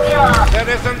 There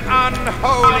is an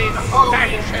unholy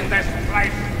stench in this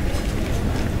place!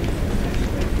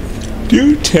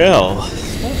 Do tell.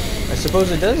 I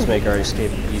suppose it does make our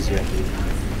escape easier.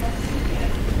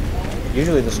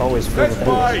 Usually this hallway's filled with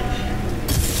enemies.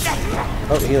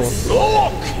 Oh, healing.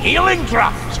 Look! Healing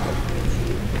draft!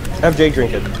 Have Jake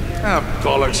drink it. Ah,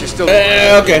 bollocks, you're still...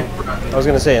 Okay. I was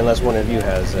gonna say, unless one of you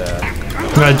has,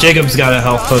 Jacob's got a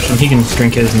health potion. He can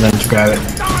drink his and then just grab it.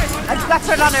 A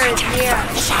gutter gunner is near.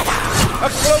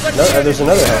 No, there's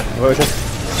another health potion.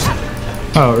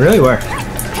 Oh, really? Where?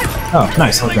 Oh,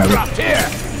 nice. I'll grab it.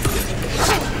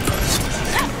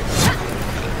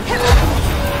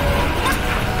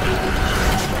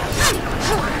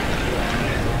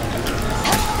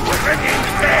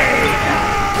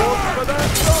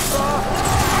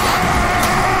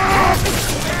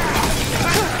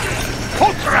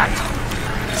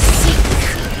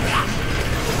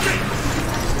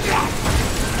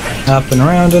 Up and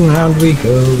round we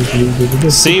go.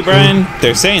 See, Brian?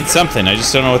 They're saying something. I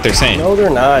just don't know what they're saying. No, they're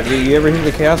not. You ever hear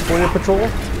the Chaos Warrior Patrol?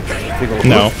 They go,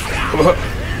 No.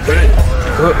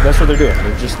 That's what they're doing.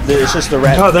 It's just the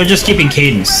rat. Oh, they're just keeping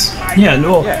cadence. Yeah,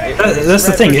 no. Yeah, That's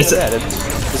the thing. It's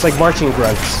it's like marching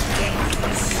grunts.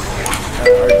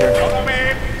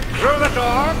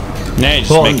 Nah,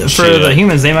 just well, making for shit the up.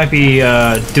 humans, they might be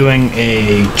doing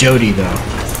a Jody though.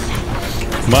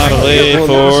 Model A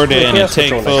Ford and a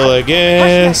tank full of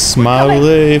gas. Model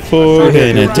A Ford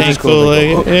and a tank full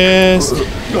of gas.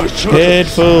 Head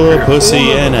full of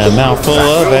pussy and a mouthful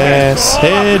of ass.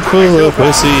 Head full of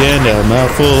pussy and a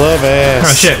mouthful of ass.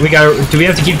 Oh shit! Do we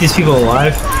have to keep these people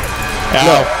alive?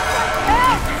 Ow.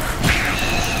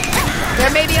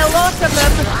 There may be a lot of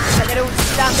them, but they don't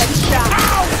stand a chance.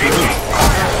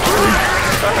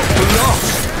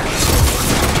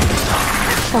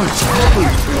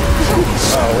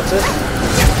 Oh, what's it?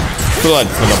 Blood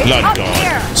for the blood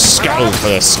god. Skull for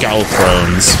the skull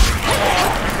thrones.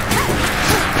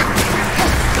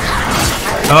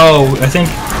 Oh, I think.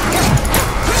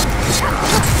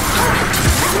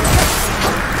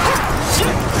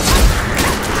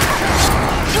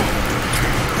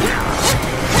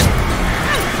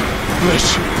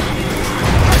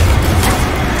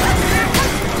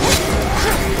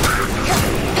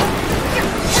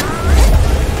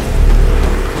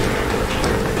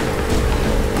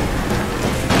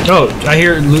 Oh, I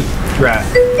hear loot rat.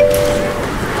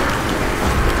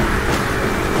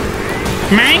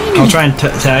 I'll try and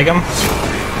tag him. I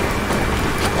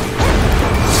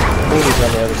think he's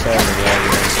on the other side of the wall.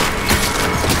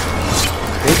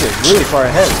 He's just really far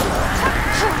ahead.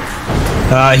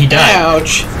 He died.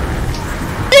 Ouch.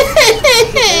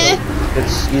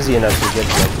 It's easy enough to get to.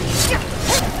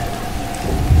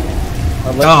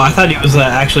 Oh, I thought he was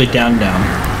actually down.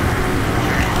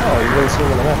 Oh, you didn't see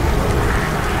him on the map.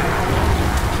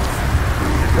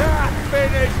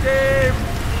 Finished him!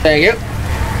 There you go.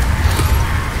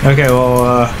 Okay,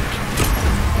 well,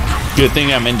 Good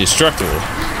thing I'm indestructible.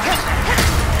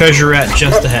 because you're at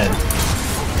just ahead.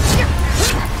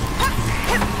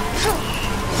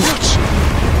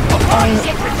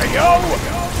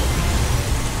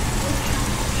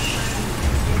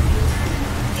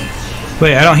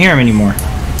 Wait, I don't hear him anymore.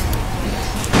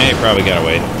 Hey, probably got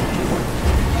away.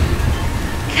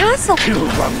 Castle. He'll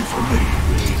run for me.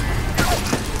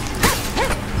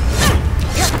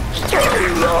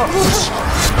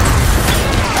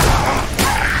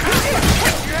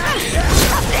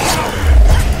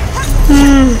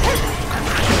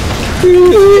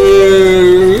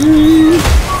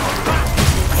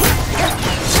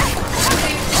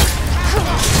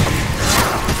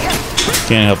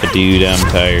 Can't help it, dude. I'm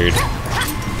tired.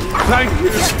 Thank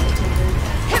you.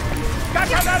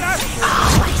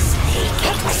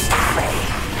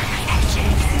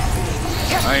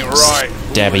 Ain't right.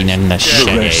 Dabbing in the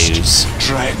shadows.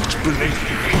 Dragged beneath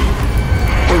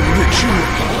a ritual.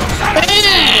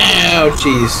 Oh,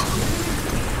 jeez.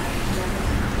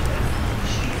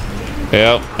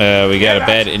 Well, we got a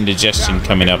bad indigestion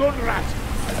coming up. Alright,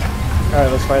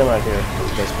 let's fight him out here. That's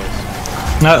the best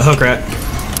place. No, hook rat.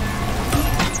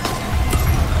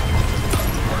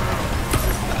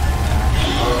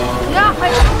 Yeah, I'm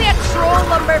only a troll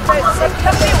lumber boots. It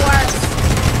could be worse.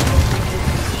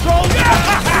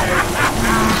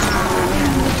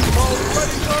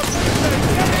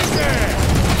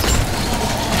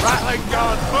 Rattling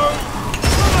gun, move!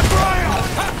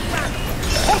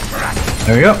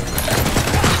 There we go.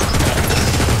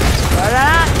 But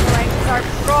that brings our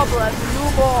problem no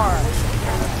more.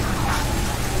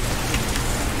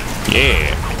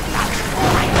 Yeah.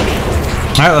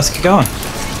 Alright, let's get going.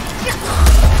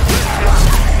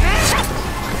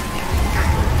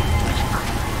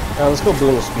 Let's go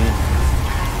boom the speed. I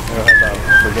don't have that.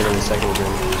 We're getting the second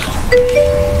room.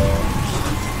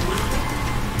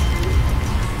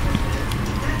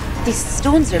 These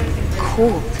stones are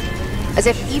cold. As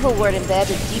if evil were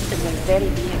embedded deep in their very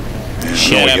being.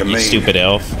 Shut up, you stupid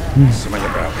elf. Something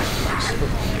about this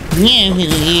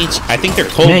place. I think they're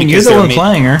cold Man, you're because the they're one made...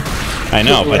 playing her. I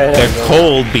know, but they're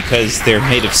cold because they're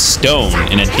made of stone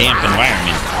in a damp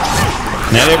environment.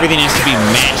 Not everything has to be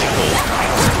magical.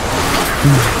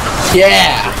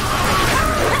 Yeah.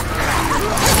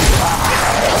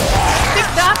 Think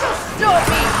that'll stop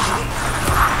me.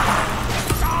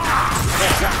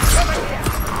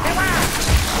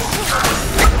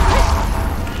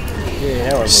 Yeah,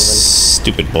 now we're moving.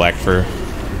 Stupid black fur.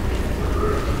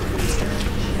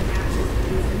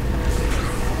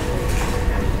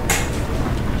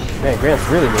 Man, Grant's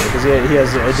really moving because he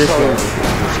has additional.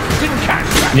 Didn't catch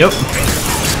that. Yep.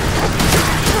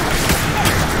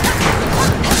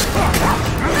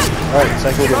 Alright,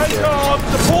 second game. Right on,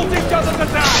 support each other's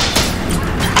attack.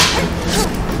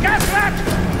 Gas rat!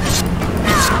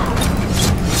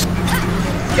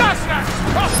 Gas rat!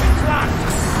 Crossing flat!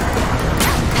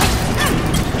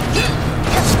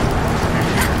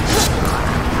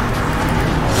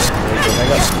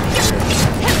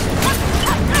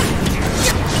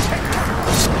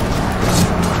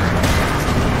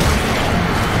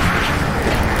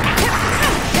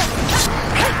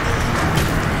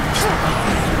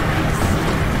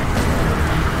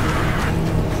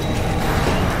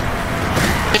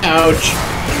 Ouch.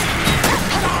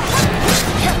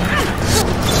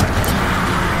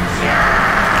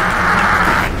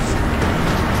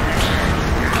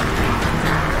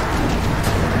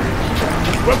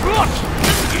 We're blocked!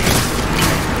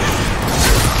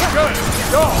 Good,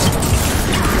 go!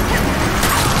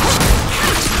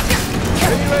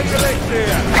 Any regulate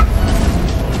here?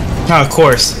 Oh, of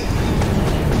course.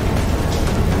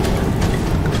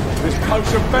 This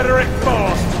potion better it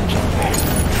fast!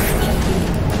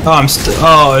 Oh,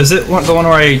 oh, is it the one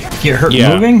where I get hurt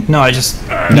moving? No, I just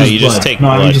No, you just take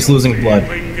blood. I'm just losing blood.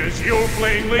 Fingers you'll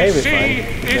plainly Hey, we're see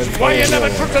fine. is why you never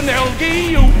trust an Elgie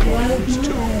you close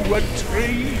to a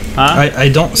tree. Huh? I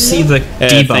don't see the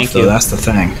debuff thank though. you. That's the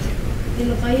thing.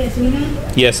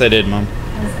 Yes, I did, Mom.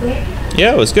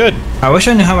 Yeah, it was good. I wish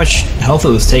I knew how much health it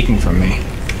was taking from me.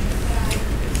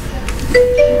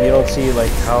 You don't see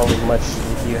like how much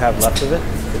you have left of it.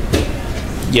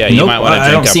 Yeah, you might want to drink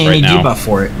I don't up see right any now. debuff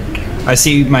for it. I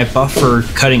see my buff for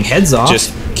cutting heads off.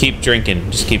 Just keep drinking.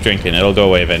 Just keep drinking. It'll go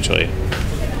away eventually.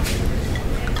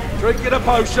 Drinking a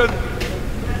potion.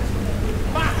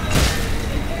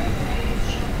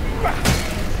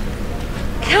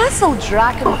 Castle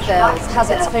Drakenfels has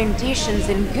its foundations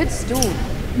in good stone.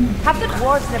 Have the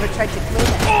dwarves never tried to claim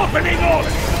it? Opening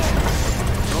order.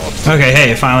 Okay,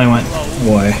 hey, it finally went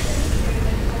away.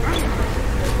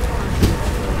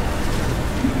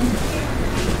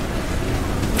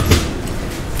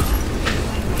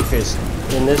 Okay,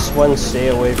 in this one, stay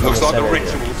away from Looks the like the center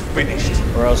ritual's finished.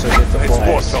 or else you'll get the Let's full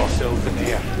wash ice. ourselves in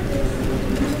here.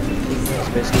 It's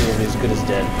basically gonna be as good as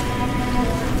dead.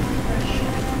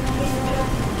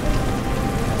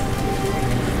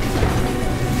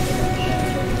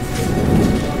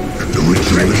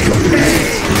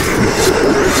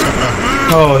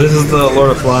 Oh, this is the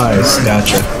Lord of Flies.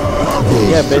 Gotcha.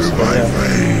 Yeah, basically,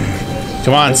 yeah.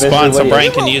 Come on, Basically spawn so what he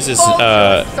Brian is. can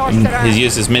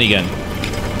use his minigun.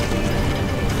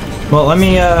 Well, let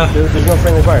me, There's no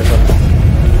friendly fire, so.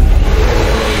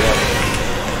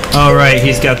 Oh, right,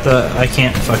 he's got the... I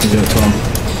can't fucking do it to him.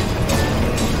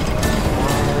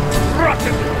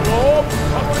 Rocket dwarf,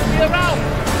 following me around.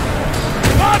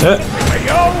 Come on,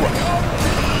 yo!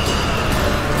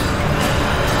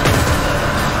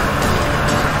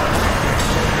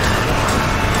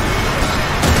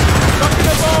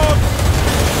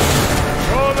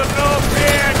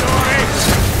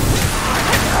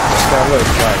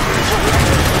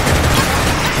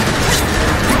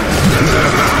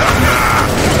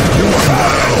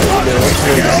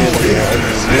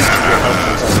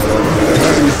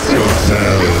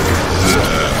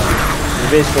 You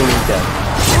basically need that.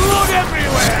 Blood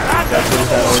everywhere! That's what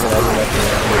that organizing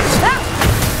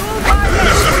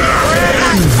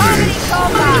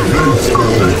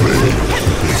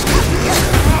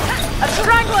A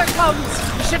strangler comes!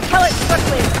 You should kill it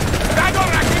quickly!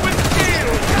 Dragoraki with steel!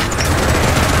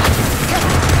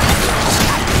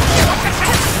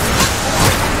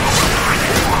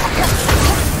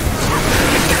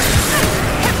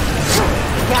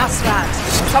 Gas rat!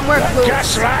 Somewhere close!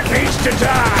 Gas rat needs to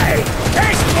die!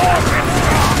 It's morphing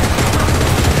strong!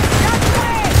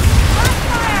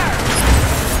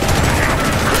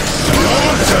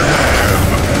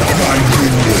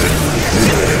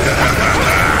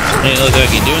 Ain't look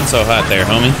like you're doing so hot there,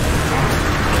 homie.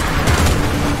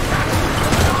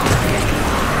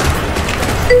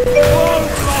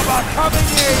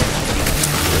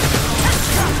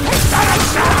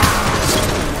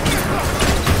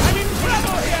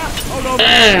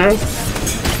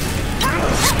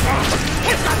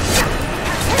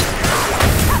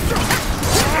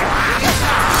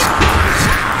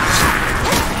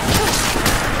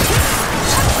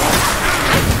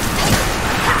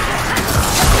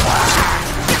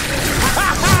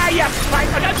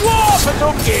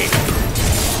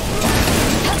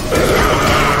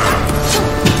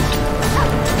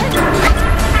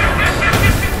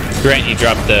 Grant, you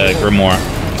dropped the grimoire.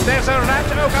 There's a rat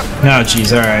ogre. No,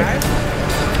 jeez, alright.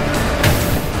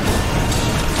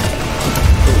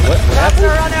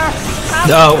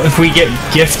 Oh, if we get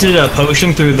gifted a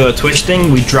potion through the Twitch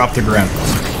thing, we drop the Grim.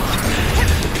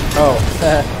 Oh,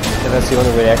 and that's the only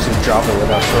way to actually drop it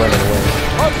without throwing it away.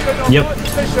 Yep.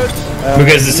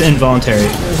 Because it's involuntary.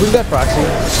 Who's got proxy?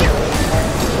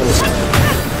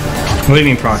 What do you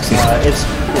mean proxy? It's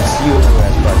you who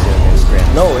has proxy against Grant.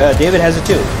 No, David has it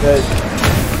too.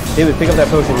 David, pick up that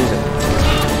potion, use it.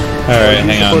 Alright,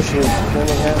 hang on.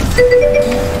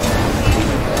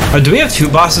 Do we have two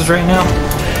bosses right now?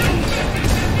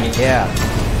 Yeah.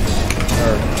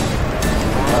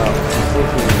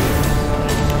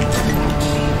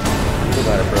 We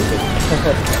might have broke it.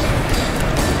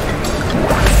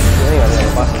 Hang on, the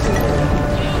boss is in here.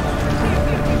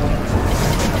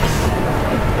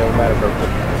 Yeah, we might have broke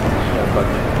it. Yeah, but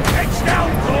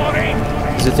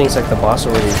because it thinks like the boss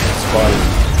already spawned.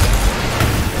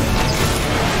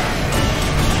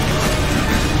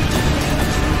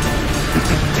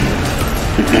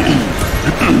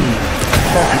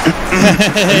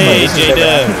 Hey,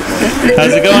 J-Dub.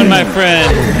 How's it going, my friend?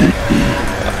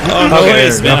 Oh, no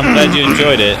worries, man. I'm glad you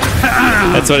enjoyed it.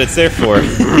 That's what it's there for.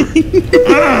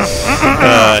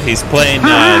 He's playing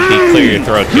the Clear Your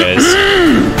Throat, guys.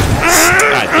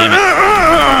 God damn it.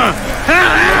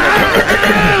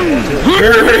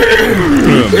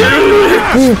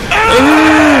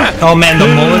 Oh man, the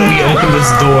moment we open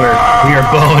this door, we are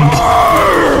boned.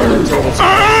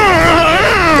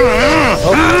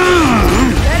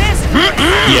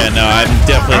 Yeah, no, I'm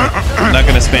definitely not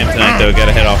gonna spam tonight though.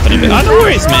 Gotta head off in a bit. Oh, no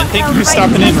worries, man. Thank you for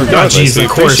stopping in regardless. Oh, geez, we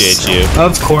of course. appreciate you.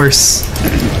 Of course.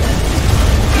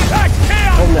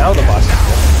 now the boss is dead.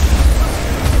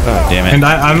 Oh, damn it. And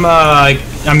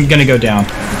I'm gonna go down.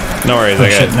 No worries, Oh I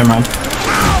got shit, it. never mind.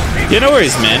 Yeah, no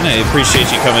worries, man. I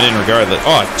appreciate you coming in regardless.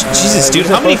 Oh, Jesus, dude,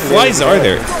 how many flies are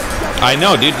there? I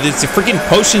know, dude. It's the freaking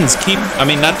potions keep... I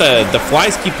mean, not the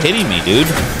flies keep hitting me, dude.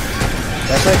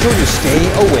 That's why I told you, stay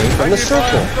away from the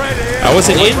circle. I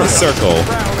wasn't in the circle.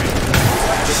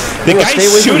 The No, guy's stay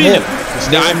away from shooting him.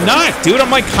 No, I'm not, dude. I'm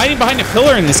like hiding behind a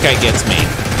pillar and this guy gets me.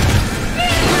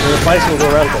 The flies will go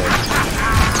around there.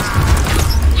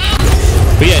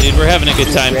 But yeah, dude, we're having a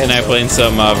good time tonight playing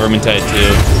some Vermintide 2.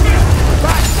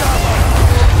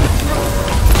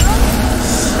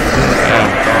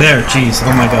 There, jeez,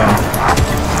 oh my god.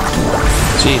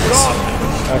 Jesus.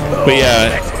 But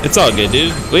yeah, it's all good,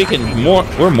 dude.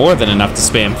 We're more than enough to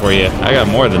spam for you. I got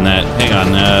more than that. Hang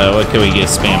on, what can we get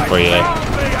spam for you?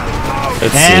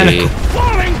 Let's see.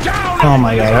 Oh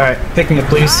my god, alright, picking it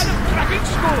please.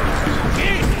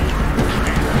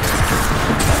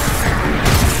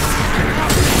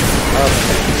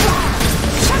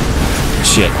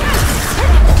 Shit.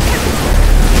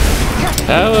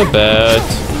 How about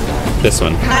this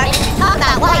one?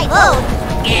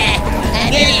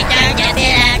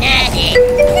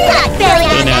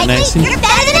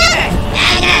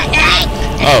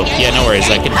 Oh, yeah, no worries.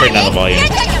 I can turn down the volume.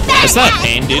 It's not a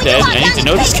pain, dude. I need to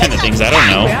know these kind of things. I don't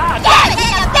know.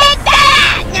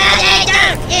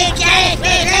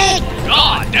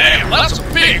 God damn, that's a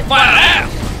big fat ass.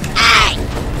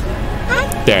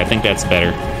 There, I think that's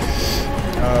better.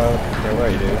 Okay, where are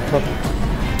you, dude?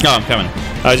 Oh, I'm coming.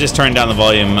 I was just turning down the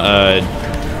volume.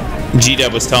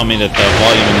 G-Dub was telling me that the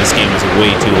volume in this game is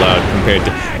way too loud compared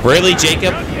to... Really,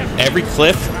 Jacob? Every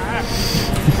Cliff?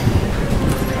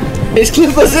 It's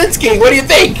Cliff Blazinski. What do you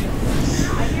think?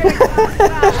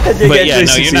 But yeah,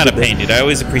 no, you're not a pain, dude. I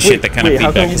always appreciate that kind of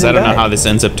feedback because I don't know how this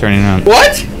ends up turning on.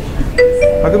 What?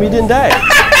 How come you didn't die?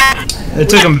 It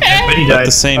took him, but he died.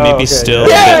 The same, maybe still a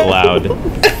bit loud.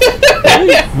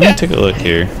 Let me take a look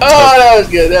here. Oh, that was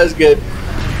good. That was good.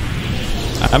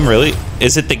 I'm really...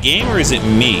 Is it the game or is it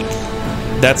me?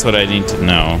 That's what I need to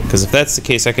know. Because if that's the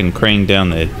case, I can crank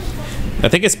down the... I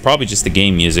think it's probably just the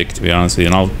game music, to be honest with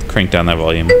you, and I'll crank down that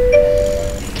volume.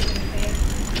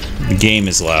 The game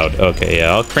is loud. Okay,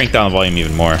 yeah, I'll crank down the volume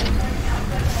even more.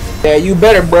 Yeah, you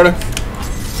better, brother.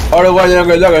 Otherwise, they're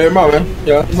not gonna hear my man.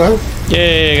 Yeah.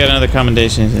 Yay, I got another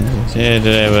commendation. 2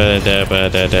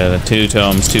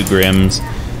 tomes, 2 grims,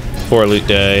 4 loot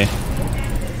die.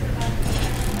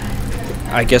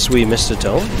 I guess we missed a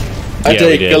tome. I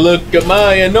take a look at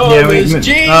my enormous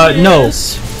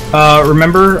genius. No.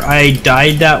 Remember, I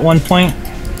died at one point?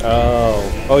 Oh,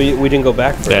 we didn't go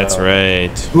back for it. That's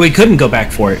right. We couldn't go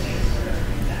back for it.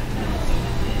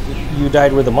 You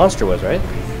died where the monster was, right?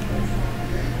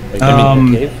 Like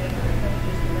in the cave?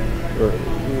 Or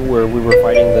where we were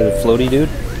fighting the floaty dude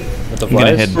with the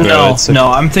flies?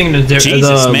 No, I'm thinking of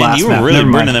Jesus, the man, last you were map. really Never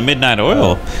mind. burning the midnight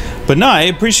oil. But no, I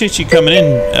appreciate you coming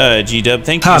in, G-Dub.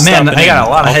 Thank you for man, stopping I got in. a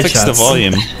lot of I'll fix the headshots.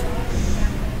 volume.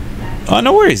 Oh,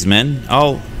 no worries, man.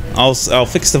 I'll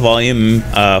fix the volume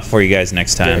for you guys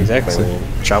next time. Yeah, exactly. So,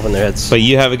 chopping their heads. but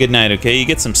you have a good night, okay? You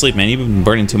get some sleep, man. You've been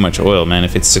burning too much oil, man.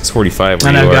 If it's 6:45 where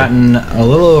And you I've are, gotten a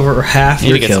little over half you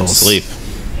your need to get kills. some sleep.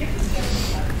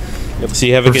 So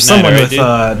you have a For good night, someone alright, with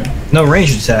dude? no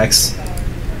range attacks.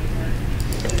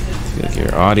 Get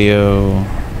your audio.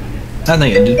 I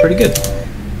think it did pretty good.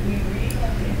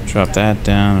 Drop that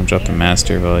down. I'll drop the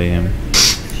master volume.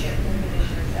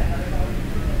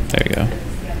 There you go.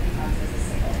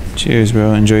 Cheers,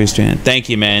 bro. Enjoy your stream. Thank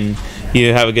you, man.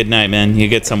 You have a good night, man. You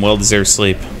get some well-deserved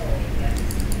sleep.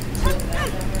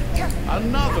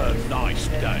 Another nice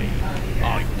day,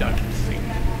 I don't think.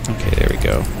 Okay, there we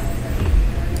go.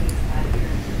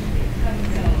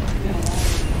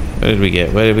 What did we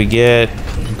get? What did we get?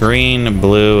 Green,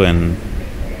 blue, and...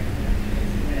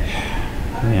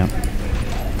 Yeah.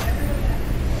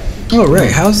 Oh,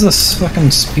 right. How's this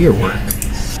fucking spear work?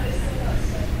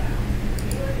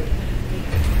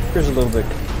 Here's a little bit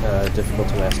difficult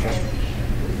to master.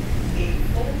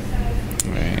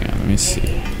 Hang on, let me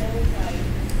see.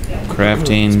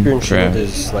 Crafting. Spear and shield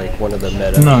is like one of the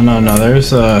meta. No.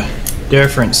 There's a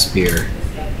different spear.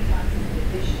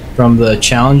 From the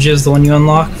challenges, the one you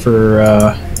unlock for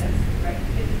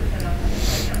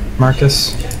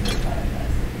Marcus.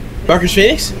 Marcus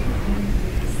Phoenix?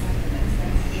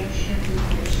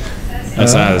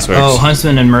 That's not how this works. Oh,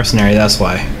 Huntsman and Mercenary, that's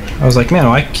why. I was like, man,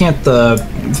 why can't the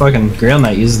fucking Grail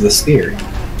Knight use the spear?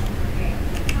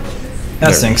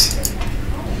 That stinks.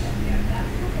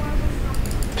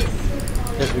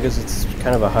 Just because it's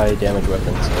kind of a high damage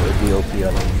weapon, so it'd be OP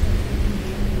on him.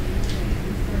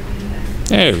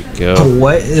 There we go.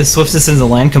 What is swiftest in the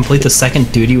land? Complete the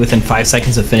second duty within 5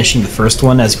 seconds of finishing the first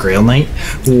one as Grail Knight.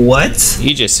 What?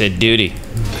 You just said duty.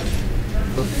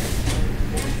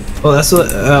 Well, that's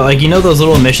what, like, you know those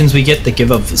little missions we get that give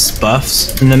us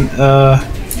buffs in the,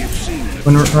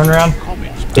 when we run around?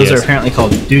 Those are apparently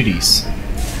called duties.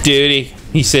 Duty.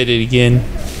 He said it again.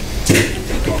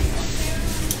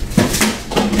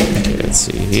 Okay, let's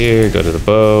see here. Go to the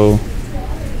bow.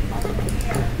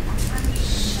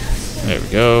 There we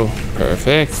go.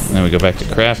 Perfect. And then we go back to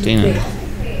crafting. And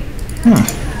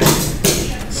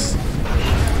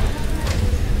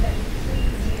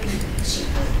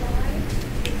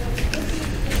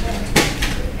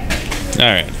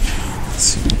Alright. Let's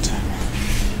see.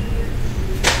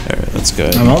 Alright, let's go.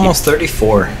 I'm almost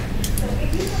 34.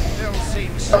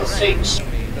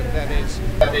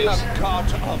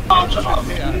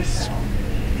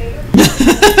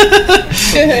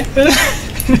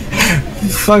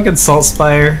 Fucking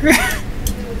Saltspire.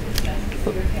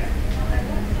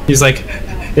 He's like,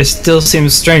 it still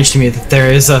seems strange to me that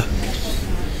there is a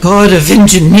god of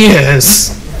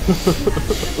engineers.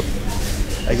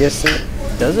 I guess it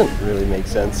doesn't really make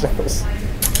sense. It's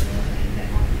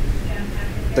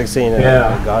like saying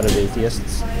a god of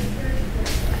atheists.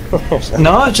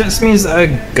 No, it just means a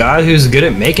god who's good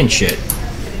at making shit.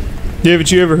 Yeah,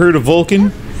 haven't you ever heard of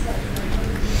Vulcan?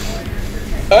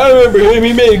 I remember him,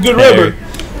 he made good rubber.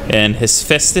 And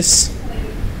Hephaestus?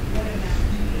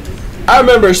 I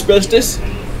remember asbestos.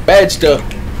 Bad stuff.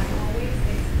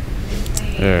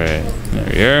 Alright, there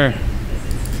we are.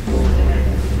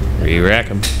 Re-rack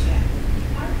them.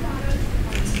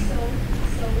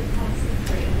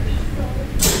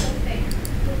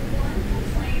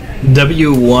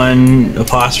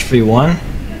 W1'1?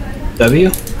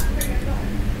 W?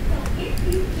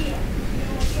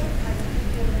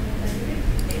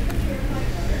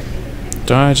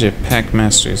 Dodge a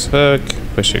Packmaster's hook.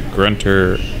 Push a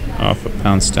grunter off a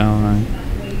pound style line.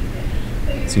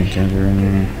 Seem counter in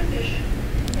there.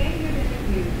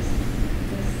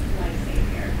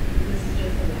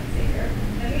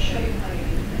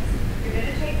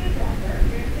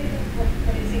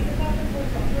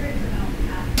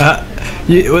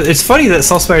 It's funny that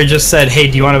Saltspire just said,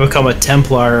 hey, do you want to become a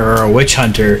Templar or a Witch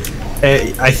Hunter?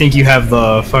 I think you have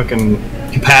the fucking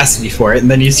capacity for it,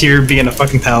 and then he's here being a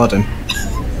fucking Paladin.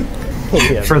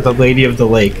 For the Lady of the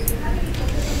Lake.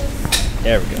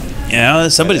 There we go. Yeah,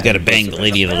 somebody's got to bang the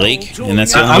Lady of the Lake, and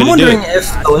that's the only I'm way to do wondering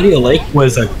if the Lady of the Lake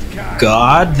was a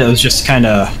god that was just kind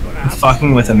of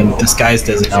fucking with him and disguised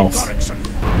as an elf.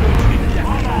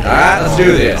 Alright, let's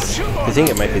do this. I think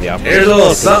it might be the opposite. Here's a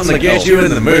little something to get you in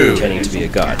the mood. Pretending to be a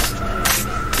god.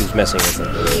 Who's messing with him.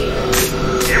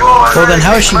 Well, then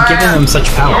how is she giving him such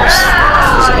powers?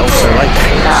 Because elves are like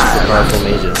super powerful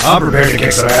mages. I'm prepared to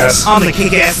kick some ass. I'm the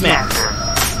kick-ass master.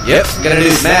 Yep, gotta do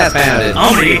mass pounding.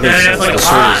 I'm gonna eat that ass like a The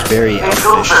sword is very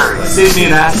elfish. Save me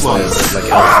an ass load. Like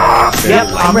elf.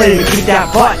 Yep, I'm ready to kick that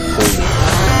butt.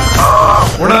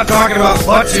 We're not talking about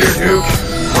butts here, Duke.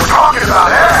 We're talking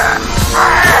about ass.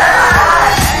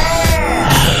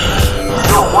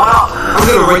 Yo, what up? I'm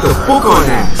gonna write the book on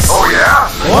ass. Oh, yeah?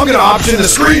 Well, I'm gonna option the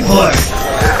screenplay. It's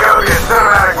gotta be a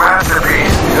cinematic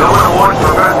masterpiece. You'll win awards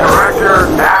for best director,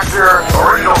 actor,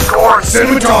 original score,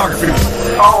 Cinematography.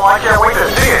 Oh, I can't wait to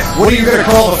see it. What are you gonna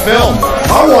call the film?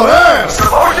 I want ass.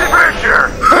 The motion picture.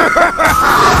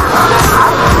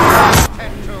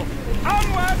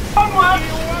 Onward!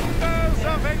 Ye wonders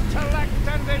of intellect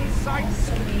and insight.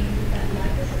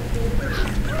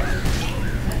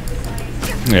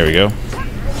 There we go.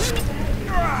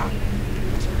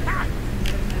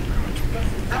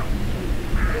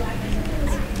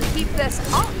 Keep this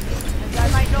up, and I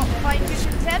might not find you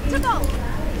contemptible.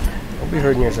 Don't be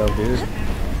hurting yourself, dude.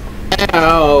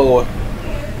 Ow.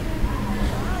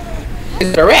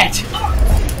 It's a rat.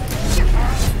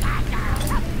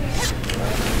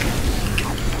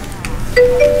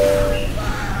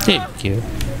 Thank you.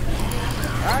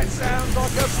 That sounds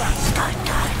like a plan.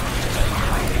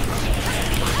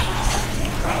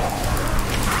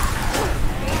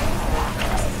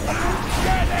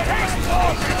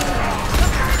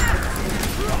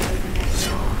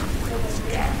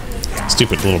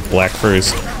 Stupid little black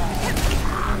furs.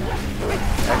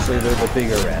 Actually, they're the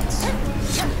bigger rats.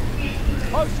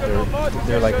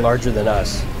 They're like larger than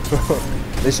us.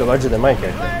 At least they're larger than my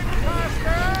character.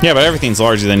 Yeah, but everything's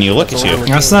larger than you. Look at you.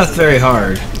 That's not very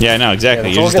hard. Yeah, I know, exactly.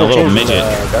 Yeah, You're just a little midget.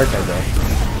 Dark Tide, though.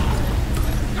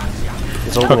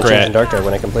 It's all going to change in Dark Tide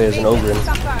when I can play as an ogre.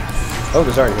 Oh,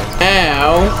 there's already one.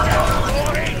 Ow.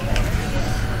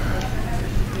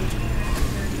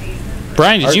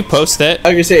 Brian, did you post that? I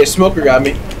was gonna say a smoker got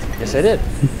me. Yes, I did.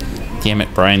 Damn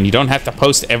it, Brian! You don't have to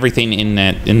post everything in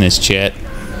this chat.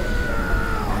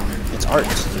 It's art.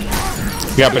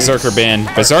 We got Berserker banned.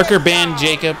 Berserker banned,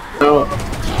 Jacob. Oh.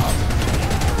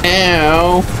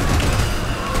 Ow.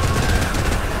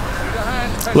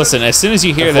 Listen, as soon as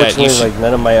you hear that, you should... like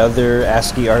none of my other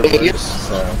ASCII art works.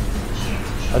 So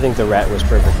I think the rat was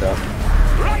perfect though.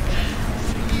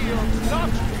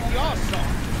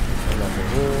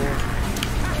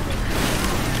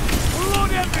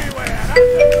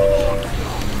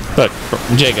 Look,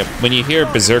 Jacob, when you hear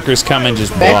berserkers coming,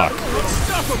 just block.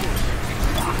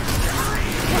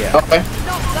 Yeah. Okay.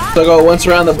 So go once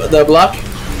around the block.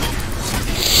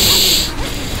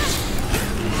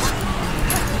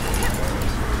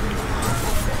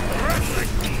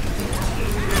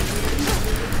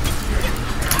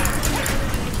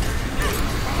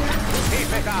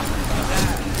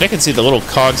 I can see the little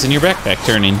cogs in your backpack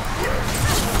turning.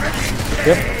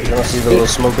 Yep, you don't see the little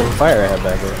smoking fire I have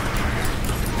back there.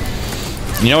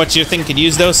 You know what your thing could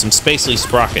use though? Some spacely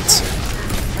sprockets.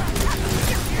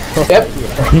 Yep.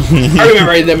 I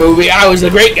remember in the movie, I was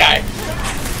the great guy.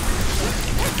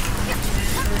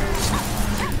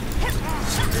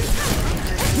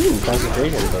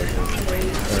 Concentration potion.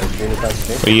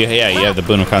 Concentration. Well, yeah, you have the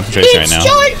boon of concentration right now.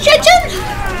 I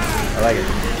like it.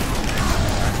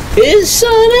 His son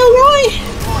Elroy.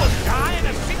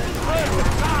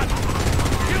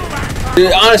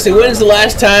 Dude, honestly, when's the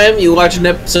last time you watched an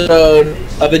episode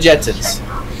of the Jetsons?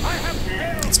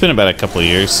 It's been about a couple of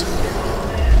years.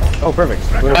 Oh, perfect.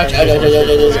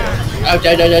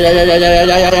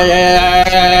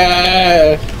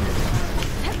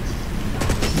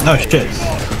 Oh shit.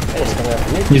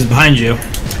 He's behind you.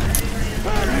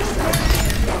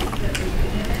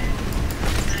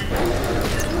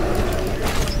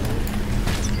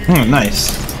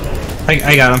 Nice.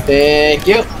 I got him. Thank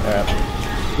you.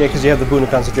 Yeah, because you have the boon of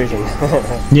concentration.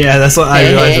 Yeah, that's what I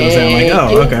realized it was saying.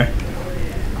 I'm like, oh, okay.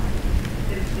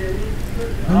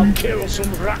 I'll kill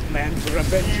some rat men for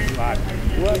revenge, lad.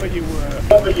 Whoever you were.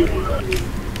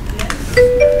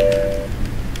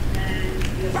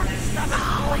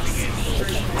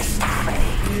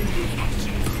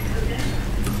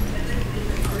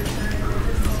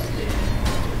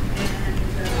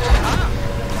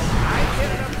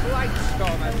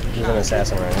 He's an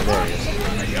assassin right there.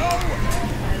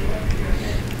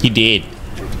 He did.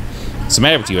 What's the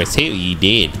matter with you? I tell you, you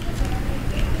did.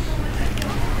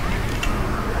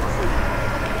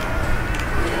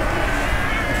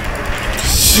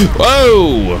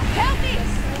 Whoa!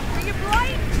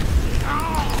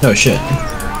 Oh shit.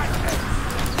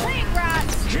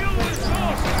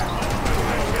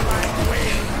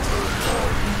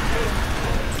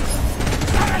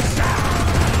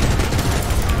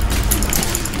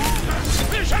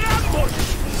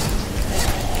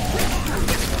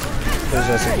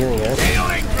 There's some healing there.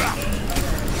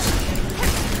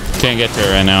 Can't get to her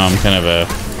right now. I'm kind of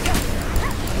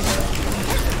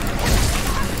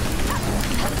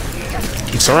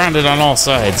I'm surrounded on all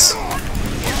sides.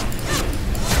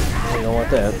 You don't want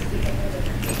that.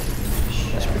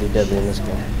 That's pretty deadly in this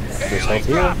game. There's health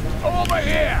here.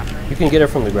 You can get her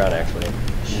from the ground actually.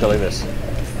 You go like this.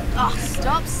 Oh,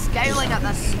 stop scaling at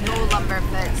the snow lumber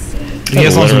bits. You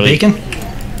guys want some bacon?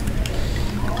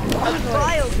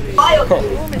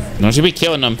 Don't you be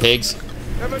killing them pigs.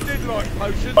 You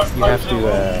have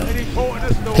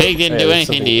to, Pig didn't do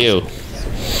anything to you.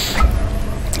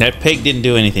 That pig didn't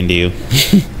do anything to you.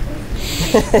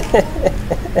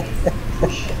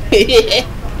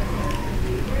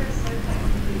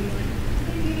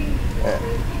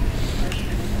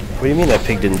 What do you mean that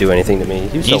pig didn't do anything to me?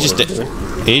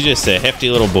 He's just a hefty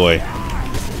little boy.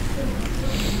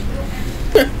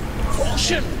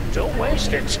 Caution! Don't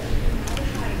waste it.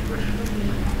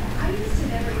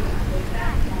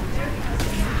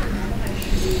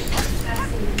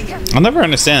 I'll never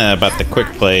understand that about the quick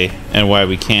play and why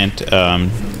we can't,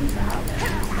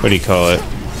 what do you call it?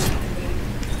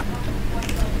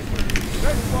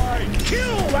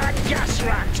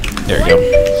 There we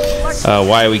go.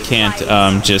 Why we can't,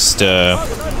 just,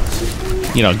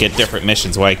 you know, get different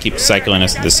missions. Why I keep cycling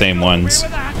us to the same ones.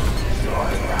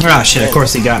 Ah, shit, of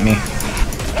course he got me.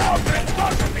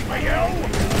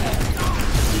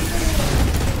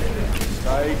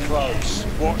 Stay close.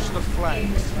 Watch the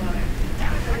flanks.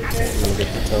 Get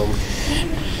the tome.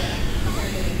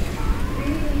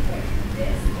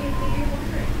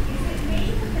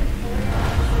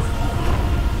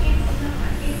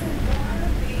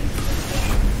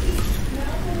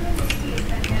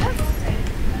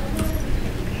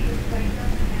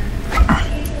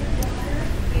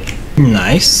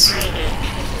 Nice. I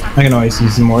can always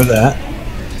use some more of that.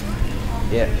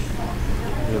 Yeah.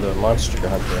 The monster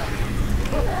hunter.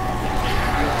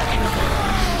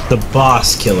 The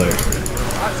boss killer.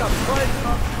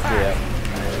 Yeah.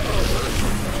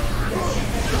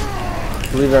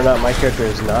 Believe it or not, my character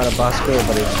is not a boss killer,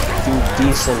 but a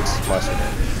decent monster.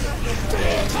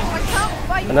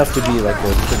 Enough to be like a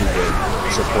pretty good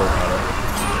support on it.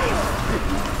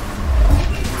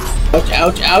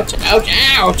 Ouch, ouch, ouch,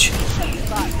 ouch!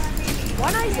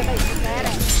 One eye's about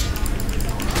pathetic.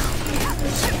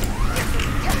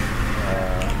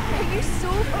 You're so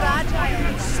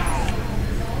fragile.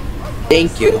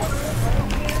 Thank you.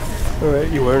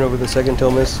 Alright, you weren't over the second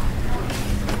Thomas?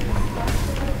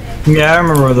 Yeah, I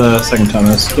remember where the second time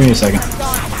is. Give me a second.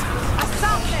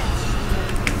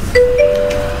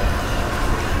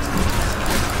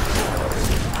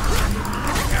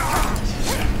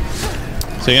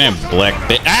 So you're gonna have black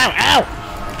bit. Ow! Ow!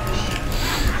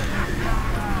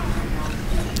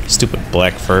 Stupid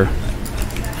black fur.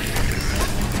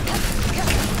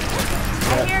 I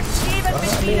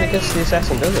mean, I guess the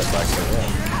assassin does have black fur, yeah.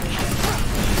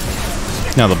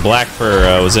 No, the black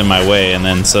fur was in my way, and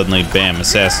then suddenly, bam,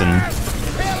 assassin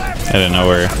out of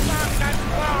nowhere.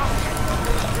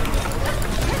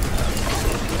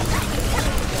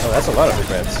 Oh, that's a lot of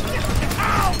regrets.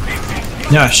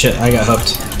 Yeah, shit, I got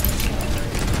hooked.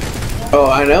 Oh,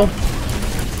 I know.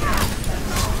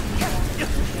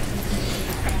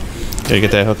 Gotta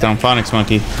get that hooked on phonics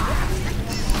monkey.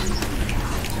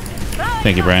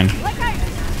 Thank you, Brian.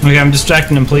 Okay, I'm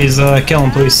distracting him, please. Kill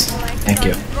him, please. Thank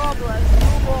you.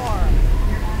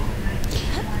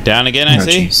 Down again, I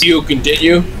see. Geez. You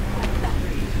continue.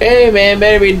 Hey, man,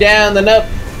 better be down than up.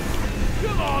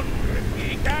 Come on,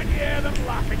 Ricky, can't you hear them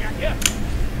laughing at you?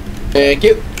 Thank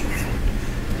you.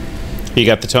 You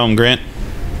got the tome, Grant?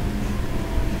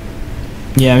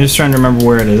 Yeah, I'm just trying to remember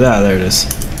where it is. Ah, there it is.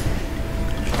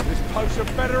 This post are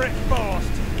better at fast.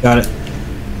 Got it.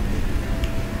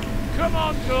 Come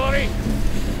on, Dory.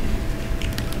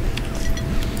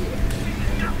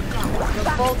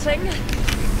 The bolting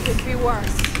could be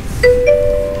worse.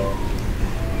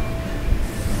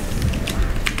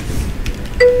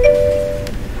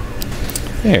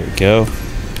 There we go.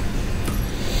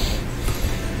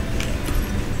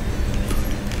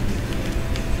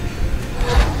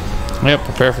 Yep,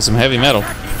 prepare for some heavy metal.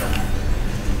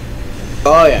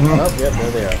 Oh, yeah. Oh, yep,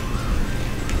 there they are.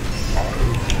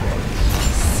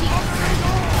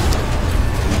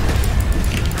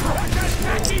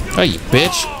 Oh, you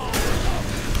bitch.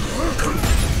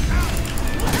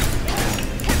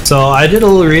 So I did a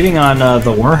little reading on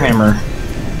the Warhammer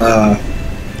up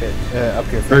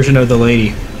here. version of the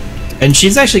lady, and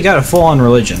she's actually got a full-on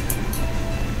religion.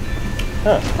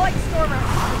 Huh.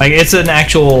 Like, it's an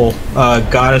actual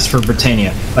goddess for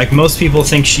Britannia. Like, most people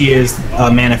think she is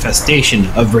a manifestation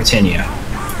of Britannia.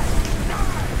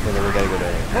 Okay, then we gotta go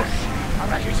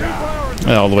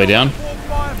down. All the way down. Yep.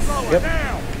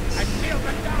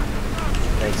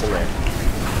 Thanks in there.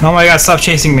 Oh my god, stop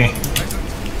chasing me.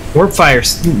 Warp fire.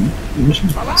 Storm.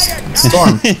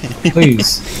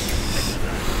 Please.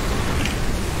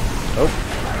 Nope.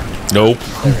 Nope.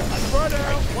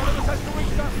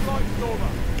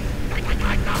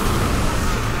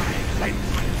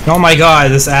 Oh my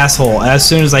god, this asshole. As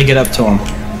soon as I get up to him.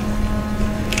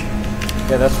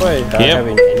 Yeah, that's why not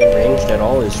having any ranged at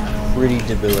all is pretty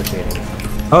debilitating.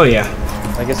 Oh yeah.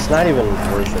 Like, it's not even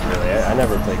worth it, really. I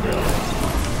never played Gorilla.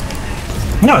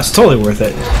 No, it's totally worth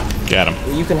it. Got him.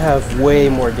 You can have way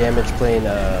more damage playing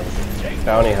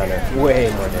Bounty Hunter. Way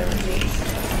more damage.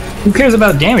 Who cares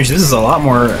about damage? This is a lot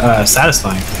more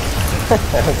satisfying.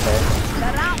 Okay.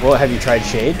 Well, have you tried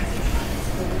Shade?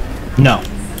 No.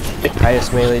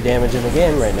 Highest melee damage in the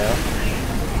game right now.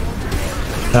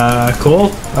 Cool.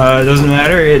 Doesn't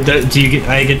matter.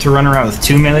 I get to run around with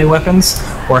 2 melee weapons,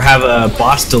 or have a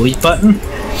boss delete button?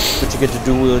 But you get to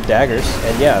dual wield daggers,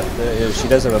 and yeah, she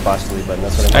does have a boss delete button.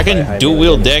 That's what I can dual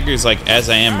wield daggers like as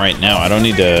I am right now. I don't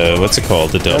need to. What's it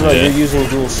called? No, you're using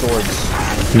dual swords.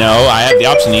 No, I have the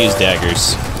option to use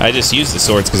daggers. I just use the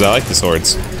swords because I like the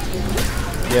swords.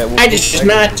 Yeah, well, I just choose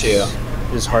not to.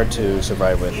 It's hard to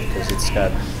survive with because it's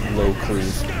got low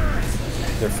cleave.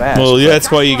 They're fast. Well, yeah, that's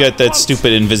why you got that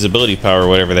stupid invisibility power,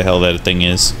 whatever the hell that thing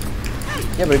is.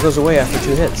 Yeah, but it goes away after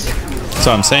 2 hits. That's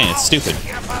what I'm saying. It's stupid.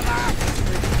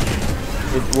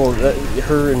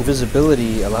 Her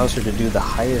invisibility allows her to do the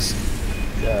highest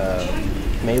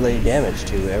melee damage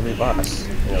to every boss,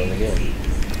 in the game.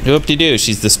 Whoop-de-doo,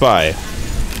 she's the spy.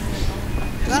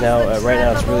 Now, right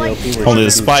now, it's really OP. Where Only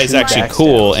the spy is actually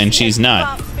cool, and she's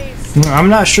not. I'm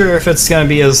not sure if it's gonna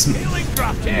be as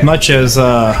much as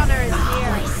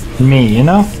me, you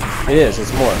know? It is.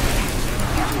 It's more.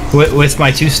 With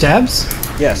my 2 stabs?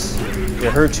 Yes.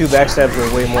 her 2 backstabs are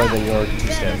way more than your 2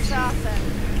 stabs.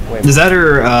 Way Is that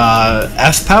her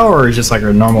F power or just like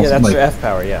her normal? Yeah, that's like, her F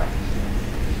power. Yeah.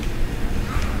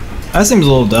 That seems a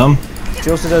little dumb. She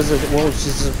also does it. Well,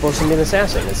 she's supposed to be an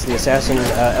assassin. It's the assassin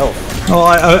elf. Well,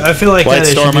 I feel like White that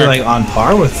it should be Stormer. like on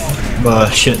par with the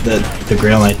shit that the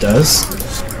Grail Knight does.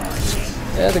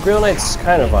 Yeah, the Grail Knight's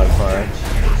kind of on par,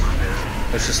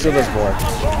 but she still does more.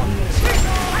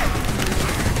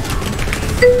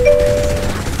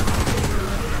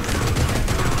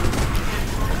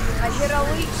 I hit a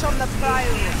leech on the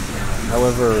fire.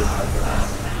 However,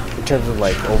 in terms of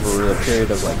like over a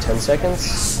period of like 10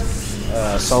 seconds,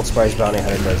 Salt Spice Bounty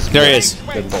Hunter does. There he is.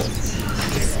 Good both.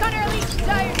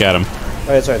 Got him.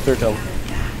 Oh, yeah, sorry, third tone.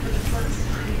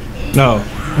 No.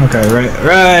 Okay,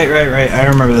 right. I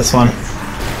remember this one.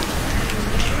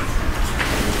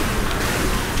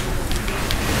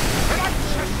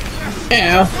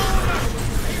 Yeah.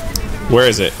 Where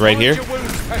is it? Right here?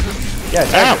 Yeah,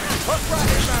 ow!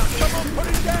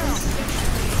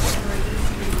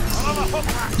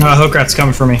 Hook rat's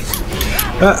coming for me.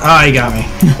 He got me.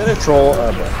 Is that a troll?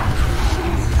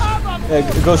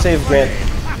 Go save Grant,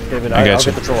 David. I got I'll you.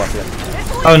 get the troll off you.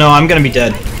 Oh no, I'm gonna be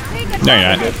dead. No,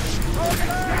 you're not.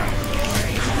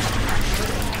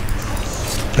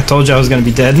 I told you I was gonna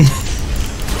be dead.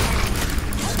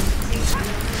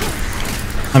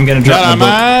 I'm gonna drop Not on my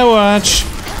book. my watch.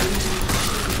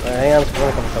 Hang on,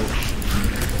 come.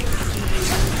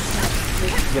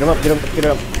 Get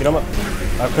him up.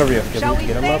 I'll cover you. Get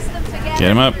him up. Get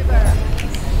him up.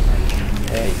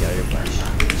 There you go, you're fine.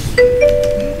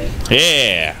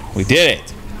 Yeah, we did it.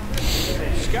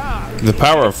 The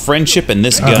power of friendship in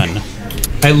this gun.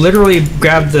 I literally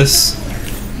grabbed this.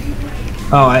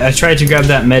 Oh, I tried to grab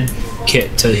that med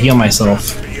kit to heal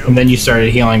myself, and then you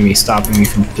started healing me, stopping me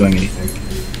from doing anything.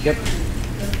 Yep.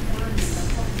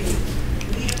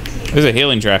 There's a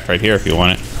healing draft right here if you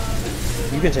want it.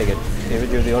 You can take it,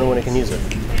 David. You're the only one who can use it.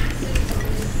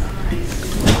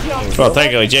 Well,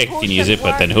 technically Jake can use it,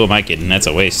 but then who am I kidding? That's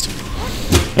a waste.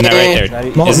 Isn't that right there?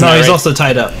 Well, Isn't no, that he's right? also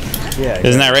tied up. Yeah.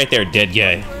 Isn't that right there, dead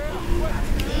guy?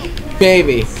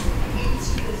 Baby.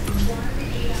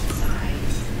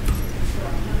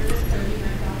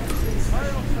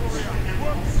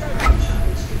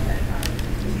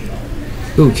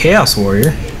 Ooh, Chaos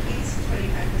Warrior.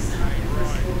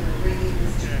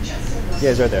 Yeah,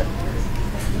 he's right there.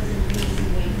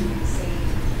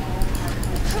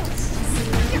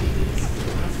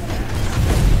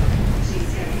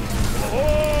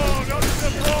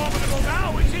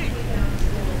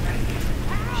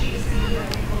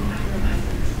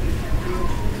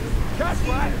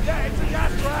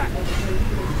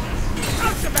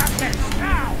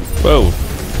 Whoa.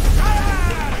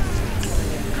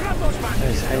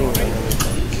 He's hiding behind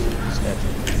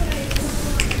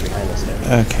the statue.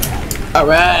 Okay.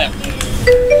 Alright.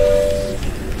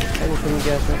 Hiding from you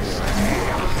guys, right?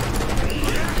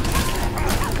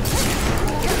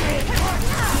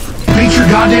 Beat your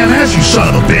goddamn ass, you son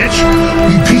of a bitch!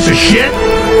 You piece of shit!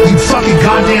 You fucking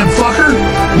goddamn fucker!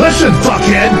 Listen,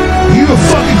 fuckhead! You have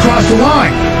fucking crossed the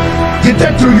line! Get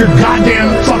that through your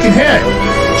goddamn fucking head!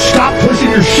 Stop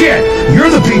pushing your shit! You're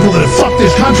the people that have fucked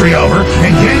this country over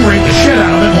and gang raped the shit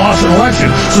out of it and lost an election.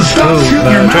 So stop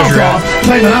shooting your mouth off,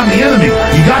 claiming I'm the enemy.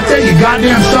 You got that, you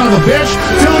goddamn son of a bitch?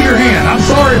 Fill your hand. I'm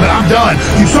sorry, but I'm done.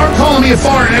 You start calling me a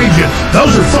foreign agent.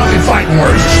 Those are fucking fighting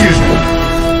words. Excuse me.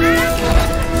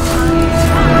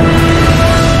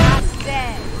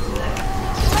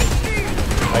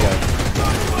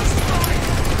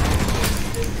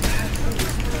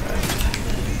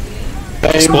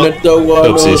 Let the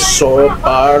world so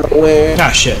far away.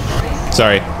 Ah, shit.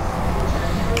 Sorry.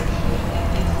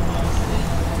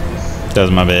 That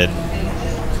was my bad.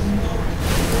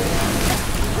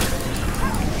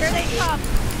 Here they come.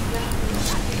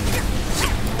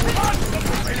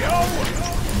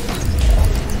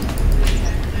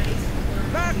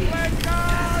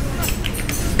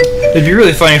 It'd be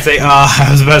really funny if they. I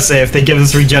was about to say if they give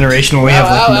us regeneration when we have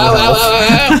like no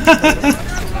health.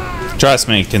 Trust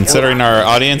me, considering our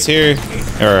audience here,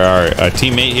 or our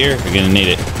teammate here, we're gonna need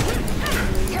it.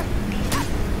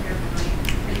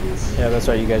 Yeah, that's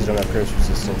right. You guys don't have curse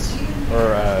resistance,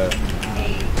 or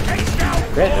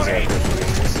Grant doesn't have curse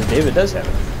resistance. So David does have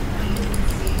it.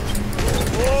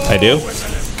 I do.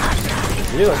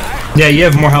 You do. Yeah, you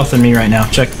have more health than me right now.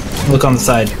 Check. Look on the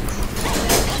side.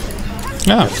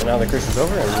 Oh. So now the curse is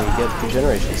over and we get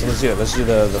regeneration. So let's do it. Let's do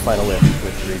the final lift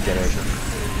with regeneration.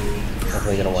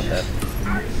 Definitely gonna want that.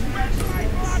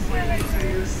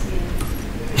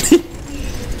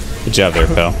 Good job there,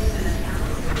 pal.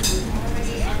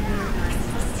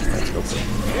 Let's go for it.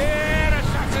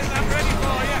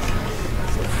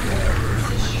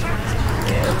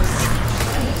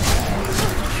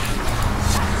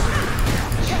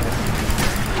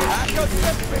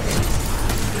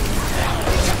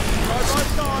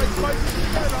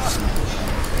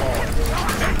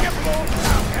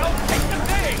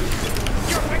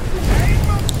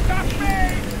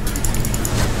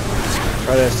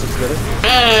 to stick together.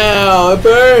 Ow, it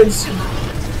burns!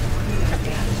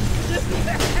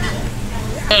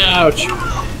 Ouch!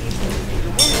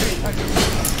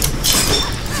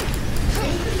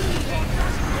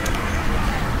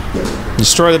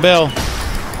 Destroy the bell.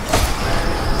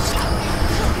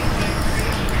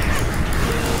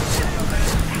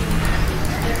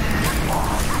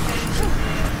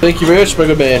 Thank you very much,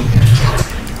 Mega Man.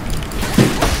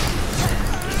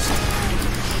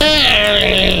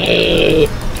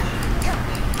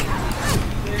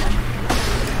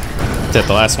 Is that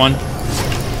the last one?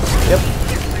 Yep.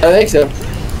 I think so.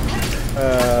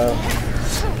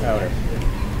 Outer.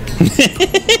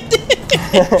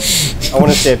 I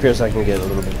want to stay up here so I can get a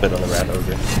little bit on the rat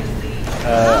ogre.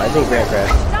 I think Grant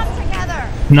crashed.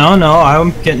 No,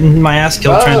 I'm getting my ass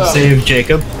killed trying to save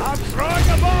Jacob.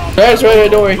 That's right,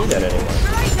 don't worry.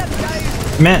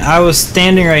 Man, I was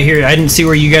standing right here. I didn't see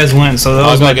where you guys went, so that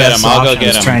I'll was go my get best him. I'll go option,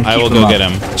 get was trying him. to I keep will him go up. get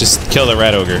him. Just kill the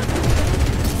rat ogre.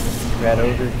 Rat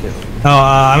ogre kill. Oh,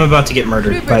 I'm about to get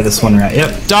murdered by this one rat.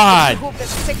 Yep. God!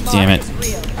 Damn it. I'm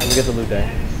gonna get the loot there.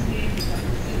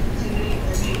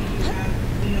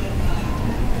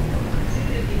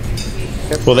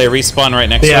 Will they respawn right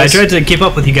next to Yeah, I us? tried to keep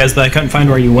up with you guys, but I couldn't find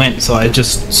where you went, so I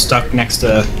just stuck next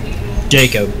to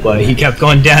Jacob, but he kept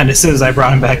going down as soon as I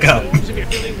brought him back up.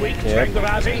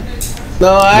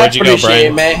 No, I Where'd you go, appreciate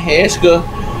it, Brian? man. Hey, let's go.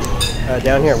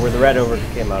 Down here, where the rat ogre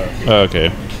came out of. Oh,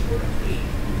 okay.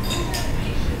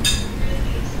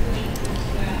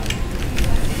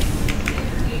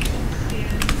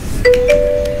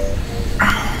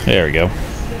 There we go.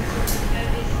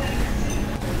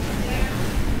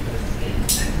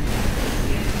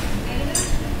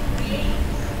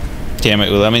 Damn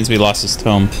it, well that means we lost his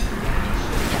tome.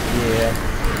 Yeah.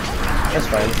 That's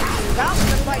fine.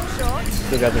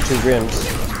 Still got the 2 grims.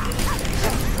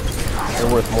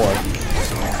 They're worth more.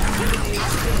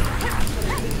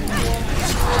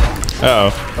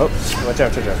 Uh-oh. Oh, watch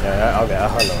out, watch out. Yeah, I'll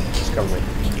handle him. Just cover me.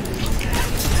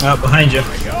 Behind you.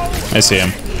 I see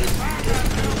him.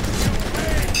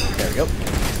 There we go.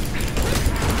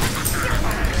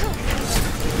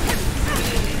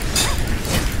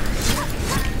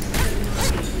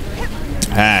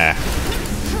 Ah.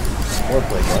 More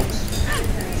play blocks.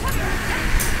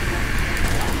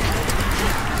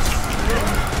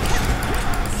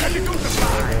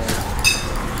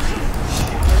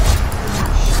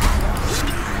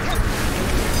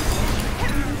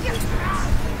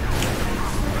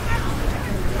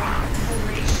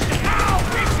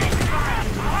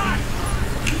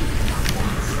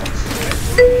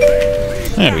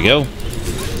 There we go.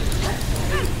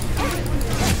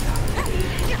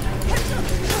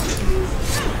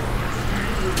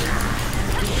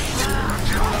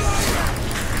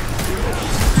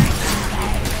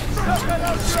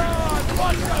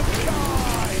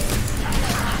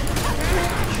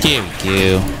 There we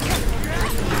go.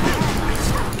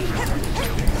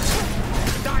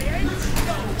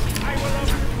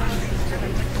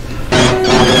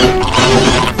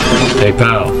 Hey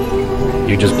pal,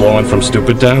 you just blowing from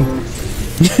Stupid Town?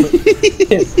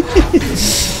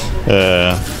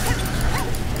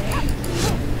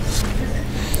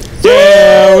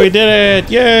 Yeah, we did it!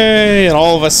 Yay! And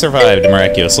all of us survived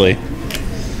miraculously.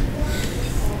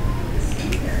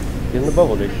 Get in the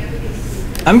bubble, dude.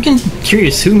 I'm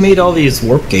curious, who made all these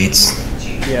warp gates?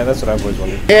 Yeah, that's what I've always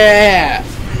wondered. Yeah!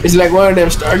 It's like one of them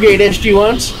Stargate SG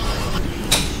ones.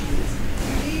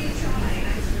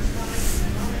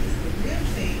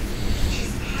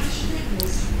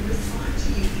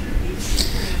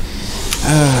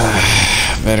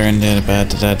 Veteran da da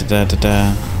da da da da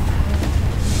da.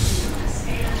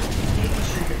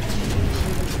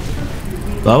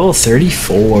 Level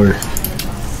 34.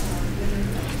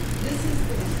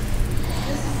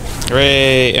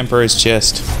 Hooray! Emperor's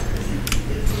chest.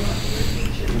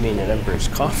 You mean an emperor's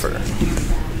coffer?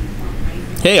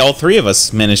 Hey, all 3 of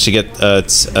us managed to get a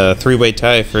 3-way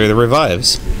tie for the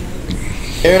revives.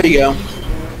 There you go.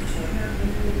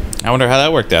 I wonder how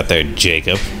that worked out there,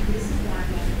 Jacob.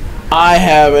 I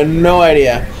have no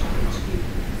idea.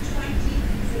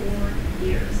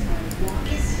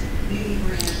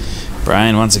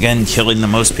 Brian once again killing the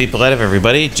most people out of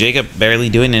everybody. Jacob barely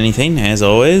doing anything, as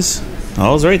always.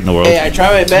 All's right in the world. Hey, I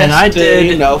try my best And I to, did,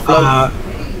 you know, float. I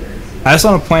just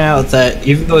want to point out that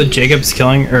even though Jacob's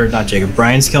killing, or not Jacob,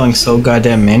 Brian's killing so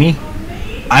goddamn many,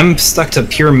 I'm stuck to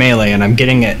pure melee and I'm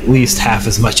getting at least half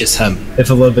as much as him, if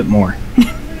a little bit more.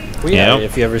 Well, yeah, Yep.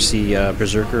 if you ever see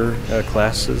Berserker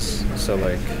classes, so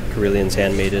like Carelian's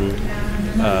Handmaiden,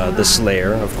 the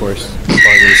Slayer, of course,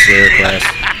 Bargain Slayer class.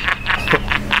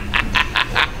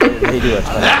 They do a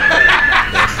ton of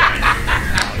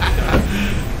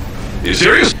You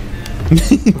serious?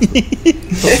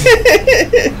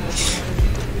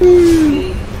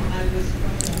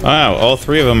 Wow, all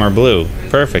three of them are blue.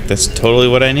 Perfect. That's totally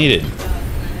what I needed.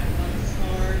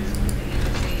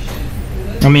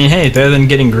 I mean, hey, better than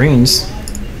getting greens.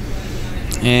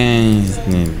 And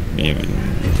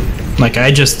like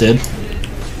I just did.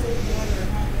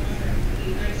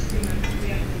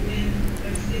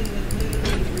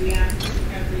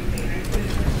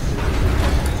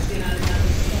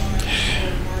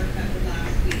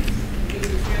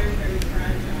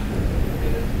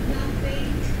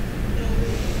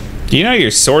 Do you know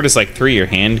your sword is like through your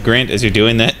hand, Grant, as you're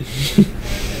doing that?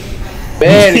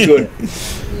 Very good.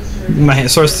 My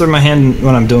sword's through my hand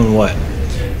when I'm doing what?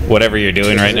 Whatever you're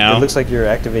doing right now. It looks like you're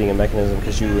activating a mechanism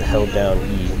because you held down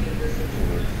E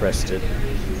and pressed it.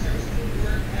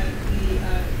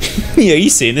 Yeah, you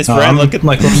seeing this, Brian? I'm looking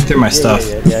looking through my stuff.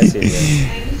 Yeah, I see it.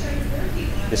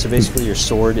 Yeah, so basically, your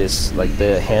sword is like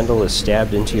the handle is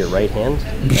stabbed into your right hand,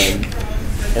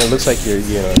 and it looks like you're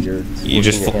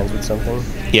just your hands with something.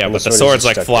 Yeah, but the sword's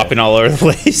like flopping all over the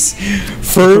place.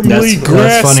 Firmly grasp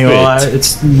that's funny. it. Well,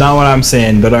 it's not what I'm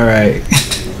saying, but all right.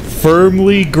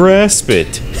 Firmly grasp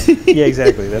it. Yeah,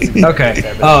 exactly. That's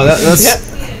okay. Oh, that's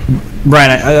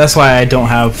Brian. That's why I don't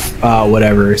have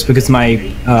whatever. It's because my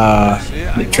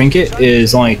trinket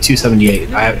is only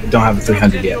 278. I don't have a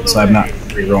 300 yet, so I'm not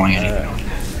re-rolling anything.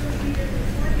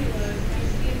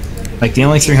 Like the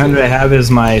only 300 I have is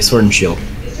my sword and shield.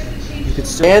 You could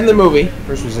still and the movie.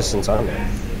 First resistance on there.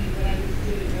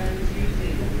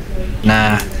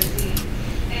 Nah.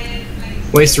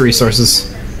 Waste of resources.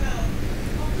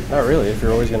 Not really. If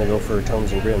you're always going to go for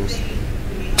tomes and grims,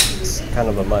 it's kind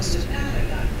of a must.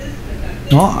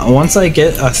 Well, once I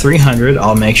get a 300,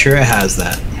 I'll make sure it has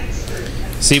that.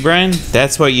 See, Brian,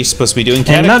 that's what you're supposed to be doing.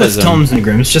 And not as tomes and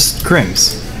grims, just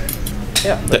grims.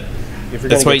 Yeah. If you're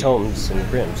going to get tomes and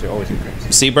grims, you're always in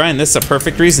grims. See, Brian, this is a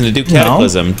perfect reason to do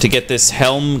Cataclysm, to get this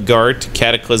Helmgart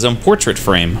Cataclysm portrait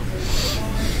frame.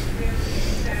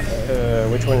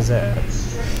 Which one is that?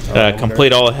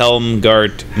 Complete all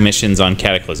Helmgart missions on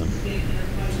Cataclysm. You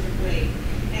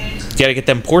gotta get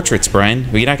them portraits,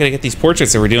 Brian. We're not gonna get these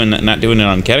portraits that we're doing, not doing it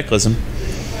on Cataclysm.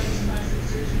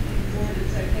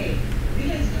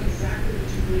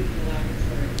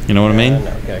 You know what I mean?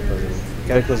 No,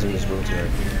 Cataclysm is real hard.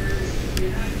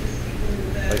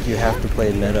 Like, you have to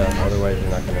play meta, otherwise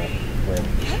you're not gonna win.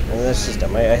 And that's just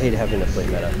dumb. I hate having to play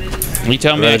meta. You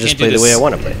tell me I just can't play do this the way I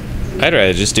want to play. I'd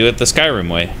rather just do it the Skyrim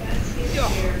way.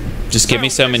 Just give me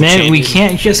some enchanting. Man, we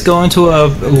can't just go into a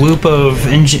loop of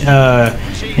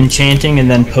enchanting and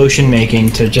then potion making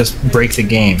to just break the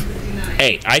game.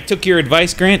 Hey, I took your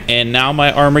advice, Grant, and now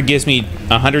my armor gives me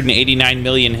 189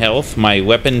 million health. My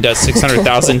weapon does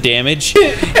 600,000 damage,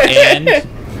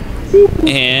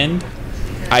 and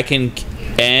I can,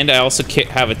 and I also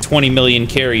have a 20 million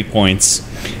carry points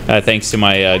thanks to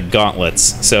my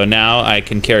gauntlets. So now I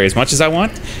can carry as much as I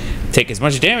want, take as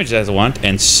much damage as I want,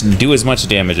 and do as much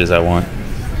damage as I want.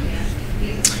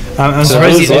 I'm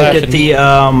surprised you didn't get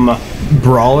the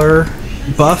brawler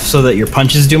buff so that your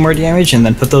punches do more damage, and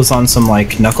then put those on some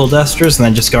like knuckle dusters and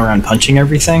then just go around punching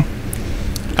everything.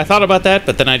 I thought about that,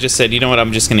 but then I just said, you know what,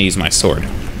 I'm just going to use my sword.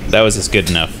 That was just good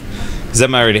enough. Because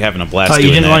I'm already having a blast doing that.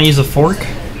 You didn't want to use a fork?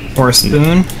 Or a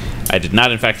spoon? I did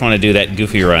not, in fact, want to do that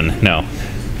goofy run, no.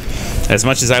 As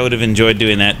much as I would have enjoyed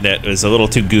doing that, that was a little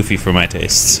too goofy for my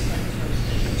tastes.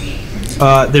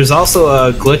 There's also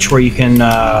a glitch where you can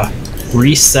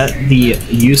reset the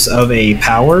use of a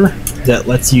power that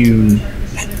lets you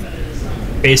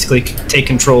basically take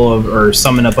control of or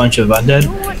summon a bunch of undead.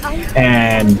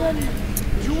 And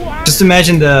just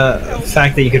imagine the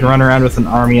fact that you could run around with an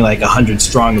army like 100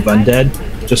 strong of undead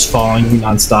just following you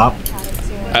non-stop.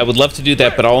 I would love to do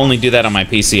that, but I'll only do that on my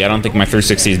PC. I don't think my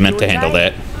 360 is meant to handle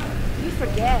that.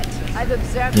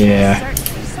 Yeah.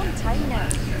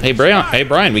 Hey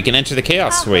Brian, we can enter the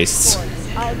Chaos Wastes.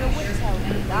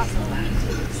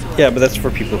 Yeah, but that's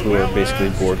for people who are basically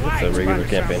bored with the regular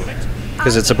campaign.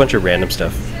 Because it's a bunch of random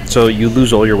stuff. So you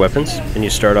lose all your weapons, and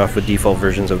you start off with default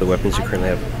versions of the weapons you currently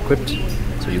have equipped.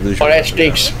 So you lose your that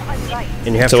stinks.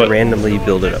 And you have to randomly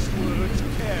build it up.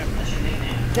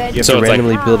 You have to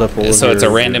randomly build up all of So it's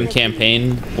a random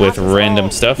campaign with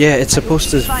random stuff? Yeah, it's supposed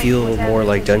to feel more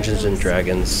like Dungeons and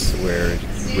Dragons, where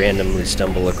you randomly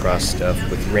stumble across stuff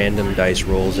with random dice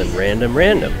rolls and random. I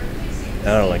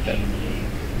don't like that.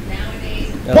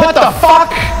 What the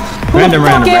fuck? Who the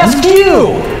fuck asked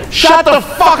you? Shut the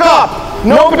fuck up!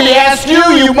 Nobody asked you,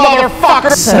 you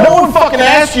motherfucker! No one fucking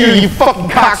asked you, you fucking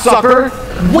cocksucker!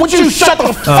 Would you shut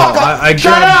the fuck up?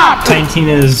 Shut up! Tiny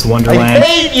Tina's Wonderland. I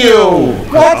hate you!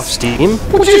 What? Off Steam?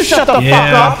 Would you shut the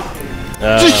fuck up?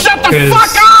 Just shut the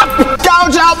fuck up!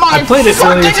 Gouge out my I played it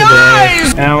earlier fucking today,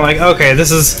 eyes! and I'm like, okay,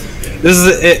 this is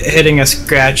it hitting a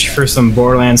scratch for some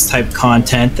Borderlands type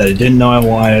content that I didn't know I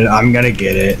wanted. I'm gonna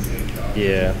get it.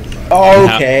 Yeah.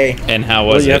 Okay. And how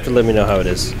Well, was you it? have to let me know how it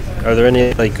is. Are there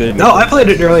any like good? No, I played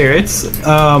it earlier. It's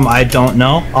I don't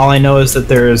know. All I know is that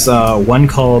there's one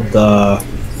called the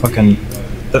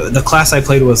the class I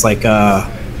played was like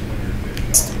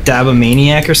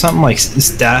Stabomaniac or something, like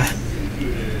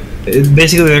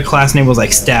basically their class name was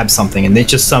like Stab something, and it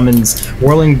just summons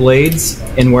whirling blades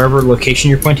in wherever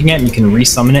location you're pointing at, and you can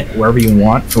resummon it wherever you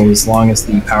want for as long as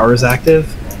the power is active,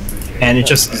 and it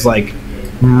just is like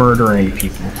murdering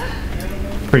people.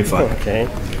 Pretty fun. Okay.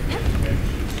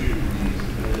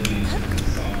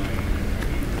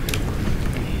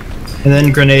 And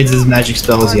then grenades is magic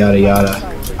spells, yada yada.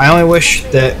 I only wish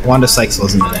that Wanda Sykes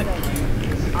wasn't in it.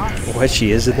 What,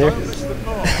 she is in there?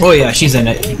 Oh yeah, she's in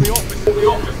it.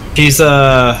 She's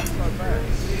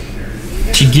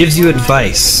she gives you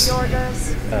advice,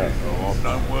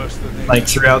 like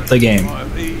throughout the game. I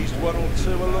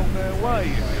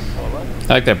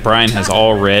like that Brian has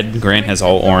all red, Grant has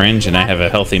all orange, and I have a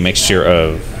healthy mixture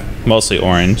of mostly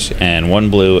orange and one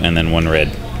blue and then one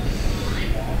red.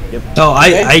 Yep. Oh,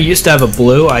 I used to have a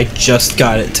blue. I just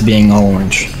got it to being all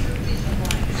orange.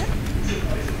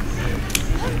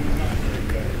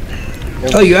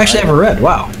 Oh, you actually have a red.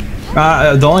 Wow.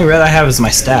 The only red I have is my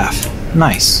staff.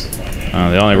 Nice.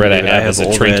 The only red I have is a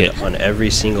all trinket. red on every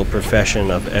single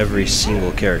profession of every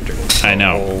single character. I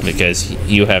know, because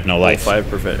you have no life. All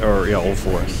 5 or yeah, all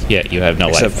 4. Yeah, you have no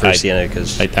Except life. for Sienna,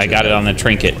 because I got it on the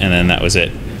trinket, and then that was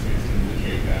it.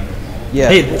 Yeah.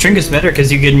 Hey, the trinket's better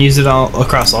because you can use it all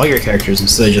across all your characters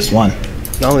instead of just one.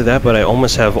 Not only that, but I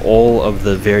almost have all of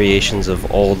the variations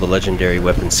of all the legendary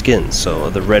weapon skins. So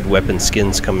the red weapon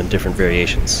skins come in different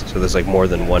variations. So there's like more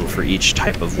than one for each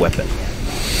type of weapon.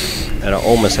 And I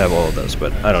almost have all of those,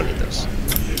 but I don't need those.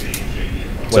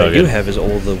 What I do have is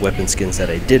all the weapon skins that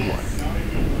I did want.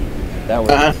 That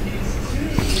was...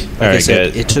 Like I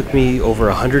said, it took me over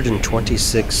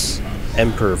 126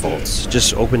 Emperor Vaults,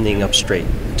 just opening up straight,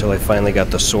 until I finally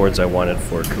got the swords I wanted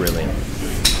for Carillion.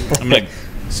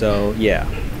 So, yeah.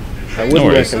 I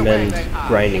wouldn't recommend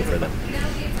grinding for them.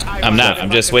 I'm not.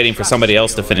 I'm just waiting for somebody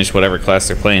else to finish whatever class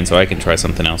they're playing so I can try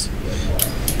something else.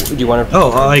 Do you want to... Oh,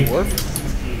 like...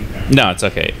 No, it's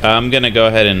okay. I'm going to go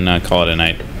ahead and call it a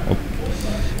night.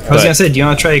 I was going to say, do you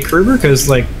want to try Kruber? Because,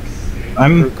 like,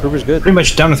 I'm Kruber's good. Pretty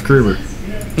much done with Kruber.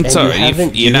 It's and you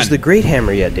haven't used the Great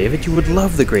Hammer yet, David. You would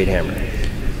love the Great Hammer.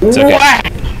 It's okay.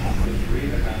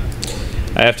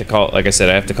 I have to call, like I said,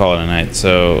 I have to call it a night.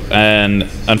 So, and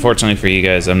unfortunately for you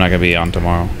guys, I'm not going to be on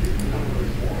tomorrow.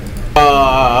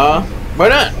 Why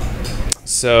not?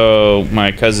 So,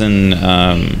 my cousin,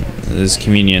 his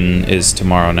communion is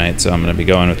tomorrow night, so I'm going to be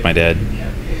going with my dad.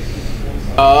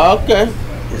 Okay.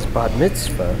 His bat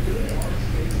mitzvah?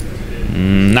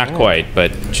 Not quite,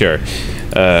 but sure.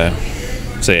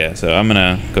 So yeah, so I'm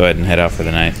gonna go ahead and head out for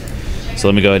the night. So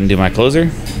let me go ahead and do my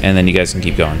closer, and then you guys can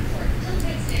keep going.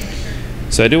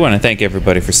 So I do want to thank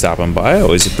everybody for stopping by. I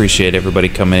always appreciate everybody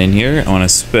coming in here. I want a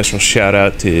special shout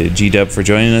out to G-Dub for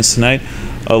joining us tonight,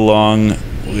 along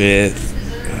with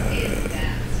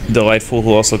Delightful,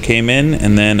 who also came in,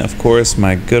 and then of course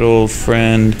my good old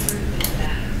friend.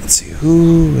 Let's see,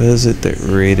 who is it that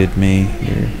rated me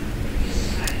here?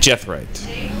 Jethright.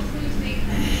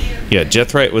 Yeah,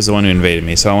 Jethright was the one who invaded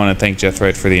me, so I want to thank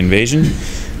Jethright for the invasion.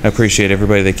 I appreciate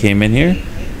everybody that came in here.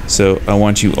 So I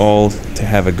want you all to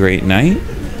have a great night.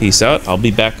 Peace out. I'll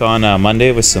be back on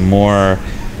Monday with some more...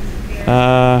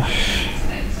 yeah,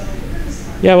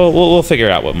 we'll figure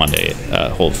out what Monday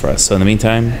holds for us. So in the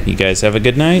meantime, you guys have a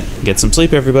good night. Get some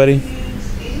sleep, everybody.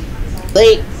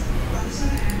 Late.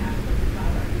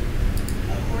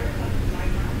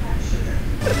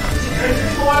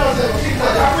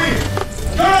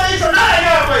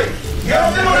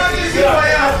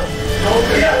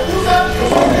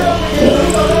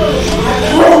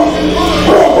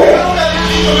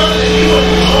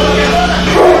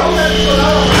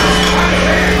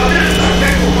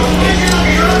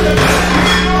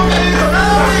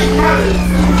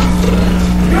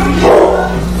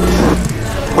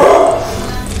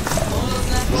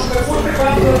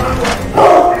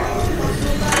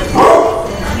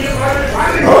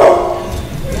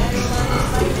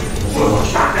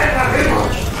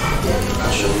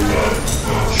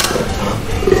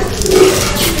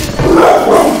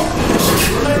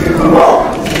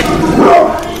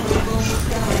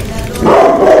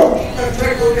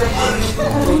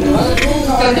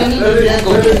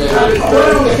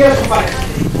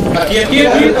 Aqui.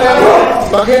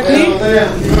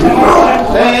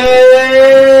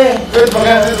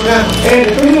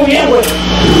 Estoy muy bien, güey.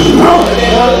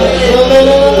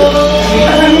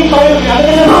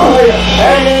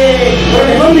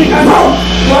 No, mi casa.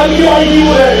 No hay yo ahí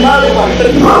vivo de madre,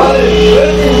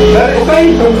 ok,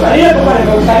 me gustaría,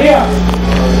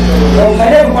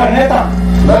 compadre, neta.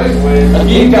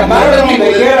 Aquí, te amarro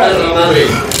donde quieras.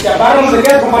 Te amarro donde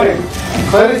quieras, compadre.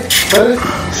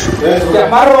 Te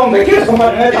amarro donde quieras,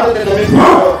 compadre, neta.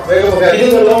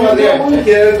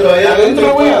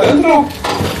 Adentro, güey, adentro.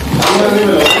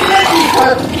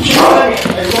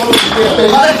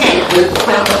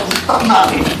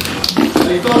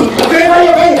 Ok,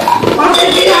 vaya.